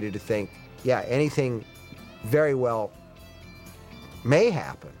like the reader to think, yeah, anything very well may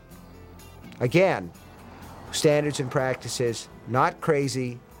happen. Again, standards and practices, not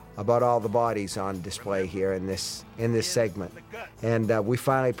crazy about all the bodies on display here in this segment. And we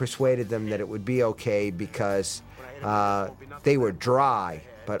finally persuaded them that it would be okay because they were dry,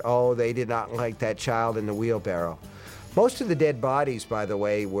 but oh, they did not like that child in the wheelbarrow. Most of the dead bodies, by the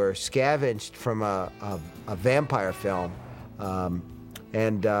way, were scavenged from a vampire film,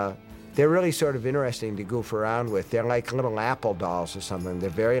 and they're really sort of interesting to goof around with. They're like little Apple dolls or something. They're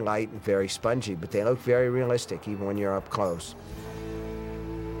very light and very spongy, but they look very realistic even when you're up close.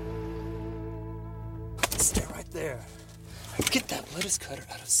 Stay right there. Get that lettuce cutter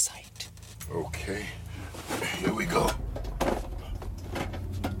out of sight. Okay, here we go.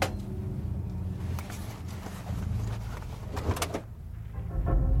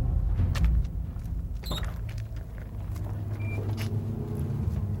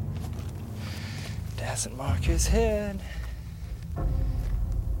 Doesn't mark his head. You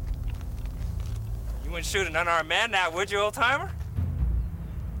wouldn't shoot an unarmed man now, would you, old-timer?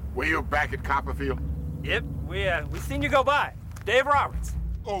 Were you back at Copperfield? Yep, we seen you go by. Dave Roberts.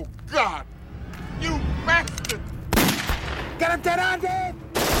 Oh, God! You bastard! Get him, on, Dave!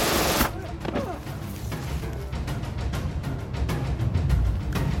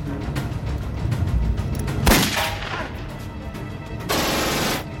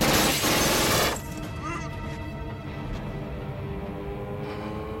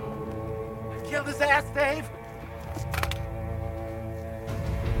 Killed his ass, Dave.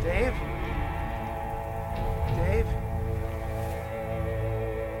 Dave? Dave?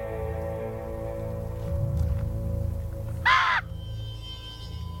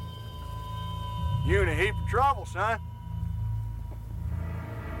 You in a heap of trouble, son.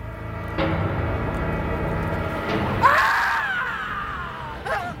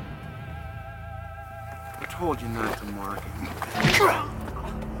 I told you not to mark him.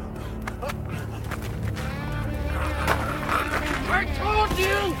 I told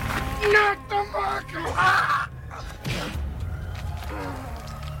you not to mark him!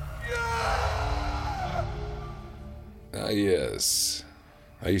 Yes.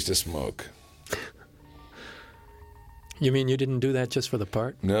 I used to smoke. You mean you didn't do that just for the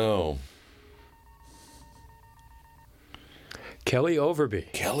part? No. Kelly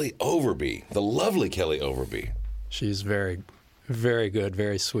Overby. Kelly Overby. The lovely Kelly Overby. She's very, very good,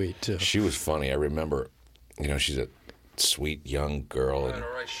 very sweet, too. She was funny. I remember, she's a sweet young girl. And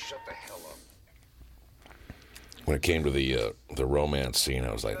All right, shut the hell up. when it came to the romance scene,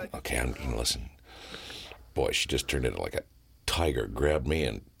 I was like, okay, listen. Boy, she just turned into like a tiger, grabbed me,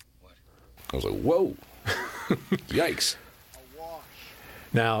 and I was like, whoa. Yikes.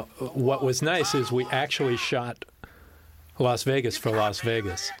 Now, what was nice is we actually shot Las Vegas for Las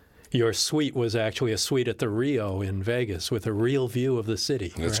Vegas. Your suite was actually a suite at the Rio in Vegas with a real view of the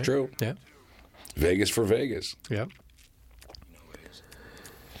city. That's right? true. Yeah. Vegas for Vegas. Yep.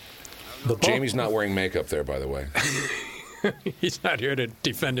 Jamie's not wearing makeup there, by the way. He's not here to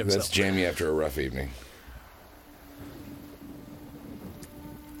defend himself. That's Jamie after a rough evening.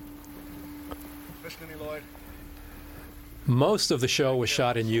 Listening, Lloyd. Most of the show was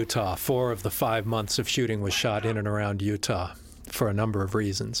shot in Utah. 4 of the 5 months of shooting was shot in and around Utah for a number of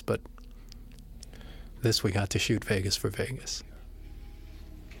reasons, but this we got to shoot Vegas for Vegas.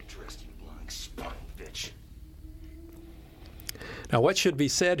 Get dressed, you blind spunk bitch. Now, what should be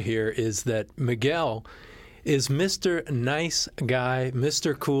said here is that Miguel is Mr. Nice Guy,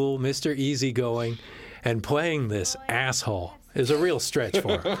 Mr. Cool, Mr. Easygoing, and playing this asshole is a real stretch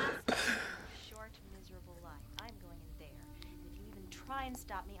for him. Short, miserable life. I'm going in there. If you even try and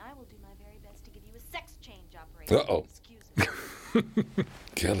stop me, I will do my very best to give you a sex change operation. Uh-oh. Excuse me.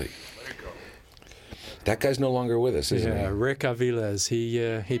 Kelly. That guy's no longer with us, isn't Yeah, Rick Aviles.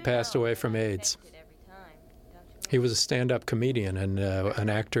 He passed away from AIDS. He was a stand-up comedian and an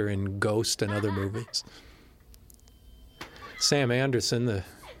actor in Ghost and other movies. Sam Anderson, the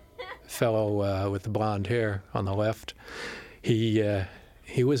fellow with the blonde hair on the left, he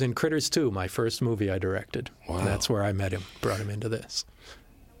was in Critters 2, my first movie I directed. Wow. And that's where I met him, brought him into this.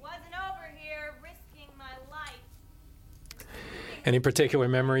 I wasn't over here risking my life. Any particular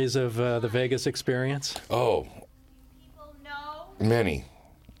memories of the Vegas experience? Oh. People know Many.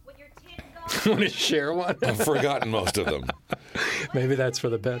 Want to share one? I've forgotten most of them. Maybe that's for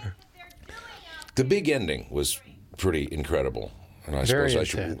the better. The big ending was pretty incredible. And I Very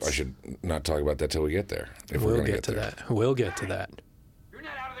suppose intense. I should not talk about that till we get there. If we're We'll gonna get to there. that. We'll get to that. You're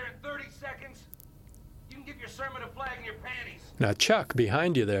not out of there in 30 seconds. You can give your sermon a flag in your panties. Now, Chuck,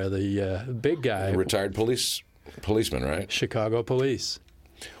 behind you there, the big guy. Retired policeman, right? Chicago police.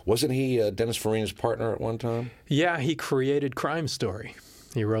 Wasn't he Dennis Farina's partner at one time? Yeah, he created Crime Story.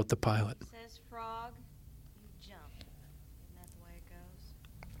 He wrote the pilot. Says frog, you jump. And that's the way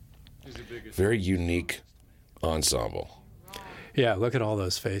it goes. Very unique ensemble. Yeah, look at all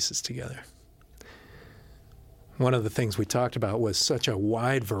those faces together. One of the things we talked about was such a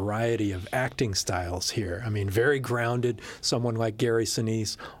wide variety of acting styles here. I mean, very grounded, someone like Gary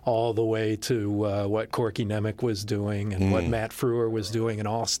Sinise, all the way to what Corky Nemec was doing and what Matt Frewer was doing, and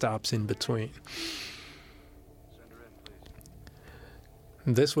all stops in between.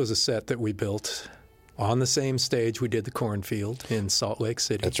 This was a set that we built on the same stage we did the Cornfield in Salt Lake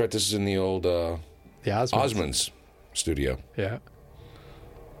City. That's right. This is in the old the Osmonds studio. Yeah.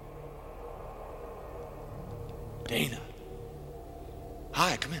 Dana.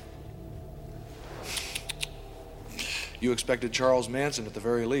 Hi, come in. You expected Charles Manson at the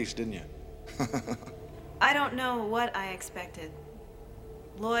very least, didn't you? I don't know what I expected.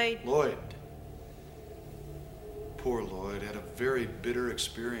 Lloyd. Lloyd. Poor Lloyd had a very bitter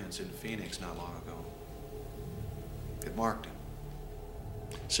experience in Phoenix not long ago. It marked him.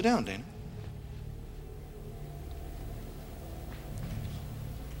 Sit down, Dana.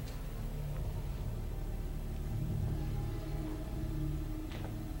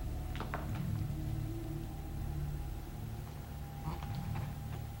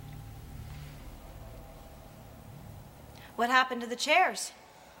 What happened to the chairs?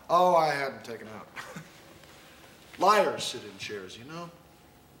 Oh, I had them taken out. Liars sit in chairs, you know?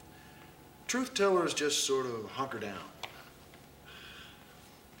 Truth tellers just sort of hunker down.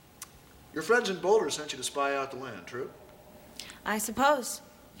 Your friends in Boulder sent you to spy out the land, true? I suppose.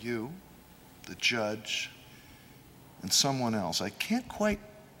 You, the judge, and someone else. I can't quite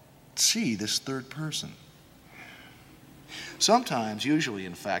see this third person. Sometimes, usually,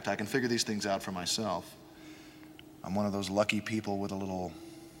 in fact, I can figure these things out for myself. I'm one of those lucky people with a little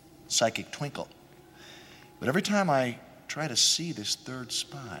psychic twinkle. But every time I try to see this third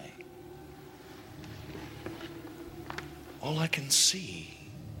spy, all I can see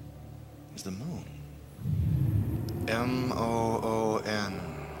is the moon. M-O-O-N.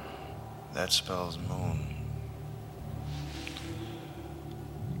 That spells moon.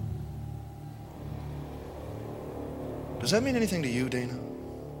 Does that mean anything to you, Dana?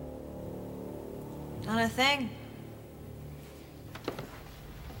 Not a thing.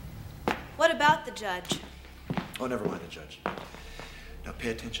 What about the judge? Oh, never mind the judge. Now pay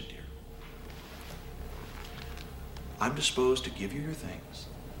attention, dear. I'm disposed to give you your things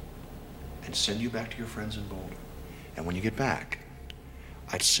and send you back to your friends in Boulder. And when you get back,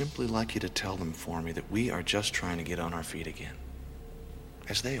 I'd simply like you to tell them for me that we are just trying to get on our feet again,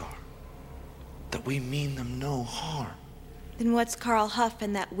 as they are. That we mean them no harm. Then what's Carl Huff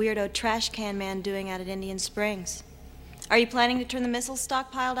and that weirdo trash can man doing out at Indian Springs? Are you planning to turn the missiles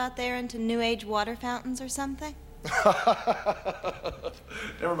stockpiled out there into New Age water fountains or something?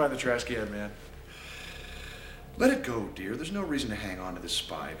 Never mind the trash can, man. Let it go, dear. There's no reason to hang on to this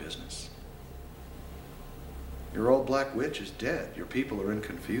spy business. Your old black witch is dead. Your people are in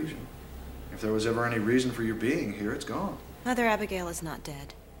confusion. If there was ever any reason for your being here, it's gone. Mother Abigail is not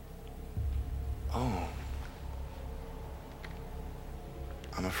dead. Oh.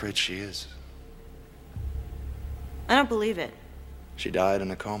 I'm afraid she is. I don't believe it. She died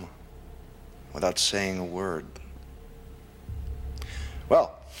in a coma, without saying a word.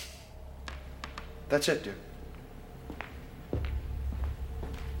 Well, that's it, dear.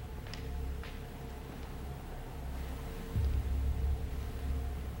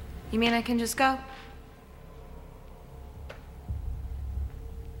 You mean I can just go?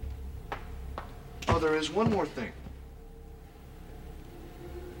 Oh, there is one more thing.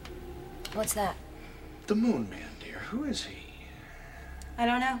 What's that? The Moon Man, dear. Who is he? I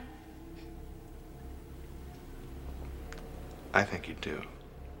don't know. I think you do.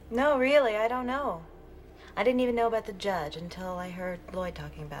 No, really, I don't know. I didn't even know about the judge until I heard Lloyd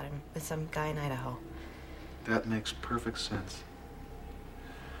talking about him with some guy in Idaho. That makes perfect sense.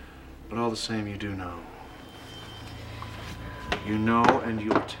 But all the same, you do know. You know, and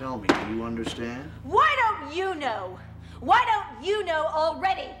you'll tell me. Do you understand? Why don't you know? Why don't you know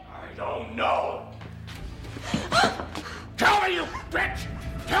already? I don't know. Tell me, you bitch!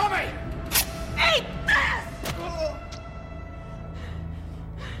 Tell me! Eat this!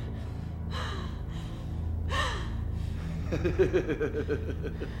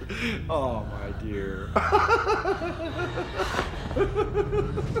 Oh, my dear.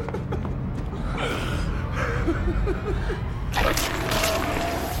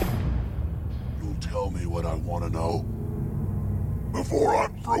 You'll tell me what I want to know. Before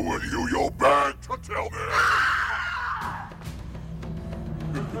I'm through with you, you'll beg to tell me.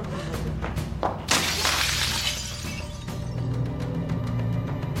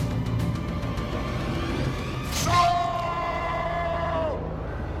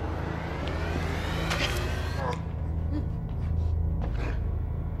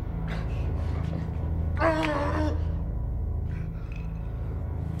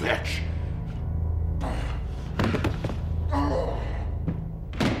 Bitch.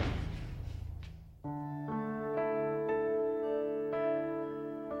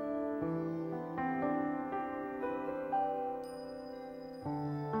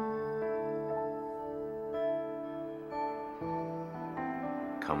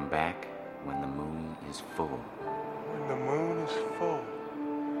 Come back when the moon is full. When the moon is full,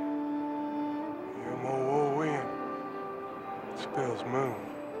 M-O-O-N spells moon.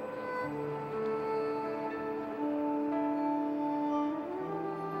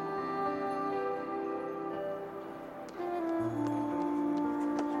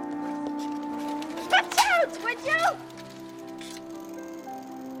 Watch out, would you?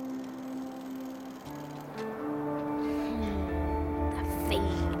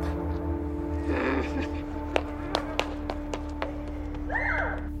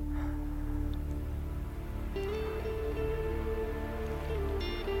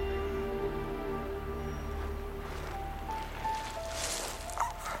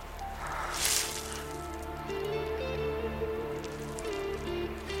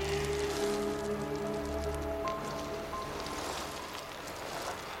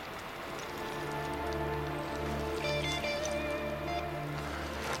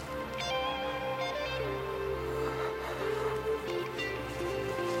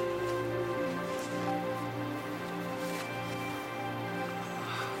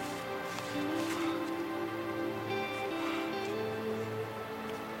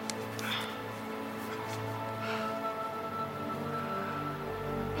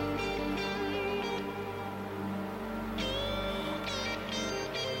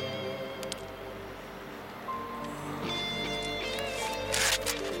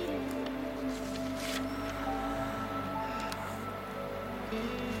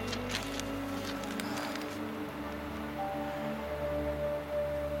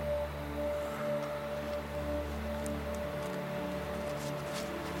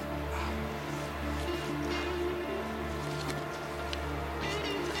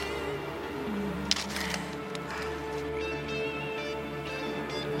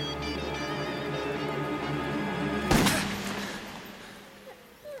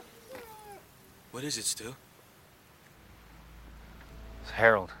 What is it, Stu? It's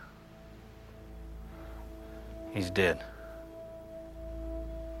Harold. He's dead.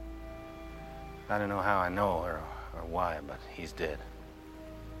 I don't know how I know or why, but he's dead.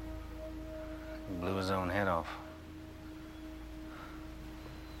 He blew his own head off.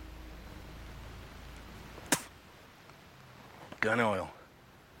 Gun oil.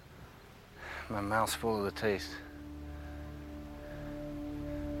 My mouth's full of the taste.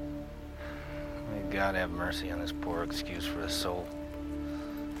 May God have mercy on this poor excuse for his soul.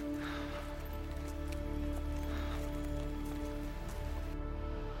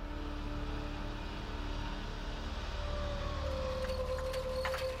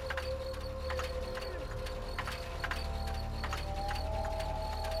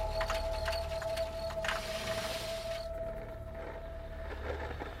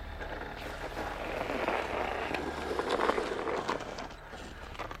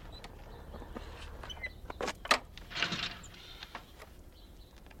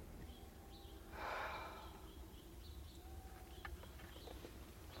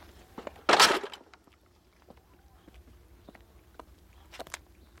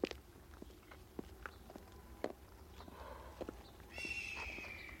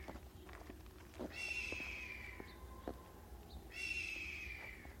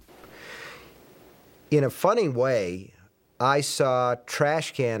 In a funny way, I saw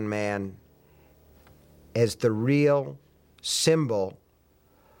Trash Can Man as the real symbol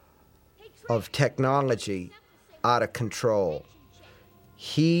of technology out of control.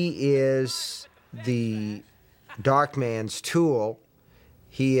 He is the Dark Man's tool.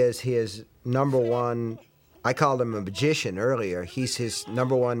 He is his number one, I called him a magician earlier. He's his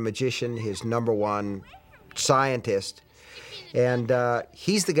number one magician, his number one scientist. And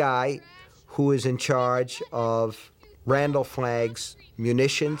he's the guy who is in charge of Randall Flagg's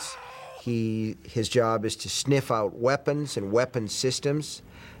munitions. His job is to sniff out weapons and weapon systems.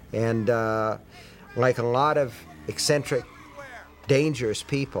 And like a lot of eccentric, dangerous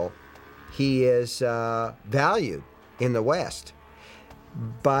people, he is valued in the West.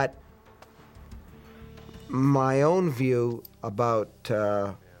 But my own view about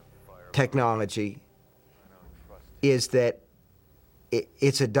technology is that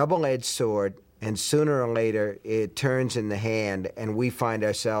it's a double-edged sword, and sooner or later it turns in the hand and we find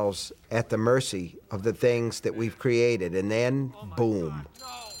ourselves at the mercy of the things that we've created, and then boom.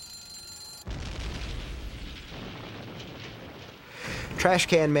 Trash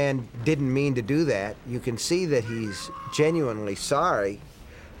Can Man didn't mean to do that. You can see that he's genuinely sorry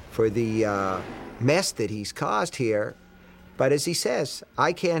for the mess that he's caused here, but as he says,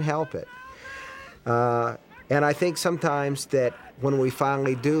 I can't help it. And I think sometimes that when we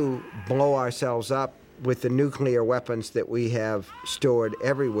finally do blow ourselves up with the nuclear weapons that we have stored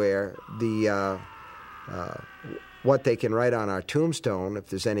everywhere, what they can write on our tombstone, if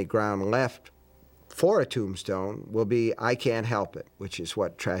there's any ground left for a tombstone, will be, I can't help it, which is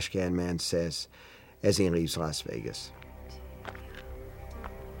what Trash Can Man says as he leaves Las Vegas.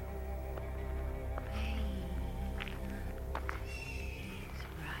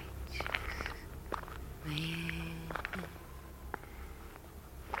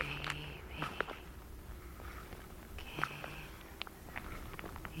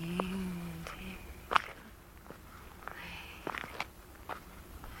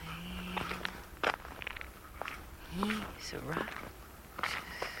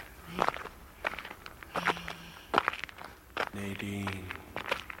 Nadine.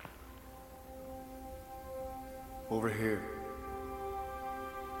 Over here.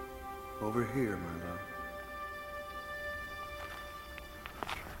 Over here, my love.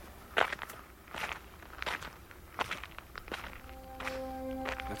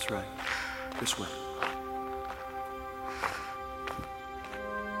 That's right. This way.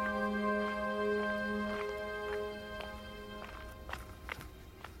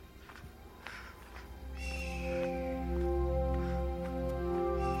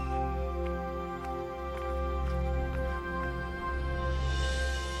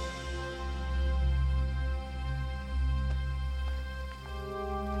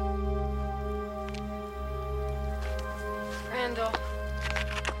 Randall.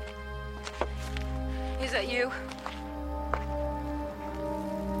 Is that you?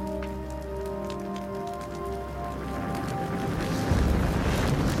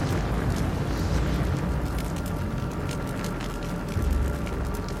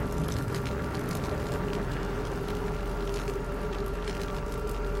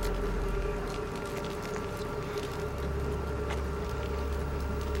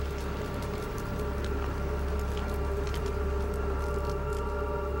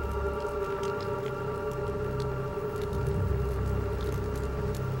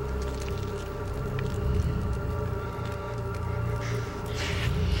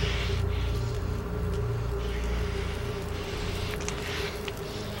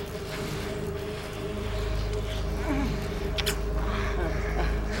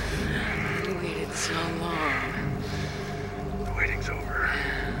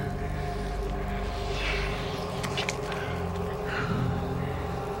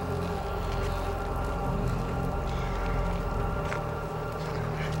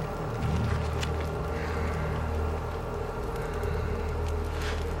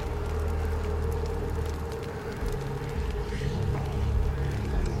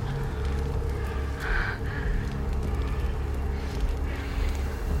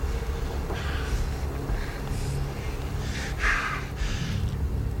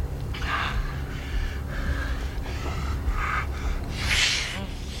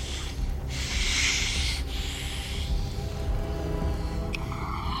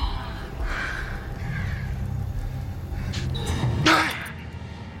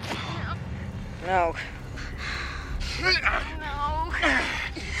 No. No.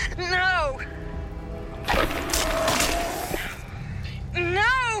 No.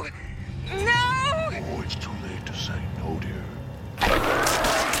 No. No. Oh, it's too late to say no, dear.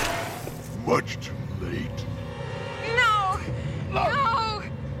 Much too late. No. No.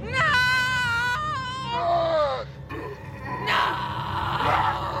 No.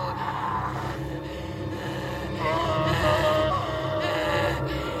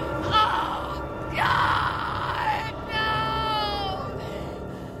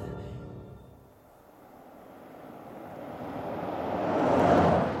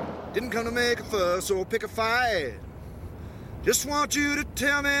 Didn't come to make a fuss or pick a fight. Just want you to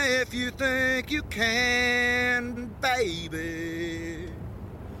tell me if you think you can, baby.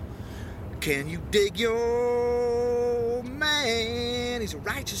 Can you dig your man? He's a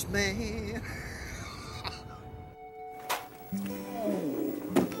righteous man.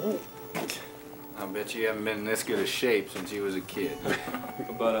 I bet you haven't been in this good a shape since you was a kid.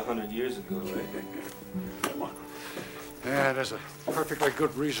 About 100 years ago, right? Come on. Yeah, there's a perfectly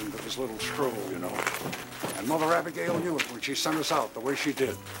good reason for this little stroll, you know. And Mother Abigail knew it when she sent us out the way she did,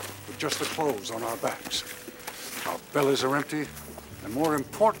 with just the clothes on our backs. Our bellies are empty, and more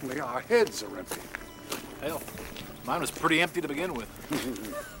importantly, our heads are empty. Hell, mine was pretty empty to begin with.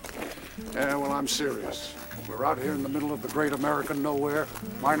 Yeah, well, I'm serious. We're out here in the middle of the great American nowhere,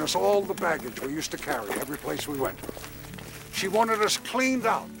 minus all the baggage we used to carry every place we went. She wanted us cleaned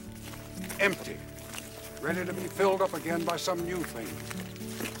out, empty, ready to be filled up again by some new thing.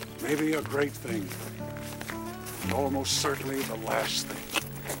 Maybe a great thing. And almost certainly the last thing.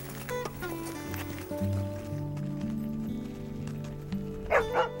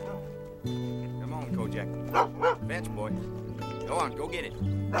 Come on, Kojak. Bench, boy. Go on, go get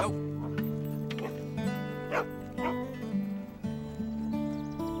it. Go.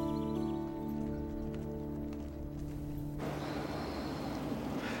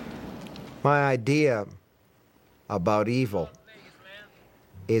 My idea about evil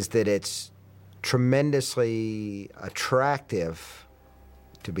is that it's tremendously attractive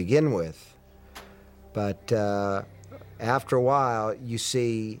to begin with, but after a while you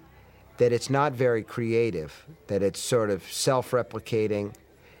see that it's not very creative, that it's sort of self-replicating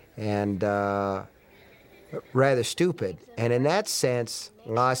and rather stupid. And in that sense,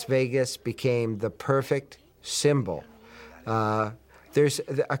 Las Vegas became the perfect symbol. There's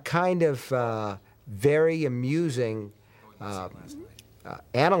a kind of very amusing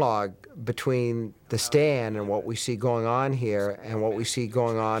analog between The Stand and what we see going on here and what we see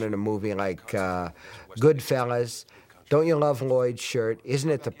going on in a movie like Goodfellas. Don't You Love Lloyd's shirt? Isn't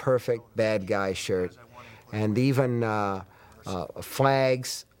it the perfect bad guy shirt? And even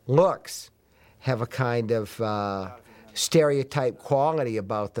Flag's looks have a kind of stereotype quality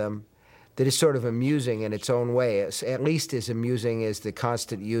about them that is sort of amusing in its own way, at least as amusing as the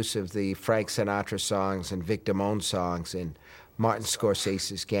constant use of the Frank Sinatra songs and Vic Damone songs in Martin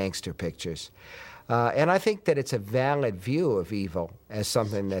Scorsese's gangster pictures. And I think that it's a valid view of evil as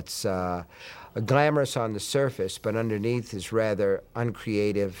something that's glamorous on the surface, but underneath is rather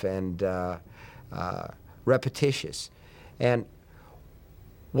uncreative and repetitious. And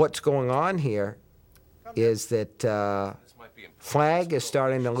what's going on here is that Flag is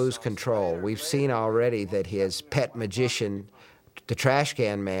starting to lose control. We've seen already that his pet magician, the Trash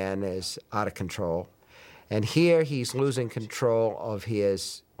Can Man, is out of control. And here he's losing control of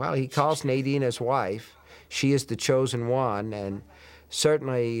his, well, he calls Nadine his wife. She is the chosen one, and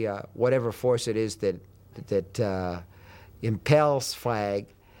certainly whatever force it is that impels Flag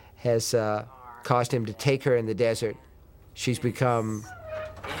has caused him to take her in the desert. She's become...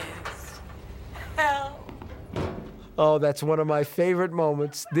 Hell. Oh, that's one of my favorite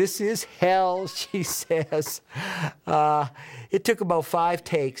moments. This is hell, she says. It took about 5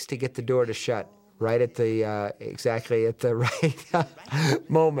 takes to get the door to shut, right at the, exactly at the right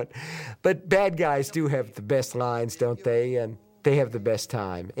moment. But bad guys do have the best lines, don't they? And they have the best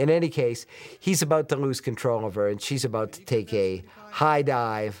time. In any case, he's about to lose control of her, and she's about to take a high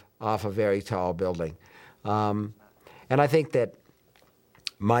dive off a very tall building. And I think that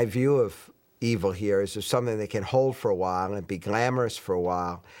my view of evil here is there's something that can hold for a while and be glamorous for a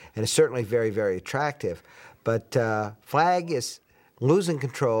while, and it's certainly very, very attractive. But Flag is losing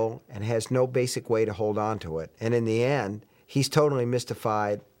control and has no basic way to hold on to it. And in the end, he's totally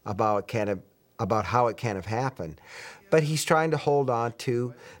mystified about how it can have happened. But he's trying to hold on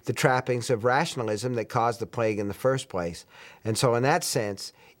to the trappings of rationalism that caused the plague in the first place. And so in that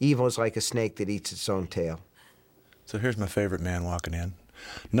sense, evil is like a snake that eats its own tail. So here's my favorite man walking in.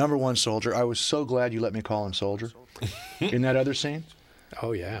 Number 1 soldier. I was so glad you let me call him soldier in that other scene.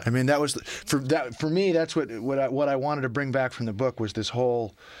 Oh yeah. I mean, that was for me. That's what I wanted to bring back from the book was this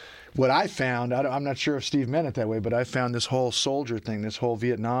whole. What I found, I'm not sure if Steve meant it that way, but I found this whole soldier thing, this whole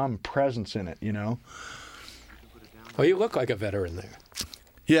Vietnam presence in it. You know. Well, you look like a veteran there.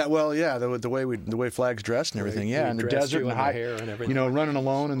 Yeah, well, yeah, the way Flag's dressed and everything, yeah, and the desert and the high, hair and everything. You know, running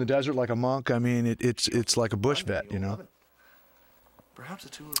alone in the desert like a monk. I mean, it's like a bush vet, you know. Perhaps the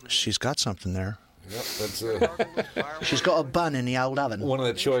two of them. She's got something there. Yep, that's it. She's got a bun in the old oven. One of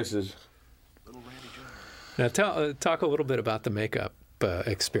the choices. Now, talk a little bit about the makeup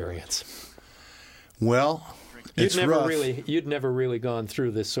experience. Well, It's rough. You'd never really gone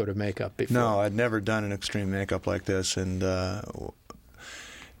through this sort of makeup before. No, I'd never done an extreme makeup like this, and the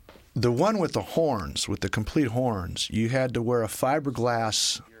one with the horns, with the complete horns, you had to wear a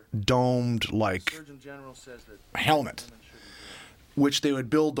fiberglass domed like helmet, which they would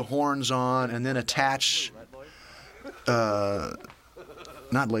build the horns on and then attach.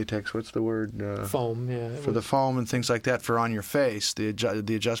 Not latex. What's the word? Foam. Yeah. For the foam and things like that for on your face, the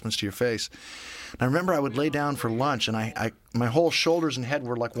adjustments to your face. And I remember I would lay down for lunch, and my whole shoulders and head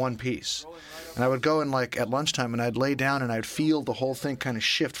were like one piece. And I would go in like at lunchtime, and I'd lay down, and I'd feel the whole thing kind of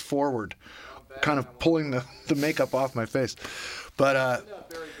shift forward, kind of pulling the makeup off my face. But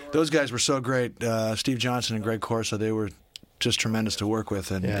those guys were so great. Steve Johnson and Greg Corso, they were just tremendous to work with.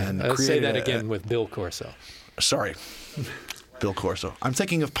 And I'll say that again with Bill Corso. Sorry. Bill Corso. I'm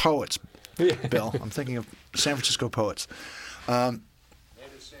thinking of poets, Bill. I'm thinking of San Francisco poets.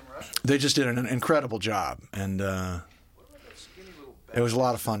 They just did an incredible job, and it was a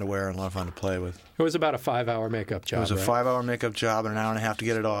lot of fun to wear and a lot of fun to play with. It was about a 5-hour makeup job. It was a 5-hour makeup job and an hour and a half to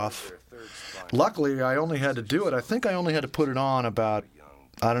get it off. Luckily, I only had to do it. I think I only had to put it on about,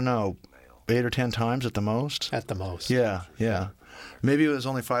 I don't know, 8 or 10 times at the most. At the most. Yeah. Maybe it was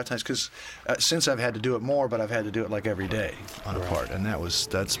only 5 times, because since I've had to do it more, but I've had to do it like every day on a part, and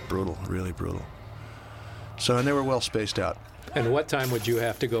that's brutal, really brutal. So, and they were well spaced out. And what time would you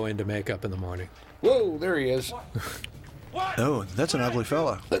have to go into makeup in the morning? Whoa, there he is. Oh, that's an ugly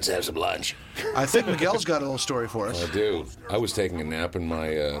fella. Let's have some lunch. I think Miguel's got a little story for us. I do. I was taking a nap in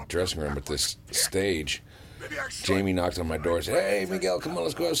my dressing room at this stage. Jamie knocked on my door and said, "Hey, Miguel, come on,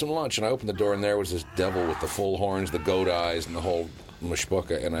 let's go have some lunch." And I opened the door, and there was this devil with the full horns, the goat eyes, and the whole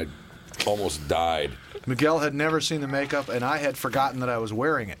mashpuka, and I almost died. Miguel had never seen the makeup, and I had forgotten that I was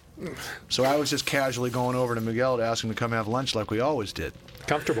wearing it. So I was just casually going over to Miguel to ask him to come have lunch like we always did.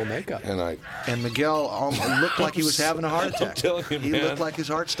 Comfortable makeup. And Miguel looked like he was having a heart attack. I'm telling you, he man. looked like his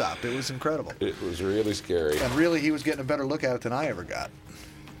heart stopped. It was incredible. It was really scary. And really, he was getting a better look at it than I ever got.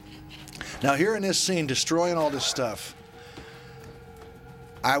 Now, here in this scene, destroying all this stuff,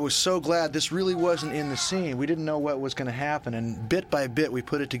 I was so glad this really wasn't in the scene. We didn't know what was going to happen, and bit by bit, we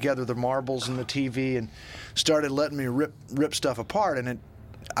put it together, the marbles and the TV, and started letting me rip stuff apart, and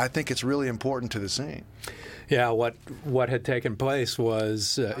I think it's really important to the scene. Yeah, what had taken place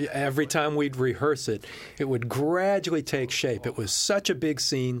was every time we'd rehearse it, it would gradually take shape. It was such a big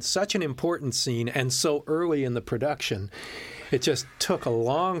scene, such an important scene, and so early in the production. It just took a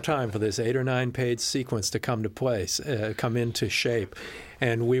long time for this 8 or 9 page sequence to come into shape.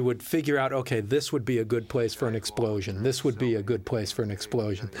 And we would figure out, okay, this would be a good place for an explosion. This would be a good place for an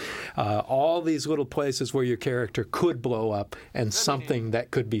explosion. All these little places where your character could blow up and something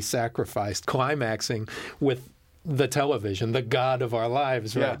that could be sacrificed, climaxing with the television, the god of our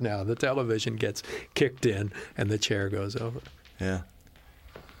lives right now. The television gets kicked in and the chair goes over. Yeah.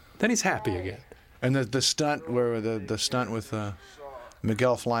 Then he's happy again. And the stunt where the stunt with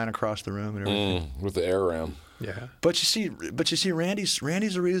Miguel flying across the room and everything. With the air ram. Yeah. But you see, Randy's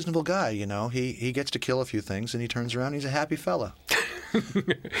a reasonable guy. You know, he gets to kill a few things, and he turns around. And he's a happy fella.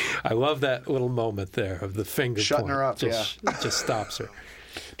 I love that little moment there of the finger shutting point. her up. Just stops her.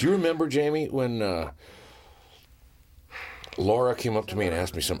 Do you remember, Jamie, when Laura came up to me and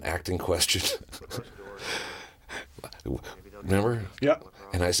asked me some acting question? Remember? Yep.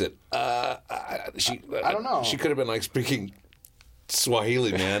 And I said, I don't know. She could have been like speaking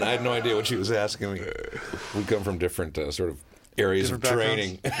Swahili, man. I had no idea what she was asking me. We come from different sort of areas of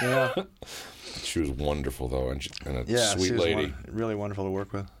training. Yeah. She was wonderful, though, and a sweet lady. Really wonderful to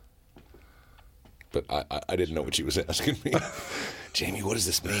work with. But I didn't know what she was asking me. Jamie, what does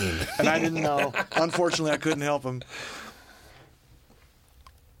this mean? And I didn't know. Unfortunately, I couldn't help him.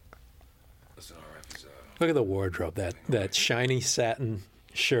 Look at the wardrobe, that shiny satin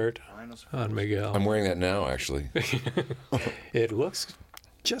shirt on Miguel. I'm wearing that now, actually. It looks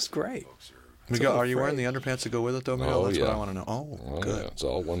just great. Miguel, are you wearing the underpants that go with it, though, Miguel? That's what I want to know. Oh, good. Yeah, it's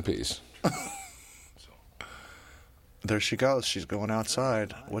all one piece. There she goes. She's going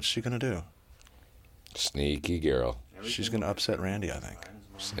outside. What's she going to do? Sneaky girl. She's going to upset Randy, I think.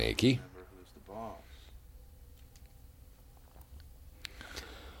 Sneaky.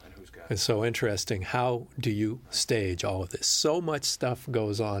 It's so interesting. How do you stage all of this? So much stuff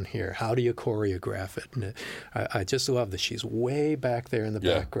goes on here. How do you choreograph it? And I just love that she's way back there in the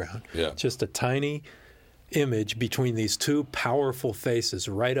background. Yeah. Just a tiny image between these two powerful faces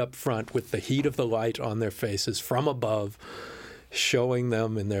right up front with the heat of the light on their faces from above, showing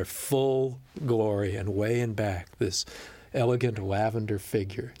them in their full glory, and way in back, this elegant lavender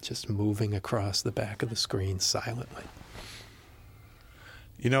figure just moving across the back of the screen silently.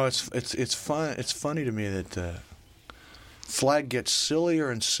 You know, it's fun. It's funny to me that Flag gets sillier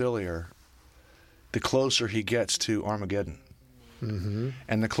and sillier the closer he gets to Armageddon,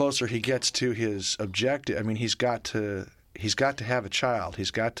 and the closer he gets to his objective. I mean, he's got to have a child.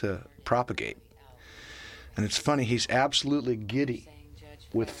 He's got to propagate, and it's funny. He's absolutely giddy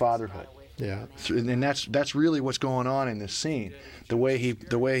with fatherhood. Yeah, and that's really what's going on in this scene. The way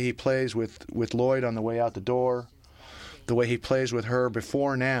he plays with Lloyd on the way out the door, the way he plays with her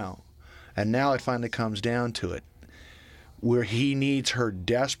before now, and now it finally comes down to it, where he needs her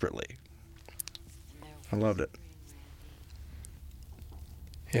desperately. I loved it.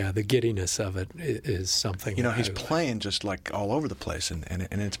 Yeah, the giddiness of it is something. You know, he's playing just like all over the place, and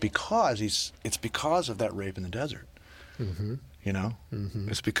it's because of that rape in the desert. Mm-hmm. You know,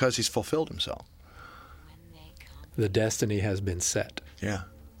 it's because he's fulfilled himself. The destiny has been set. Yeah.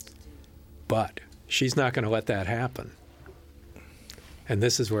 But she's not going to let that happen. And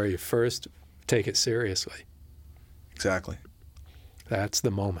this is where you first take it seriously. Exactly. That's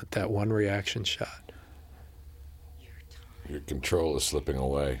the moment, that one reaction shot. Your control is slipping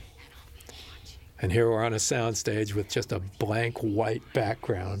away. And here we're on a soundstage with just a blank white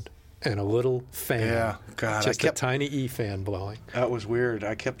background and a little fan. Yeah, God. Just a tiny E fan blowing. That was weird.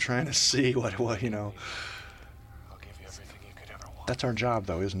 I kept trying to see what you know. That's our job,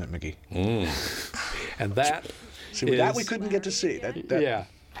 though, isn't it, Mickey? And that that we couldn't get to see. That yeah.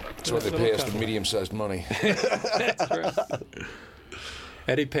 That's why they pay us the medium-sized money. That's right.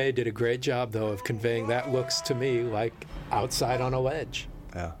 Eddie Pei did a great job, though, of conveying that looks to me like outside on a ledge.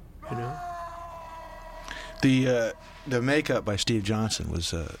 Yeah. You know? The makeup by Steve Johnson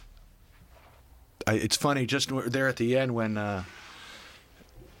was... it's funny, just there at the end when...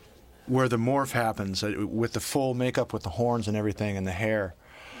 where the morph happens, with the full makeup with the horns and everything and the hair,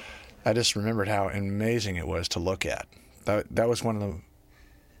 I just remembered how amazing it was to look at. That was one of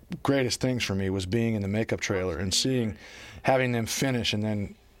the greatest things for me, was being in the makeup trailer and having them finish, and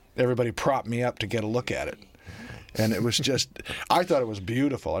then everybody propped me up to get a look at it. And it was just, I thought it was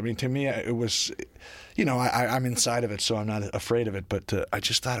beautiful. I mean, to me, it was, you know, I'm inside of it, so I'm not afraid of it, but I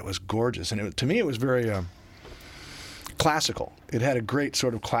just thought it was gorgeous. And to me, it was very classical. It had a great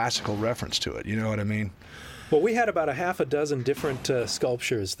sort of classical reference to it, you know what I mean? Well, we had about a half a dozen different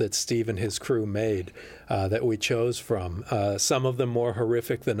sculptures that Steve and his crew made that we chose from. Some of them more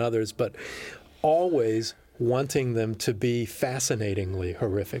horrific than others, but always wanting them to be fascinatingly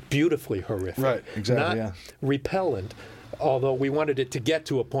horrific, beautifully horrific. Right, exactly, Not repellent, although we wanted it to get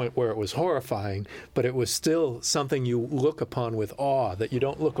to a point where it was horrifying, but it was still something you look upon with awe, that you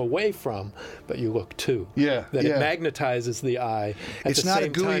don't look away from, but you look to. Yeah, That it magnetizes the eye. It's not a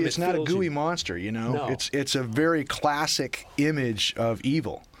gooey. It's not a gooey monster. You know, No. it's a very classic image of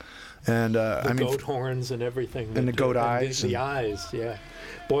evil, and the goat horns and everything, and the goat eyes, the eyes. Yeah,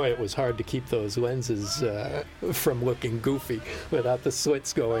 boy, it was hard to keep those lenses from looking goofy without the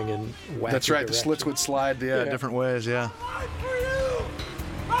slits going in wacky That's right. directions. The slits would slide different ways. Yeah.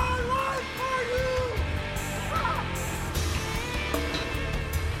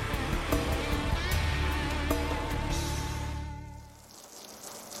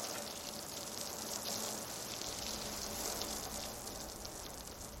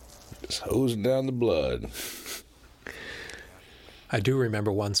 Just hosing down the blood. I do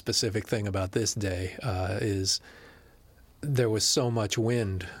remember one specific thing about this day is there was so much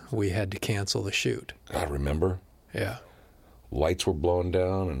wind we had to cancel the shoot. I remember. Yeah. Lights were blowing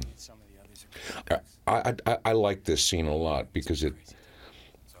down, and I like this scene a lot because it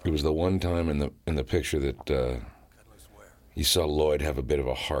was the one time in the picture that you saw Lloyd have a bit of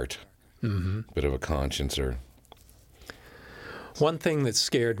a heart, bit of a conscience, or. One thing that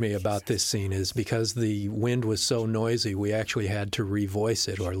scared me about this scene is because the wind was so noisy, we actually had to revoice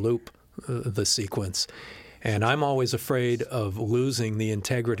it or loop the sequence. And I'm always afraid of losing the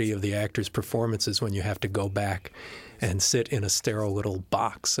integrity of the actors' performances when you have to go back and sit in a sterile little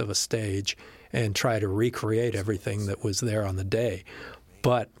box of a stage and try to recreate everything that was there on the day.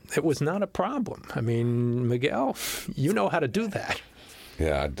 But it was not a problem. I mean, Miguel, you know how to do that.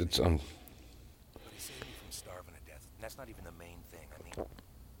 Yeah,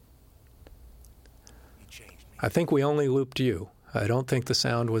 I think we only looped you. I don't think the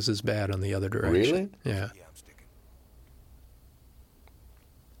sound was as bad on the other direction. Really? Yeah.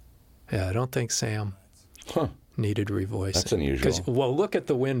 Yeah, I don't think Sam needed revoicing. That's unusual. Well, look at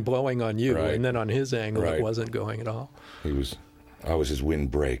the wind blowing on you, Right. and then on his angle, Right. it wasn't going at all. I was his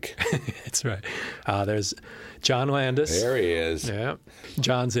windbreak. That's right. There's John Landis. There he is. Yeah.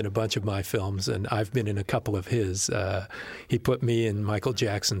 John's in a bunch of my films, and I've been in a couple of his. He put me in Michael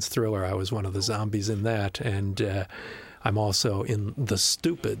Jackson's Thriller. I was one of the zombies in that. And I'm also in The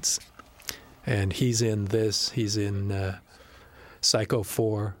Stupids. And he's in this. He's in Psycho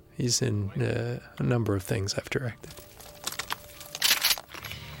 4. He's in a number of things I've directed.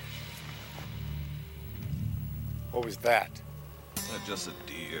 What was that? Not just a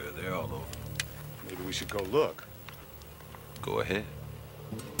deer. They're all over. Maybe we should go look. Go ahead.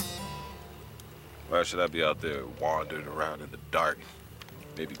 Why should I be out there wandering around in the dark?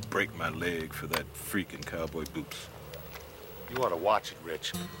 Maybe break my leg for that freaking cowboy boots. You ought to watch it,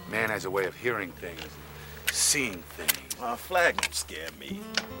 Rich. Man has a way of hearing things, seeing things. Well, flag don't scare me.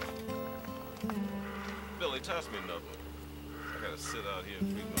 Billy, toss me another one. I gotta sit out here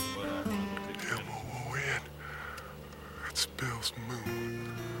and freak my butt out. Come on, in. It's Bill's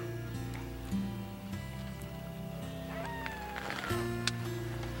moon.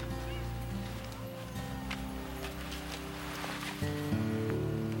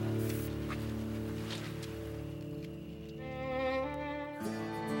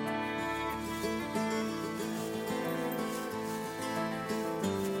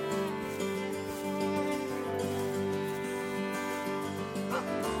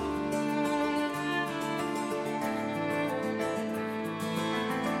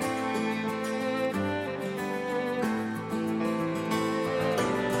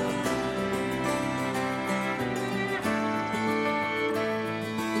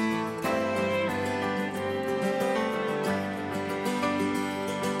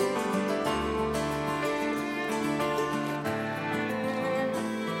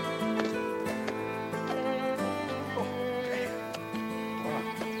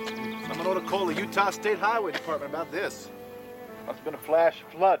 Call the Utah State Highway Department about this. Must have been a flash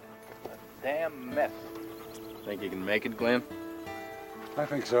flood. A damn mess. Think you can make it, Glenn? I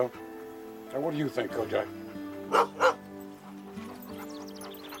think so. Now, what do you think, Kojak?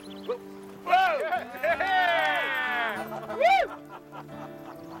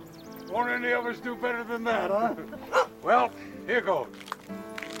 Won't any of us do better than that, huh? Well, here goes.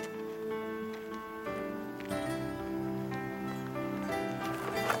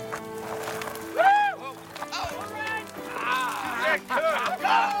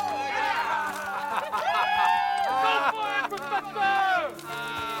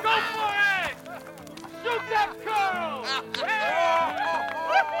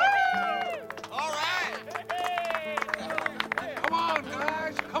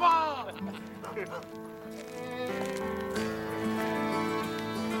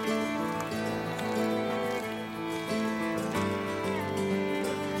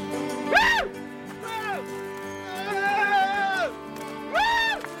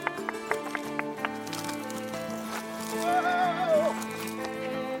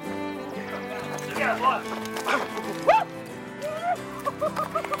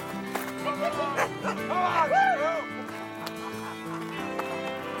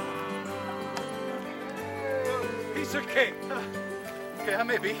 Piece of cake. Okay, I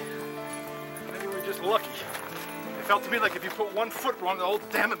may be. Maybe we're just lucky. It felt to me like if you put 1 foot wrong, the whole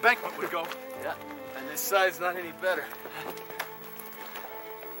damn embankment would go. Yeah, and this side's not any better.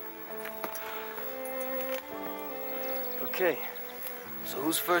 Okay, so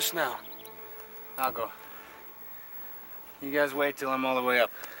who's first now? I'll go. You guys wait till I'm all the way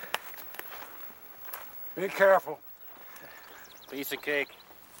up. Be careful. Piece of cake.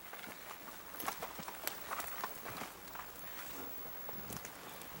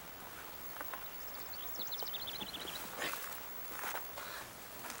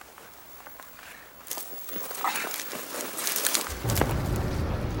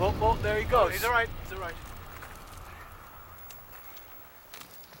 Whoa, there he goes. He's all right. He's all right.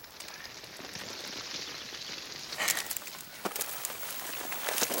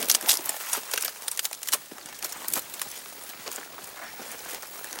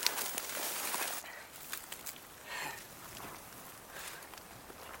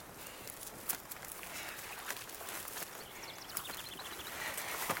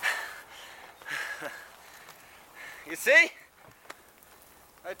 You see?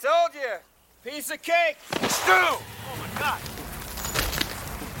 I told you. Piece of cake. Stu! Oh my God.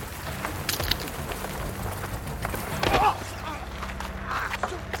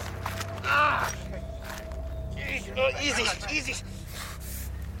 Easy, easy.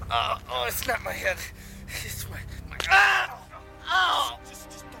 Oh, I snapped my head. It's my ow!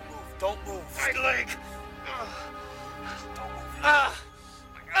 Just don't move. My leg. Don't move. Ow!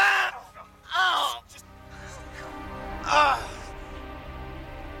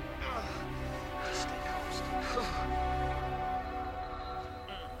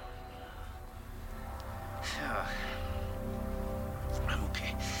 I'm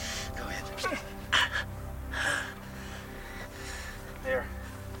okay. Go ahead.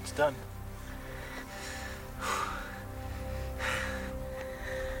 It's done.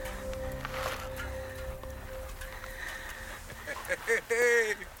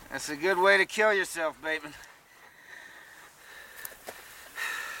 That's a good way to kill yourself, Bateman.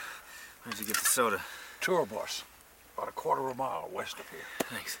 Where'd you get the soda? Tour bus. About a quarter of a mile west of here.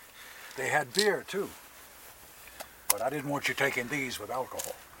 Thanks. They had beer, too. But I didn't want you taking these with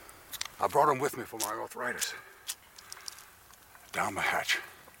alcohol. I brought them with me for my arthritis. Down the hatch.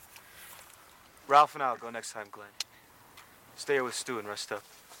 Ralph and I'll go next time, Glenn. Stay here with Stu and rest up.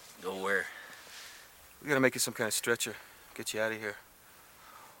 Go where? We gotta make you some kind of stretcher. Get you out of here.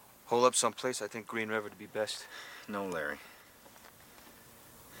 Hole up someplace. I think Green River to be best. No, Larry.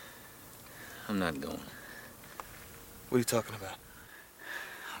 I'm not going. What are you talking about?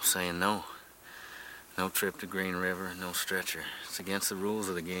 I'm saying no. No trip to Green River, no stretcher. It's against the rules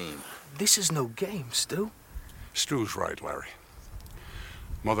of the game. This is no game, Stu. Stu's right, Larry.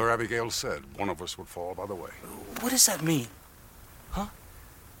 Mother Abigail said one of us would fall by the way. What does that mean? Huh?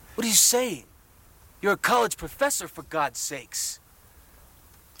 What are you saying? You're a college professor, for God's sakes.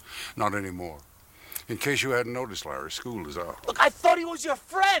 Not anymore. In case you hadn't noticed, Larry, school is out. Look, I thought he was your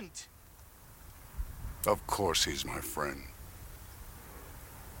friend. Of course he's my friend.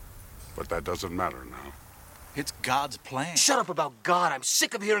 But that doesn't matter now. It's God's plan. Shut up about God. I'm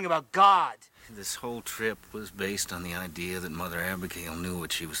sick of hearing about God. This whole trip was based on the idea that Mother Abigail knew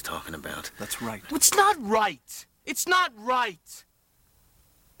what she was talking about. That's right. It's not right. It's not right.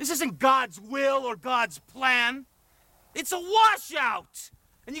 This isn't God's will or God's plan. It's a washout.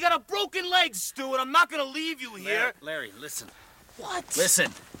 And you got a broken leg, Stu, and I'm not gonna leave you here. Larry, listen. What?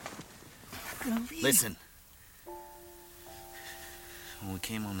 Listen. I'm gonna leave. Listen. When we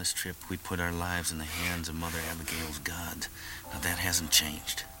came on this trip, we put our lives in the hands of Mother Abigail's God. Now, that hasn't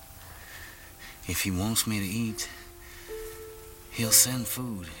changed. If he wants me to eat, he'll send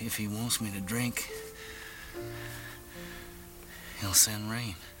food. If he wants me to drink, he'll send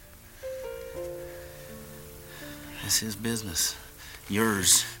rain. It's his business.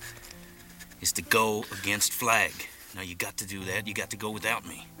 Yours is to go against Flag. Now, you got to do that. You got to go without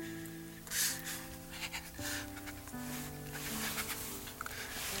me.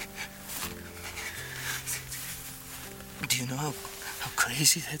 Do you know how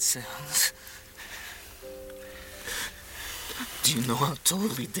crazy that sounds? Do you know how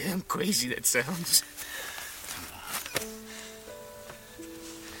totally damn crazy that sounds?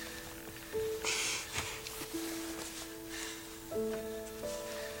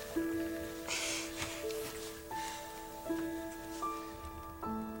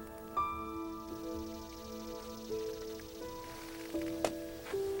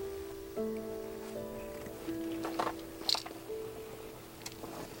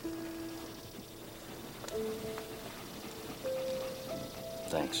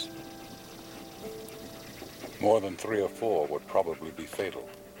 Thanks. More than 3 or 4 would probably be fatal.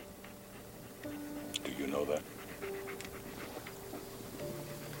 Do you know that?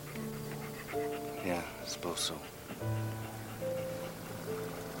 Yeah, I suppose so.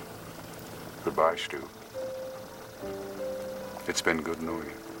 Goodbye, Stu. It's been good knowing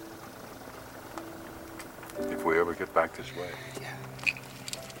you. If we ever get back this way.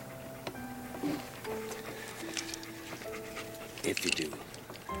 If you do.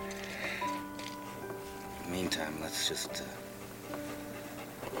 Meantime, let's just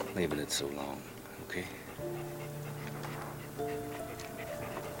leave it at so long, okay?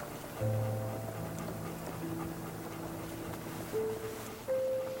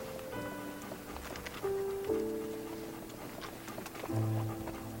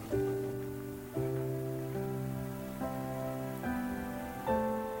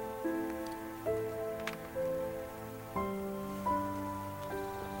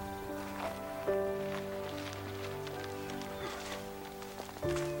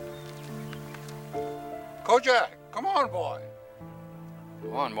 Kojak, come on, boy.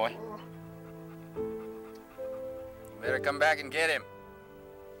 Come on, boy. You better come back and get him.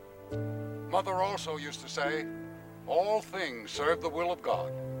 Mother also used to say, all things serve the will of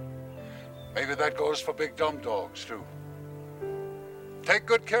God. Maybe that goes for big dumb dogs, too. Take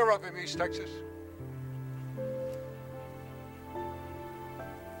good care of him, East Texas.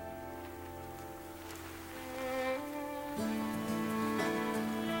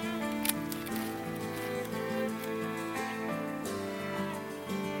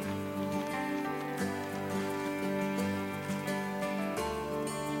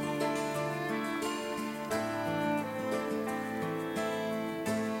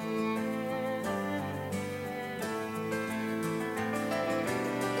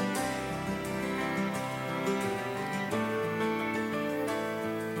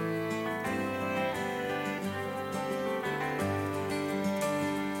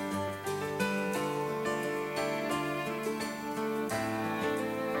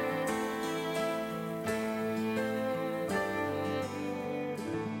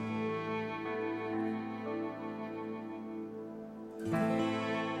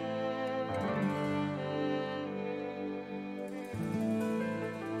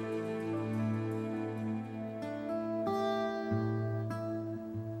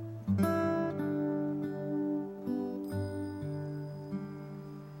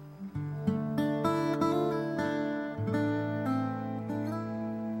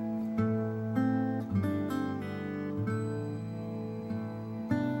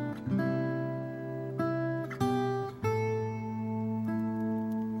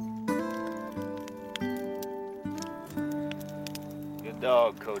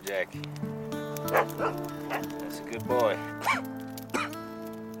 dog, Kojak. That's a good boy.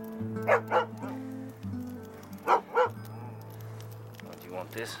 What, do you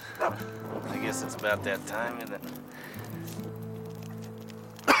want this? I guess it's about that time, isn't it?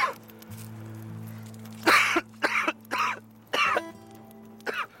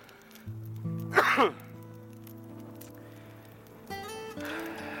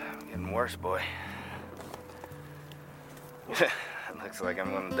 Getting worse, boy. Looks like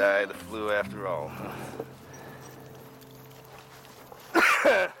I'm gonna die of the flu after all.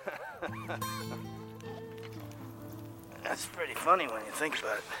 That's pretty funny when you think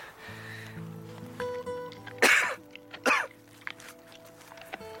about it.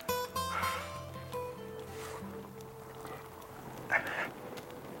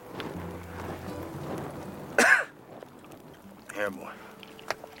 Here, boy.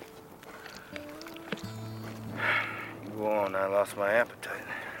 You go on, I lost my appetite.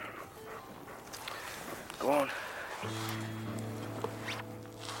 Go on.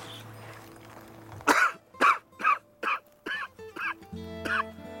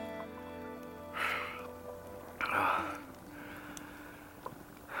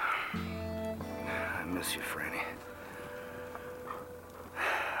 I miss you, Franny. I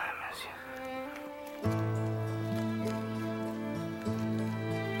miss you.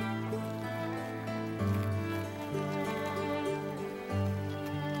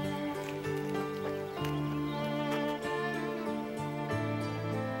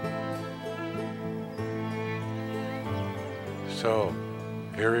 So,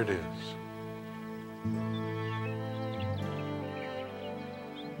 here it is.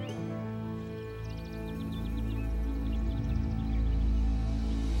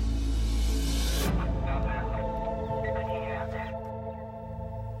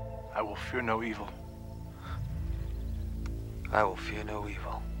 I will fear no evil. I will fear no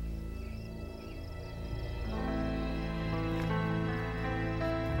evil.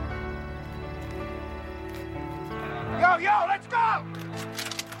 Yo, let's go!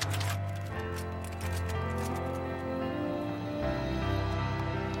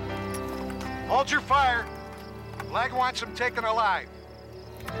 Hold your fire. Lag wants him taken alive.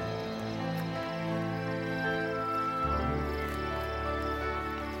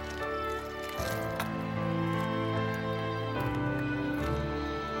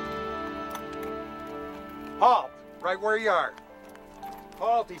 Halt, right where you are.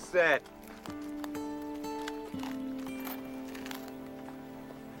 Halt, he said.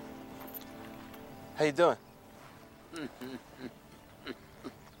 How you doing?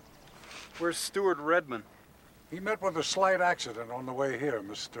 Where's Stuart Redmond? He met with a slight accident on the way here,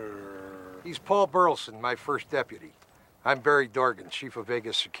 Mr. He's Paul Burleson, my first deputy. I'm Barry Dorgan, chief of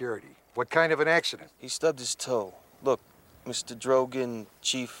Vegas security. What kind of an accident? He stubbed his toe. Look, Mr. Drogan,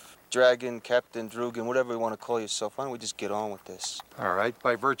 Chief Dragon, Captain Drugan, whatever you want to call yourself, why don't we just get on with this? All right,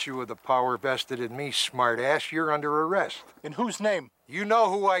 by virtue of the power vested in me, smartass, you're under arrest. In whose name? You know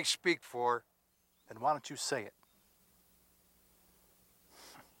who I speak for. Then why don't you say it?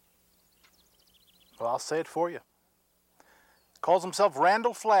 Well, I'll say it for you. Calls himself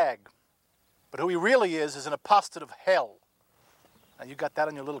Randall Flagg. But who he really is an apostate of hell. Now, you got that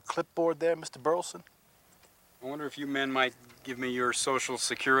on your little clipboard there, Mr. Burleson? I wonder if you men might give me your social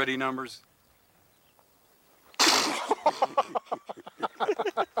security numbers.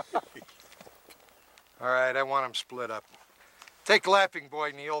 All right, I want them split up. Take Laughing Boy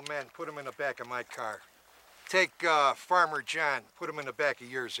and the old man, put him in the back of my car. Take Farmer John, put him in the back of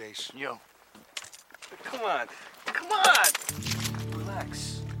yours, Ace. Yo. Come on. Come on!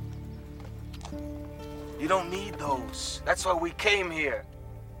 Relax. You don't need those. That's why we came here.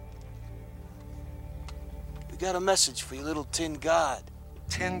 We got a message for your little tin god.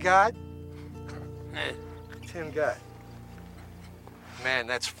 Tin God? Tin God. Man,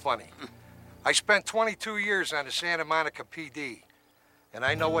 that's funny. I spent 22 years on the Santa Monica PD, and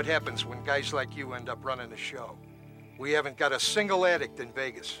I know what happens when guys like you end up running the show. We haven't got a single addict in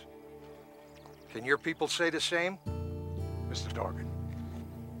Vegas. Can your people say the same? Mr. Dorgan,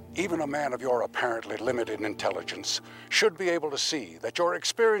 even a man of your apparently limited intelligence should be able to see that your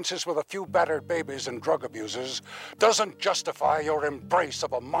experiences with a few battered babies and drug abusers doesn't justify your embrace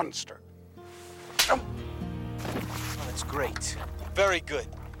of a monster. Oh, that's great. Very good.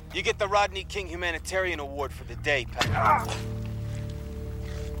 You get the Rodney King Humanitarian Award for the day, Pat.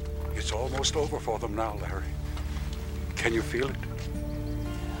 It's almost over for them now, Larry. Can you feel it?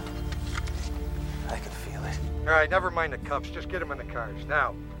 I can feel it. All right, never mind the cups. Just get them in the cars.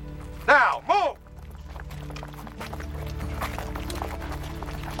 Now. Now, move!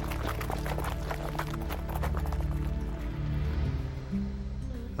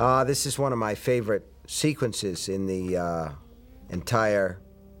 This is one of my favorite sequences in the entire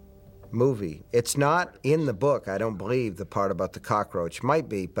movie. It's not in the book, I don't believe, the part about the cockroach. Might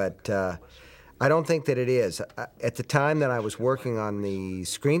be, but I don't think that it is. At the time that I was working on the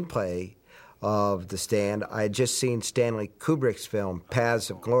screenplay of The Stand, I had just seen Stanley Kubrick's film, Paths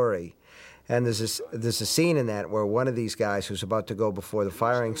of Glory. And there's a scene in that where one of these guys who's about to go before the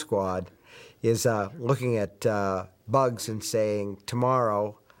firing squad is looking at bugs and saying,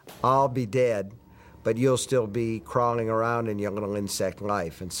 tomorrow I'll be dead, but you'll still be crawling around in your little insect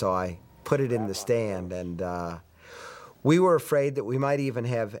life. And so I put it in The Stand, and we were afraid that we might even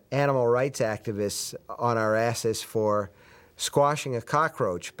have animal rights activists on our asses for squashing a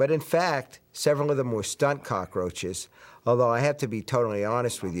cockroach. But in fact, several of them were stunt cockroaches, although I have to be totally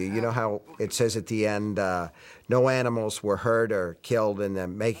honest with you. You know how it says at the end, no animals were hurt or killed in the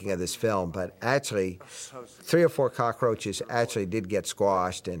making of this film, but actually 3 or 4 cockroaches actually did get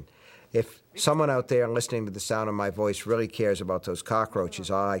squashed. And if someone out there listening to the sound of my voice really cares about those cockroaches,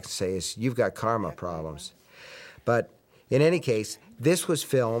 all I can say is you've got karma problems. But in any case, this was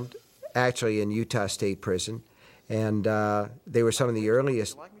filmed actually in Utah State Prison, and they were some of the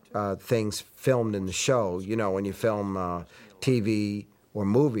earliest things filmed in the show. You know, when you film TV or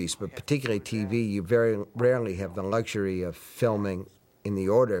movies, but particularly TV, you very rarely have the luxury of filming in the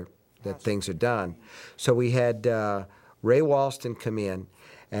order that things are done. So we had Ray Walston come in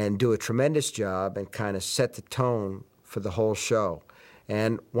and do a tremendous job and kind of set the tone for the whole show.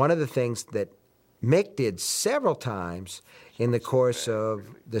 And one of the things that Mick did several times in the course of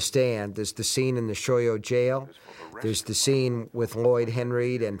The Stand, there's the scene in the Shoyo jail, there's the scene with Lloyd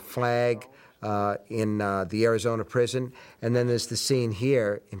Henreid and Flagg in the Arizona prison, and then there's the scene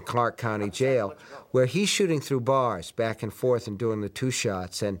here in Clark County Jail where he's shooting through bars back and forth and doing the 2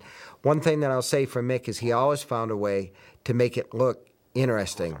 shots. And one thing that I'll say for Mick is he always found a way to make it look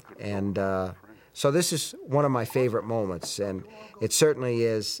interesting. And so this is one of my favorite moments, and it certainly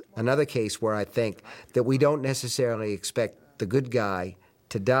is another case where I think that we don't necessarily expect the good guy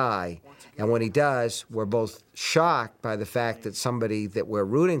to die, and when he does, we're both shocked by the fact that somebody that we're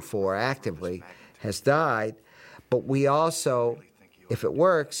rooting for actively has died, but we also, if it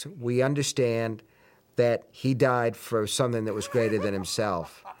works, we understand that he died for something that was greater than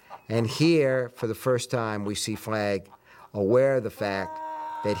himself. And here, for the first time, we see Flagg aware of the fact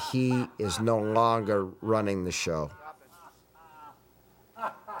that he is no longer running the show.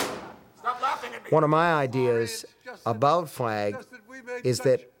 One of my ideas about Flagg is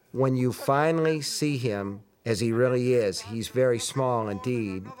that when you finally see him as he really is, he's very small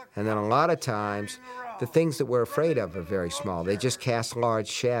indeed, and then a lot of times the things that we're afraid of are very small. They just cast large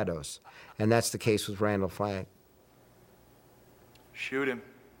shadows, and that's the case with Randall Flagg. Shoot him.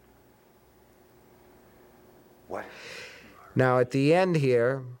 What? Now, at the end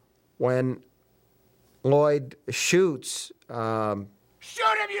here, when Lloyd shoots...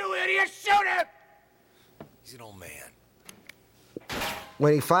 Shoot him, you idiot! Shoot him! He's an old man.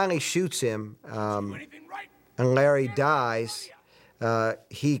 When he finally shoots him, and Larry dies,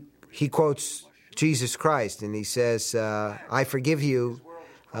 he quotes Jesus Christ, and he says, I forgive you,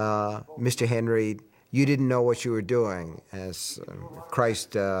 Mr. Henreid. You didn't know what you were doing, as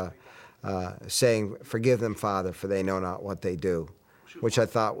Christ saying, forgive them, Father, for they know not what they do, which I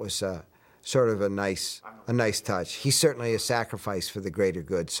thought was sort of a nice touch. He's certainly a sacrifice for the greater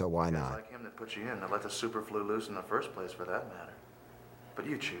good, so why not? It's like him that put you in, that let the super flu loose in the first place, for that matter. But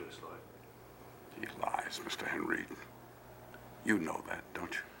you choose, Lloyd. He lies, Mr. Henreid. You know that,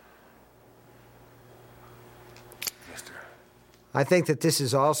 don't you? Mister. I think that this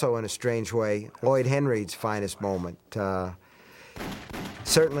is also, in a strange way, Lloyd Henreid's finest moment.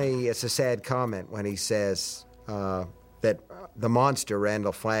 Certainly, it's a sad comment when he says that the monster,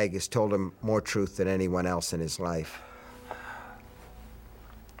 Randall Flagg, has told him more truth than anyone else in his life.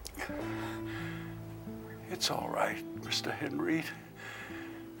 It's all right, Mr. Henreid.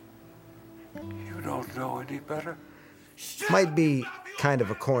 You don't know any better. Might be kind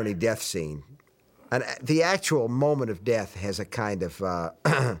of a corny death scene. And the actual moment of death has a kind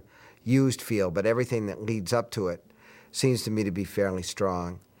of used feel, but everything that leads up to it seems to me to be fairly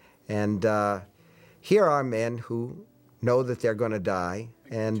strong. And here are men who know that they're going to die,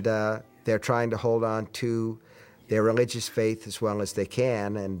 and they're trying to hold on to their religious faith as well as they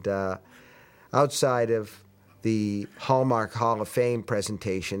can. And outside of the Hallmark Hall of Fame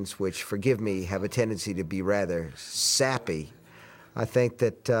presentations, which, forgive me, have a tendency to be rather sappy, I think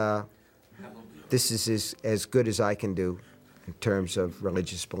that this is as good as I can do in terms of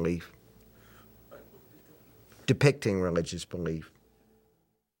religious belief, depicting religious belief.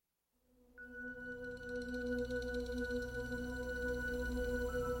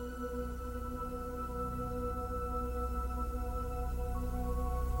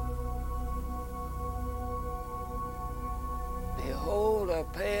 behold a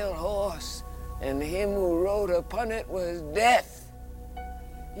pale horse, and him who rode upon it was Death.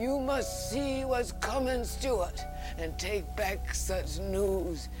 You must see what's coming, Stuart, and take back such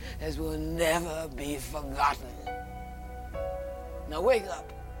news as will never be forgotten. Now wake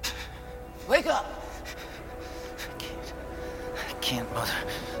up. Wake up! I can't, Mother.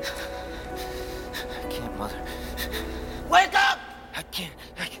 I can't, Mother. Wake up! I can't.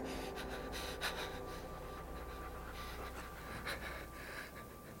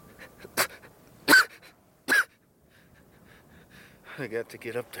 I got to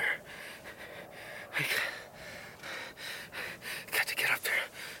get up there. I got to get up there.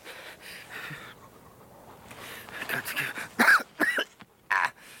 I got to get...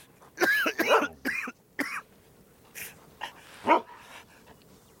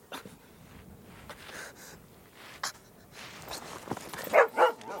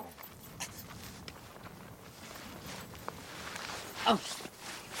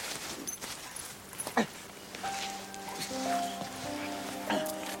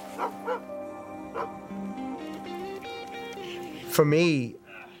 For me,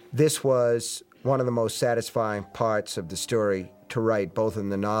 this was one of the most satisfying parts of the story to write, both in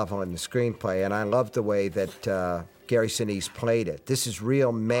the novel and the screenplay, and I loved the way that Gary Sinise played it. This is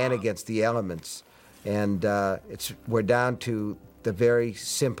real man against the elements, and we're down to the very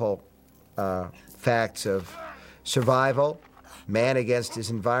simple facts of survival, man against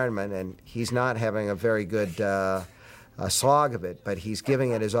his environment, and he's not having a very good slog of it, but he's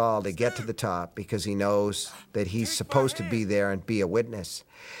giving it his all to get to the top because he knows that he's supposed to be there and be a witness.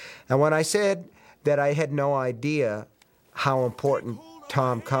 And when I said that I had no idea how important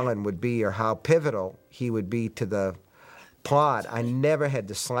Tom Cullen would be or how pivotal he would be to the plot, I never had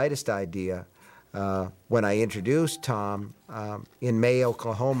the slightest idea when I introduced Tom in May,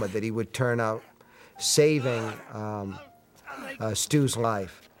 Oklahoma, that he would turn out saving Stu's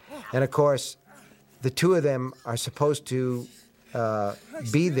life. And of course, the two of them are supposed to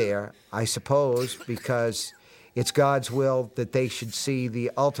be there, I suppose, because it's God's will that they should see the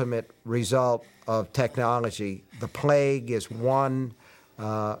ultimate result of technology. The plague is one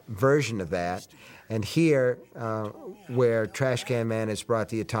version of that. And here, where Trash Can Man has brought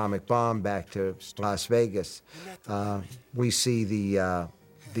the atomic bomb back to Las Vegas, we see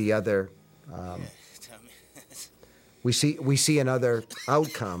the other... We see another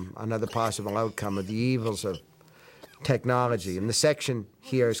outcome, another possible outcome of the evils of technology. And the section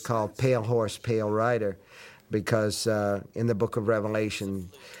here is called Pale Horse, Pale Rider, because in the book of Revelation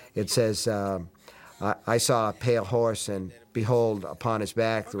it says, I saw a pale horse, and behold, upon his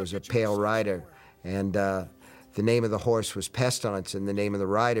back there was a pale rider. And the name of the horse was Pestilence, and the name of the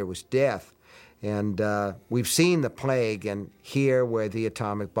rider was Death. And we've seen the plague, and here where the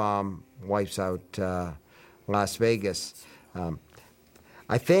atomic bomb wipes out Las Vegas.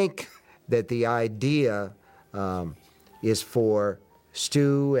 I think that the idea is for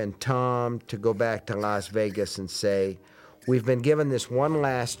Stu and Tom to go back to Las Vegas and say, we've been given this one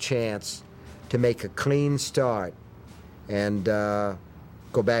last chance to make a clean start and go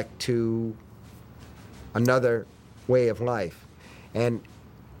back to another way of life. And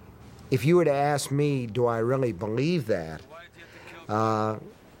if you were to ask me, do I really believe that?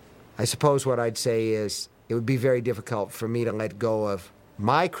 I suppose what I'd say is, it would be very difficult for me to let go of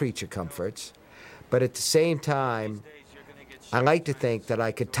my creature comforts, but at the same time, I like to think that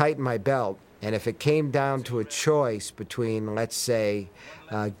I could tighten my belt, and if it came down to a choice between, let's say,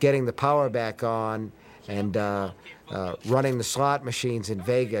 getting the power back on and running the slot machines in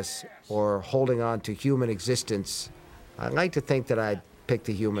Vegas or holding on to human existence, I'd like to think that I'd pick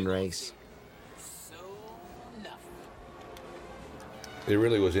the human race. It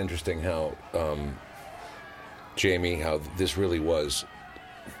really was interesting how... Jamie, how this really was,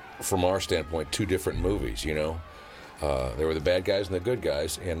 from our standpoint, two different movies, you know? There were the bad guys and the good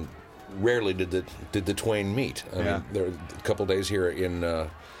guys, and rarely did the twain meet. I mean, there were a couple days here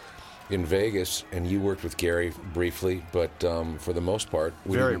in Vegas, and you worked with Gary briefly, but for the most part,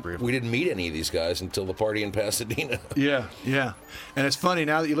 we didn't meet any of these guys until the party in Pasadena. Yeah. And it's funny,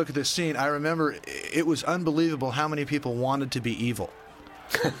 now that you look at this scene, I remember it was unbelievable how many people wanted to be evil.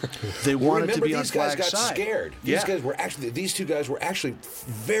 They wanted to be on Flag's side. These guys got scared. These two guys were actually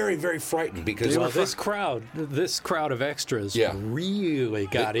very, very frightened because this crowd of extras really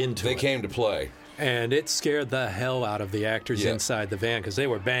got into it. They came to play. And it scared the hell out of the actors inside the van because they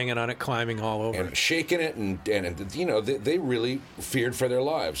were banging on it, climbing all over and shaking it, and you know, they really feared for their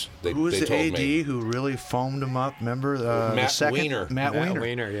lives. Who was they the AD me. who really foamed him up? Remember Matt Weiner. Matt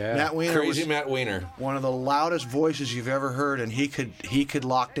Weiner. Matt Weiner, crazy Matt Weiner, one of the loudest voices you've ever heard, and he could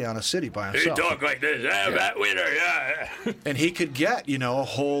lock down a city by himself. He talk like this, Matt Weiner, and he could get a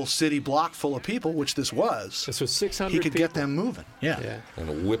whole city block full of people, which this was. This was 600. He could get them moving. Yeah.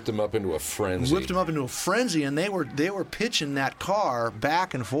 And whipped them up into a frenzy. And they were pitching that car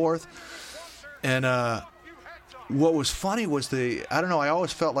back and forth. And what was funny was I don't know, I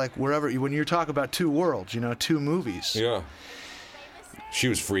always felt like when you talk about two worlds, two movies. Yeah. She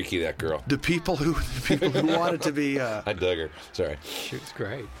was freaky, that girl. The people who wanted to be... I dug her. Sorry. She was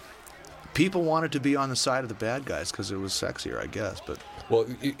great. People wanted to be on the side of the bad guys because it was sexier, I guess. But well,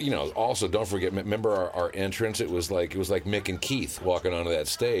 also don't forget. Remember our entrance? It was like Mick and Keith walking onto that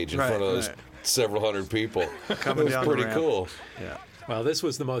stage in front of those several hundred people. Coming it was down pretty the ramp. cool. Yeah. Well, this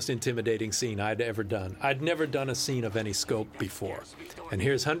was the most intimidating scene I'd ever done. I'd never done a scene of any scope before. And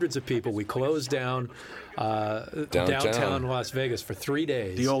here's hundreds of people. We closed down downtown Las Vegas for 3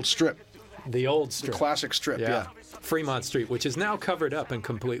 days. The old strip. The old strip. The classic strip, yeah. Fremont Street, which is now covered up and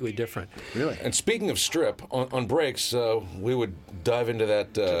completely different. Really? And speaking of strip, on breaks, we would dive into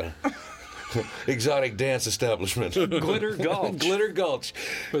that exotic dance establishment. Glitter Gulch. Glitter Gulch.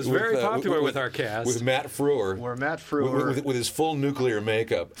 It was very popular with our cast. With Matt Frewer. Where Matt Frewer... With his full nuclear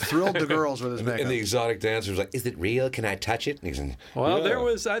makeup. Thrilled the girls with his makeup. And the exotic dancer was like, is it real? Can I touch it? And he's like, well,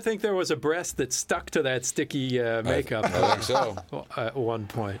 yeah. I think there was a breast that stuck to that sticky makeup. I think so. At one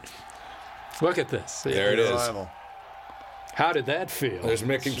point. Look at this. There it is. How did that feel? There's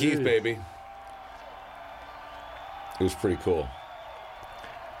Mick and Keith, baby. It was pretty cool.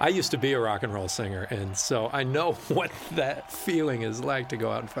 I used to be a rock and roll singer, and so I know what that feeling is like to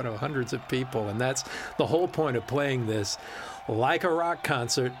go out in front of hundreds of people, and that's the whole point of playing this like a rock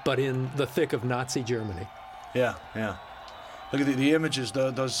concert, but in the thick of Nazi Germany. Yeah. Look at the images,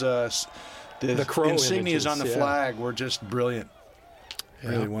 those the crow insignias images, on the flag were just brilliant.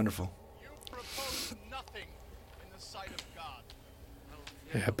 Really wonderful.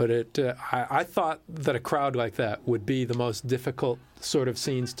 Yeah, but I thought that a crowd like that would be the most difficult sort of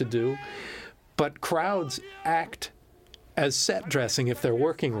scenes to do. But crowds act as set dressing if they're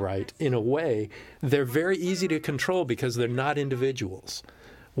working right. In a way, they're very easy to control because they're not individuals.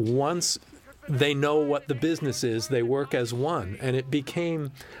 Once they know what the business is, they work as one. And it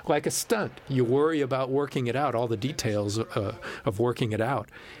became like a stunt. You worry about working it out, all the details of working it out.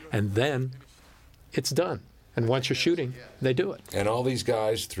 And then it's done. And once you're shooting, they do it. And all these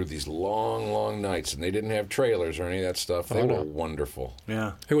guys through these long, long nights, and they didn't have trailers or any of that stuff. They were wonderful.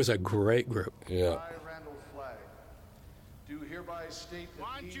 Yeah. It was a great group. Yeah.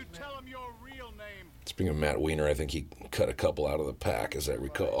 Why don't you tell him your real name? Speaking of Matt Weiner, I think he cut a couple out of the pack, as I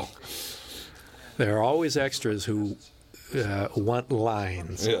recall. There are always extras who want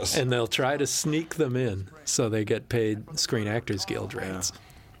lines. Yes. And they'll try to sneak them in so they get paid Screen Actors Guild rates.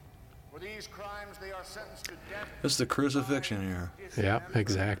 It's the crucifixion here. Yeah,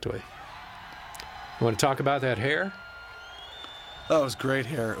 exactly. You want to talk about that hair? Oh, it was great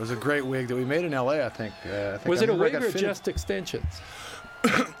hair. It was a great wig that we made in L.A., I think. Was it a wig or just extensions?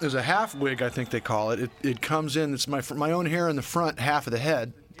 It was a half wig, I think they call it. It comes in, it's my own hair in the front half of the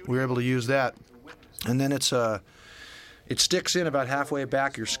head. We were able to use that. And then it sticks in about halfway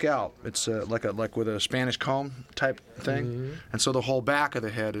back your scalp. It's like with a Spanish comb type thing. Mm-hmm. And so the whole back of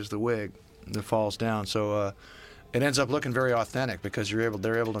the head is the wig that falls down. So it ends up looking very authentic because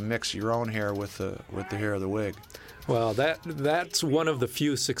they're able to mix your own hair with the hair of the wig. Well, that's one of the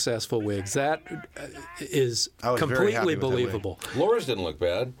few successful wigs. That is completely believable. Laura's didn't look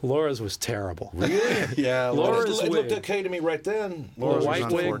bad. Laura's was terrible. Really? Yeah. Laura's it wig. looked okay to me right then. Laura's white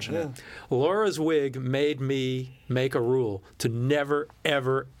was wig. unfortunate. Yeah. Laura's wig made me make a rule to never,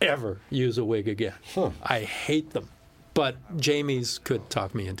 ever, ever use a wig again. Huh. I hate them. But Jamie's could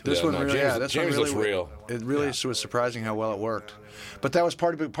talk me into it. This one really, James looks real. It really was surprising how well it worked. But that was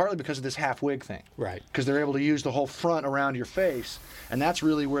partly because of this half wig thing. Right. Because they're able to use the whole front around your face, and that's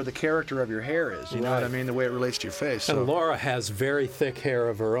really where the character of your hair is. You know what I mean? The way it relates to your face. And Laura has very thick hair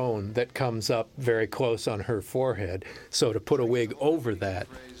of her own that comes up very close on her forehead. So to put a wig over that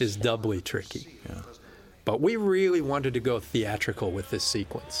is doubly tricky. Yeah. But we really wanted to go theatrical with this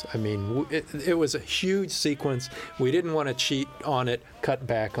sequence. I mean, it was a huge sequence. We didn't want to cheat on it, cut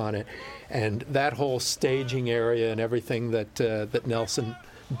back on it. And that whole staging area and everything that Nelson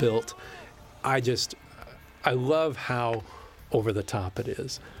built, I love how over the top it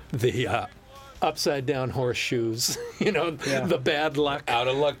is. upside down horseshoes, the bad luck. Out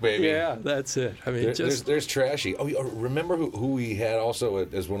of luck, baby. Yeah, that's it. I mean, there's Trashy. Oh, remember who we had also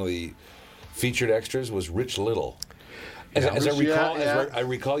as one of the featured extras was Rich Little. As I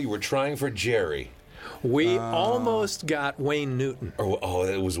recall, you were trying for Jerry. We almost got Wayne Newton. Oh,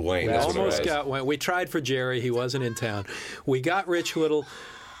 it was Wayne. We That's almost what it was. got Wayne. We tried for Jerry. He wasn't in town. We got Rich Little,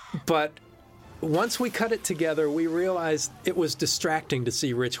 but once we cut it together, we realized it was distracting to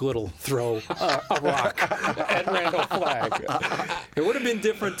see Rich Little throw a rock at Randall Flagg. It would have been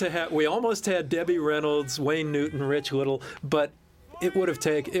different to have. We almost had Debbie Reynolds, Wayne Newton, Rich Little, but it would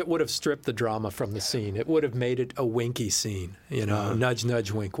have stripped the drama from the scene. It would have made it a winky scene, nudge,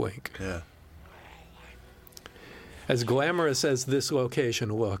 nudge, wink, wink. Yeah. As glamorous as this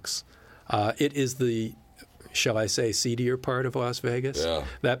location looks, it is the, shall I say, seedier part of Las Vegas. Yeah.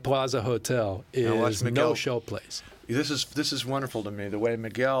 That Plaza Hotel is no show place. This is wonderful to me. The way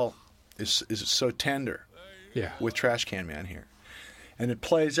Miguel is so tender. Yeah. With Trash Can Man here, and it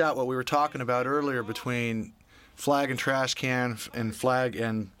plays out what we were talking about earlier between Flagg and Trash Can and Flagg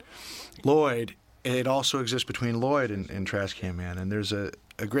and Lloyd. It also exists between Lloyd and Trash Can Man, and there's a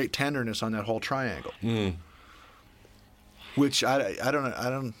great tenderness on that whole triangle. Which I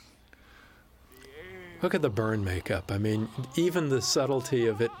don't. Look at the burn makeup. I mean, even the subtlety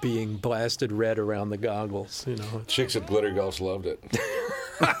of it being blasted red around the goggles. Chicks at Glitter Gulch loved it.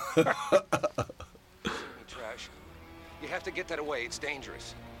 Trash. You have to get that away. It's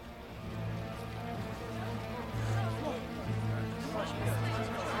dangerous.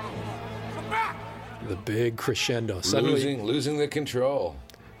 The big crescendo. Suddenly, losing the control.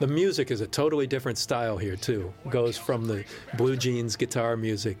 The music is a totally different style here, too. Goes from the Blue Jeans guitar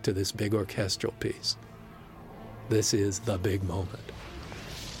music to this big orchestral piece. This is the big moment.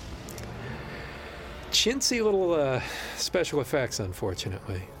 Chintzy little special effects,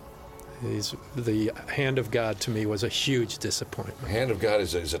 unfortunately. The Hand of God, to me, was a huge disappointment. Hand of God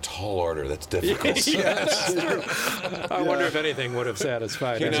is a tall order. That's difficult. Yes, true. I wonder if anything would have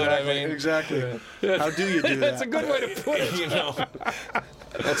satisfied You know what I Exactly, mean? exactly. Yeah. How do you do that? That's a good way to put it.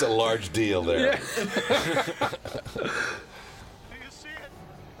 That's a large deal there.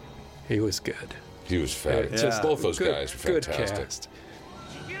 He was good. He was fat. Just Both those good- guys were good fantastic. cast.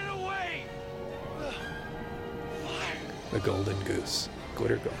 The Golden Goose,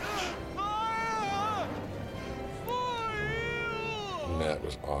 Glitter Gulch. That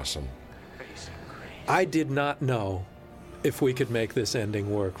was awesome. I did not know if we could make this ending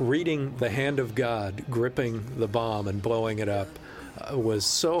work. Reading The Hand of God gripping the bomb and blowing it up was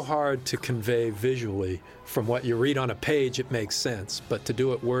so hard to convey visually. From what you read on a page, it makes sense, but to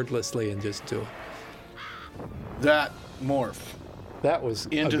do it wordlessly and just do it. That morph. That was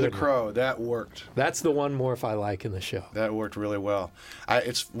Into a the good Crow. one. That worked. That's the one morph I like in the show. That worked really well. There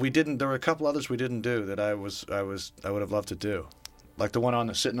were a couple others we didn't do that I would have loved to do, like the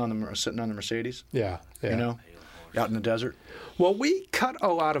one sitting on the Mercedes. Yeah. Out in the desert. Well, we cut a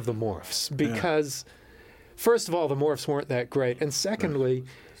lot of the morphs because, first of all, the morphs weren't that great, and secondly,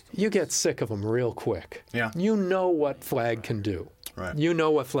 you get sick of them real quick. Yeah. You know what Flagg can do. Right. You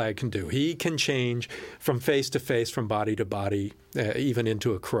know what Flagg can do. He can change from face to face, from body to body, even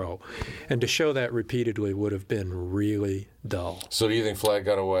into a crow. And to show that repeatedly would have been really dull. So do you think Flagg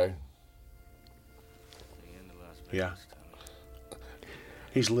got away? Yeah.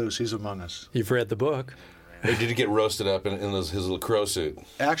 He's loose. He's among us. You've read the book. Hey, did he get roasted up in his little crow suit?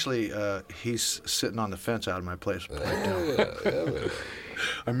 Actually, he's sitting on the fence out of my place.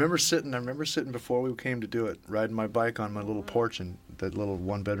 I remember sitting before we came to do it, riding my bike on my little porch in that little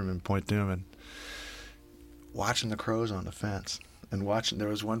one-bedroom in Point Newman, watching the crows on the fence. And there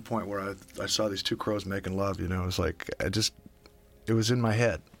was one point where I saw these two crows making love. It was like, it was in my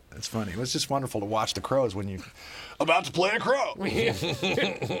head. It's funny. It was just wonderful to watch the crows when you're about to play a crow.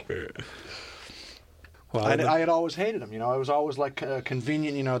 Well, I had always hated them. I was always like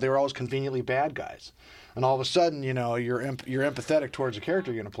convenient. They were always conveniently bad guys. And all of a sudden, you're empathetic towards the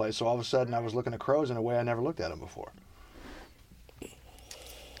character you're going to play. So all of a sudden, I was looking at crows in a way I never looked at them before.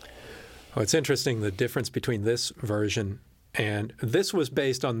 Well, it's interesting the difference between this version and this was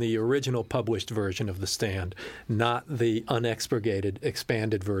based on the original published version of The Stand, not the unexpurgated,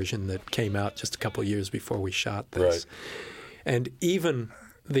 expanded version that came out just a couple of years before we shot this. Right. And even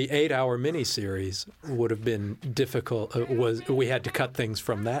the 8-hour miniseries would have been difficult. We had to cut things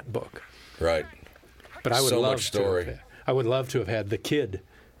from that book. Right. But I would so love much story. I would love to have had the kid,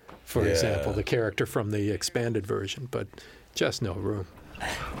 for example, the character from the expanded version, but just no room.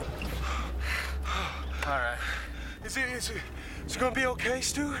 All right. Is it gonna be okay,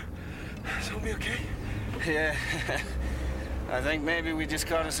 Stu? Is it gonna be okay? Yeah. I think maybe we just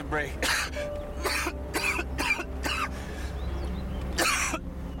got us a break.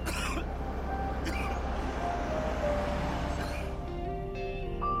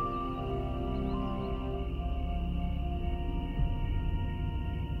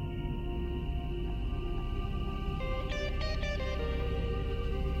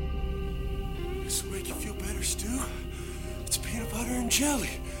 This will make you feel better, Stu. It's peanut butter and jelly.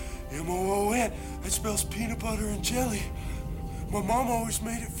 M-O-O-N. That spells peanut butter and jelly. My mom always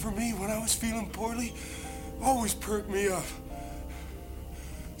made it for me when I was feeling poorly. Always perked me up.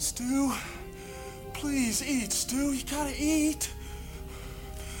 Stu, please eat, Stu. You gotta eat.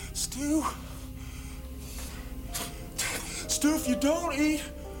 Stu. Stu, if you don't eat,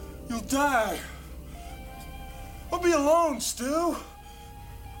 you'll die. I'll be alone, Stu.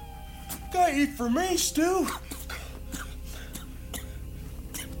 Gotta eat for me, Stu.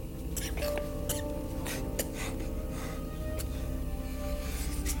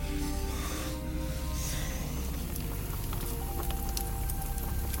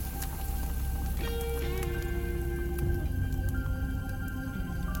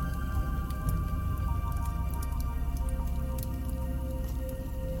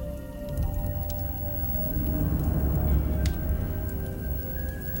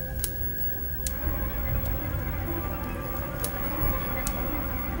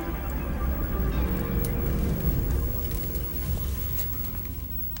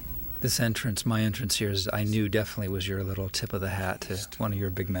 This entrance, my entrance here, I knew definitely was your little tip of the hat to one of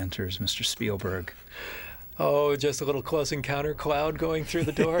your big mentors, Mr. Spielberg. Oh, just a little Close Encounter cloud going through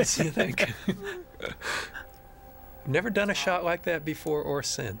the doors, you think? Never done a shot like that before or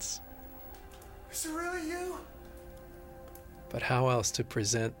since. Is it really you? But how else to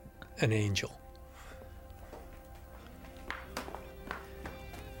present an angel?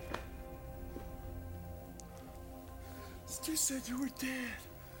 Stu said you were dead.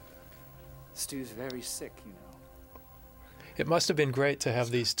 Stu's very sick, you know. It must have been great to have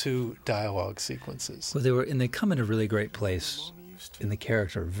these two dialogue sequences. Well, they come in a really great place in the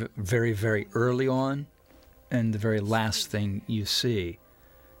character, very, very early on, and the very last thing you see.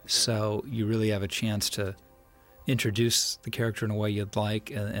 So you really have a chance to introduce the character in a way you'd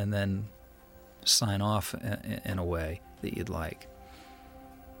like, and then sign off in a way that you'd like.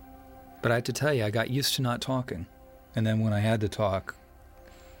 But I have to tell you, I got used to not talking. And then when I had to talk,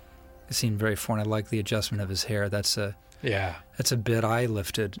 it seemed very foreign. I like the adjustment of his hair. That's a bit I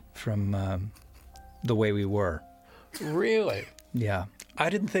lifted from The Way We Were. Really? Yeah. I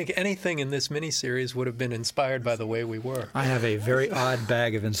didn't think anything in this miniseries would have been inspired by The Way We Were. I have a very odd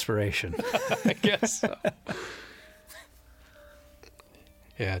bag of inspiration. I guess so.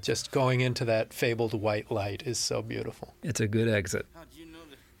 Yeah, just going into that fabled white light is so beautiful. It's a good exit.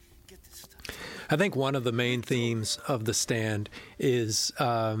 I think one of the main themes of The Stand is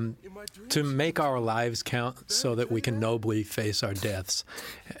to make our lives count so that we can nobly face our deaths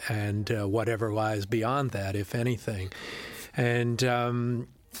and whatever lies beyond that, if anything. And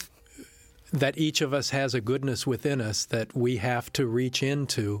that each of us has a goodness within us that we have to reach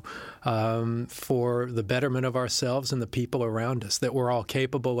into for the betterment of ourselves and the people around us, that we're all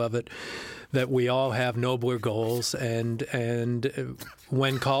capable of it, that we all have nobler goals, and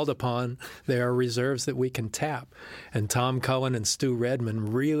when called upon, there are reserves that we can tap. And Tom Cullen and Stu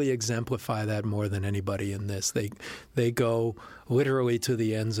Redman really exemplify that more than anybody in this. They go literally to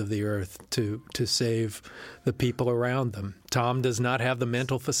the ends of the earth to save the people around them. Tom does not have the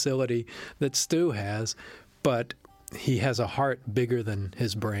mental facility that Stu has, but he has a heart bigger than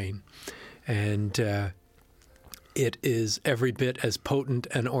his brain. And it is every bit as potent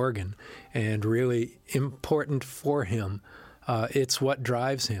an organ and really important for him. It's what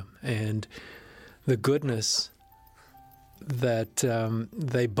drives him. And the goodness that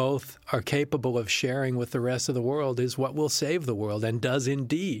they both are capable of sharing with the rest of the world is what will save the world, and does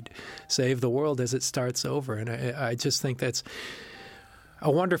indeed save the world as it starts over. And I just think that's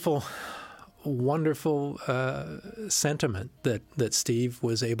a wonderful sentiment that Steve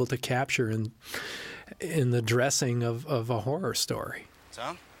was able to capture in the dressing of a horror story.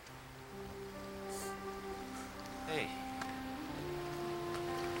 Tom? Hey.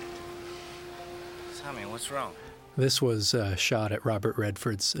 Tommy, what's wrong? This was shot at Robert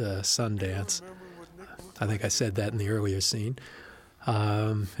Redford's Sundance. I think I said that in the earlier scene.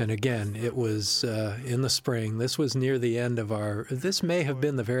 And again, it was in the spring. This was near the end of this may have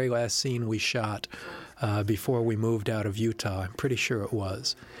been the very last scene we shot before we moved out of Utah. I'm pretty sure it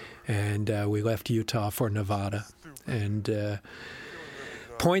was. And we left Utah for Nevada and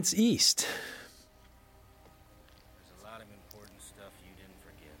points east. There's a lot of important stuff you didn't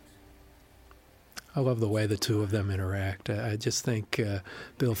forget. I love the way the two of them interact. I just think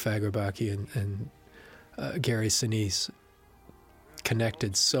Bill Fagerbakke and Gary Sinise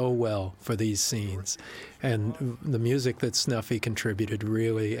connected so well for these scenes, and the music that Snuffy contributed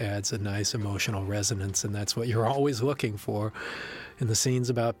really adds a nice emotional resonance, and that's what you're always looking for in the scenes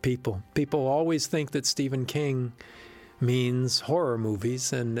about people. People always think that Stephen King means horror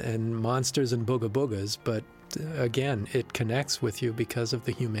movies and monsters and booga boogas, but again, it connects with you because of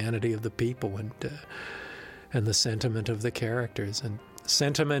the humanity of the people and the sentiment of the characters. And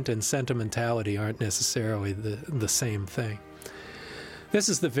sentiment and sentimentality aren't necessarily the same thing. This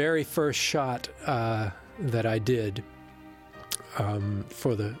is the very first shot that I did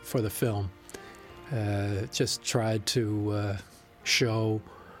for the film. Just tried to show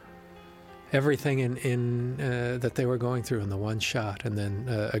everything in that they were going through in the one shot. And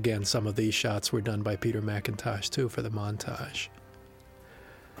then, again, some of these shots were done by Peter McIntosh, too, for the montage.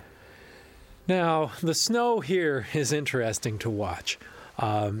 Now, the snow here is interesting to watch.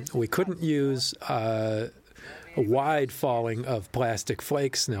 We couldn't use a wide falling of plastic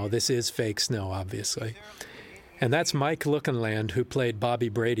flake snow. This is fake snow, obviously. And that's Mike Lookenland, who played Bobby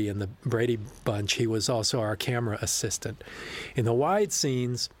Brady in the Brady Bunch. He was also our camera assistant. In the wide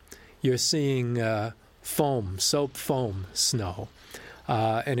scenes, you're seeing soap foam snow.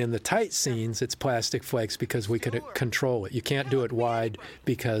 And in the tight scenes, it's plastic flakes because we could control it. You can't do it wide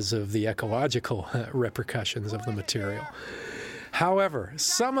because of the ecological repercussions of the material. However,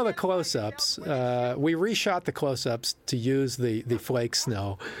 some of the close-ups, we reshot the close-ups to use the flake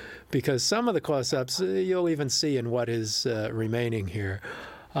snow, because some of the close-ups you'll even see in what is remaining here.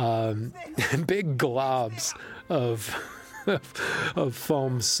 Big globs of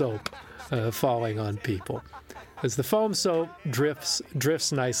foam soap falling on people. As the foam soap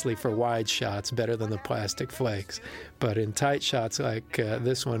drifts nicely for wide shots, better than the plastic flakes. But in tight shots like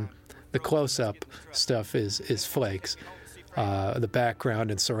this one, the close-up stuff is flakes. The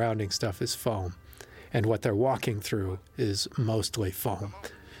background and surrounding stuff is foam. And what they're walking through is mostly foam.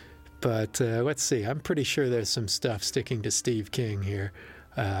 But let's see, I'm pretty sure there's some stuff sticking to Steve King here.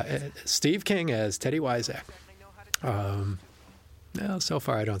 Steve King as Teddy Wisak. Well, so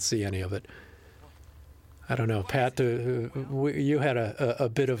far I don't see any of it. I don't know, Pat, you had a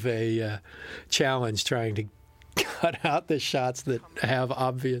bit of a challenge trying to cut out the shots that have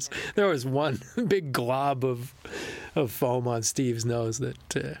obvious. There was one big glob of foam on Steve's nose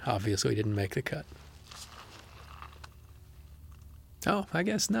that obviously didn't make the cut. Oh, I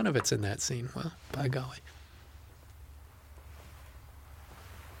guess none of it's in that scene. Well, by golly.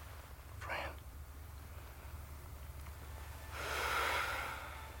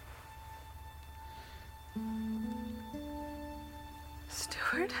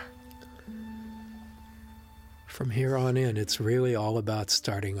 Stuart? From here on in, it's really all about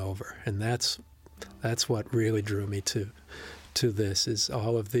starting over, and that's what really drew me to this, is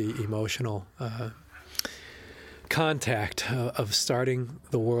all of the emotional contact of starting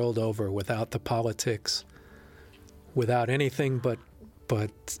the world over without the politics, without anything but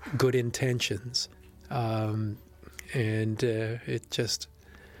good intentions, and it just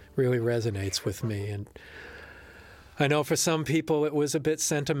really resonates with me. And I know for some people it was a bit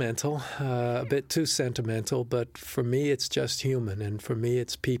sentimental, a bit too sentimental, but for me it's just human, and for me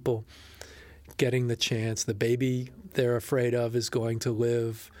it's people getting the chance. The baby they're afraid of is going to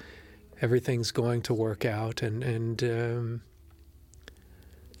live. Everything's going to work out, and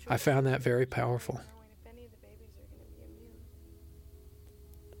I found that very powerful.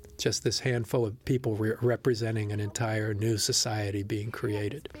 Just this handful of people representing an entire new society being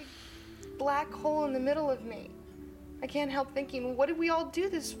created. Black hole in the middle of me. I can't help thinking, what did we all do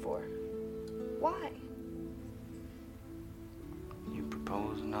this for? Why? You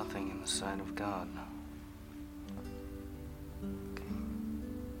propose nothing in the sight of God.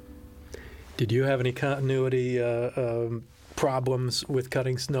 Did you have any continuity problems with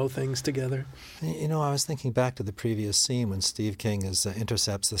cutting snow things together? You know, I was thinking back to the previous scene when Steve King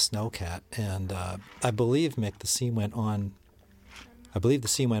intercepts the snowcat, and I believe, Mick, the scene went on. I believe the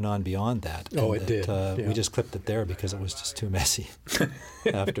scene went on beyond that. Oh, it did. Yeah. We just clipped it there because it was just too messy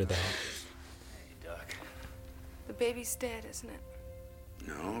after that. Hey, Doc. The baby's dead, isn't it?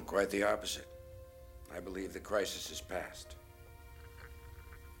 No, quite the opposite. I believe the crisis is past.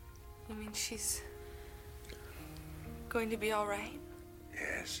 You mean she's going to be all right?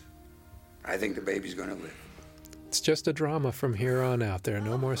 Yes. I think the baby's going to live. It's just a drama from here on out. There are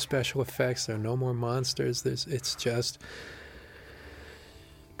no more special effects. There are no more monsters. It's just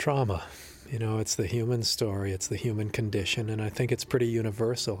trauma. You know, it's the human story. It's the human condition. And I think it's pretty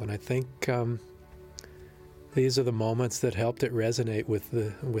universal. And I think these are the moments that helped it resonate with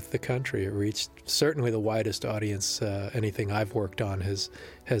the country. It reached certainly the widest audience anything I've worked on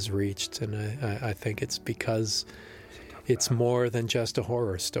has reached, and I think it's because it's more than just a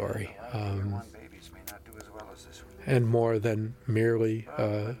horror story, and more than merely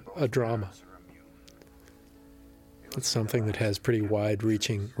a drama. It's something that has pretty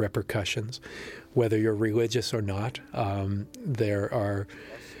wide-reaching repercussions, whether you're religious or not. There are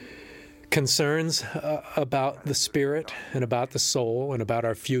concerns about the spirit and about the soul and about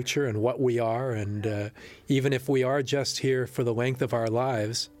our future and what we are, and even if we are just here for the length of our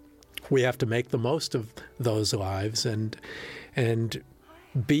lives, we have to make the most of those lives and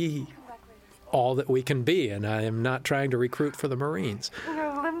be all that we can be. And I am not trying to recruit for the Marines.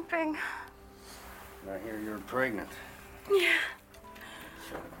 You're limping. I hear you're pregnant. Yeah.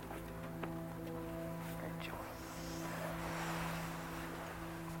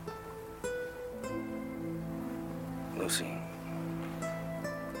 Lucy.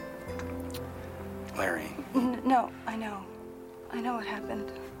 Larry. No, I know. I know what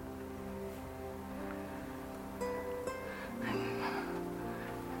happened. I'm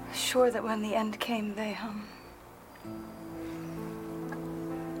sure that when the end came, they,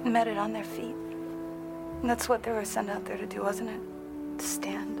 met it on their feet. And that's what they were sent out there to do, wasn't it? To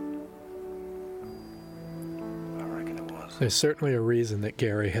stand. I reckon it was. There's certainly a reason that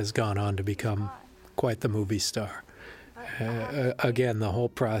Gary has gone on to become quite the movie star. Again, the whole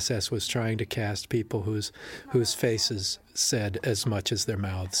process was trying to cast people whose faces said as much as their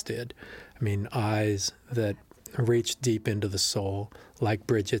mouths did. I mean, eyes that reached deep into the soul, like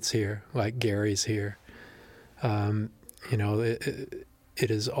Bridget's here, like Gary's here. It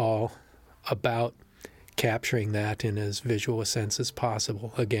is all about capturing that in as visual a sense as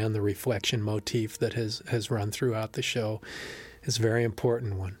possible. Again, the reflection motif that has run throughout the show is a very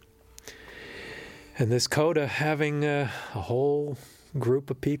important one. And this coda, having a whole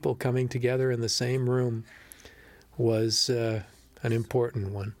group of people coming together in the same room, was an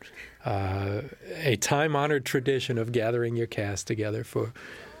important one. A time-honored tradition of gathering your cast together for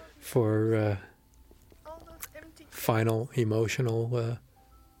final emotional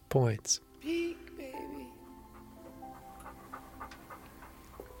points. Peek, baby.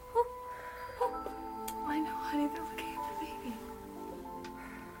 I know, honey, they're looking at the baby.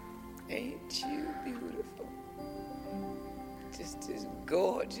 Ain't you beautiful? Just as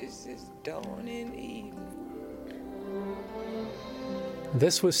gorgeous as dawn in Eden.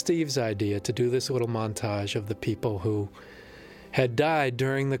 This was Steve's idea, to do this little montage of the people who had died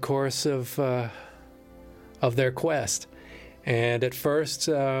during the course of their quest. And at first,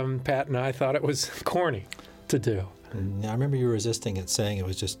 Pat and I thought it was corny to do. I remember you resisting it, saying it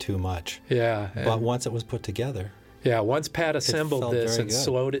was just too much. Yeah. But once it was put together... Yeah, once Pat assembled this and good.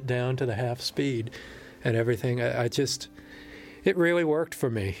 slowed it down to the half speed and everything, it really worked for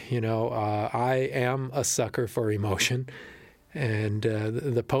me. I am a sucker for emotion. And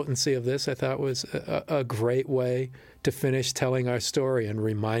the potency of this, I thought, was a great way to finish telling our story and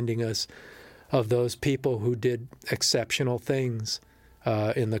reminding us of those people who did exceptional things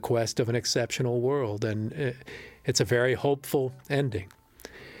in the quest of an exceptional world. And it's a very hopeful ending.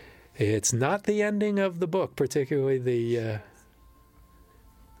 It's not the ending of the book, particularly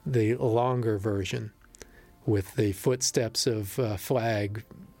the longer version, with the footsteps of Flag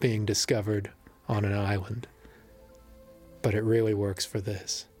being discovered on an island. But it really works for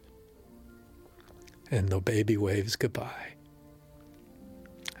this. And the baby waves goodbye.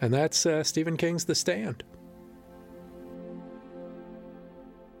 And that's Stephen King's The Stand.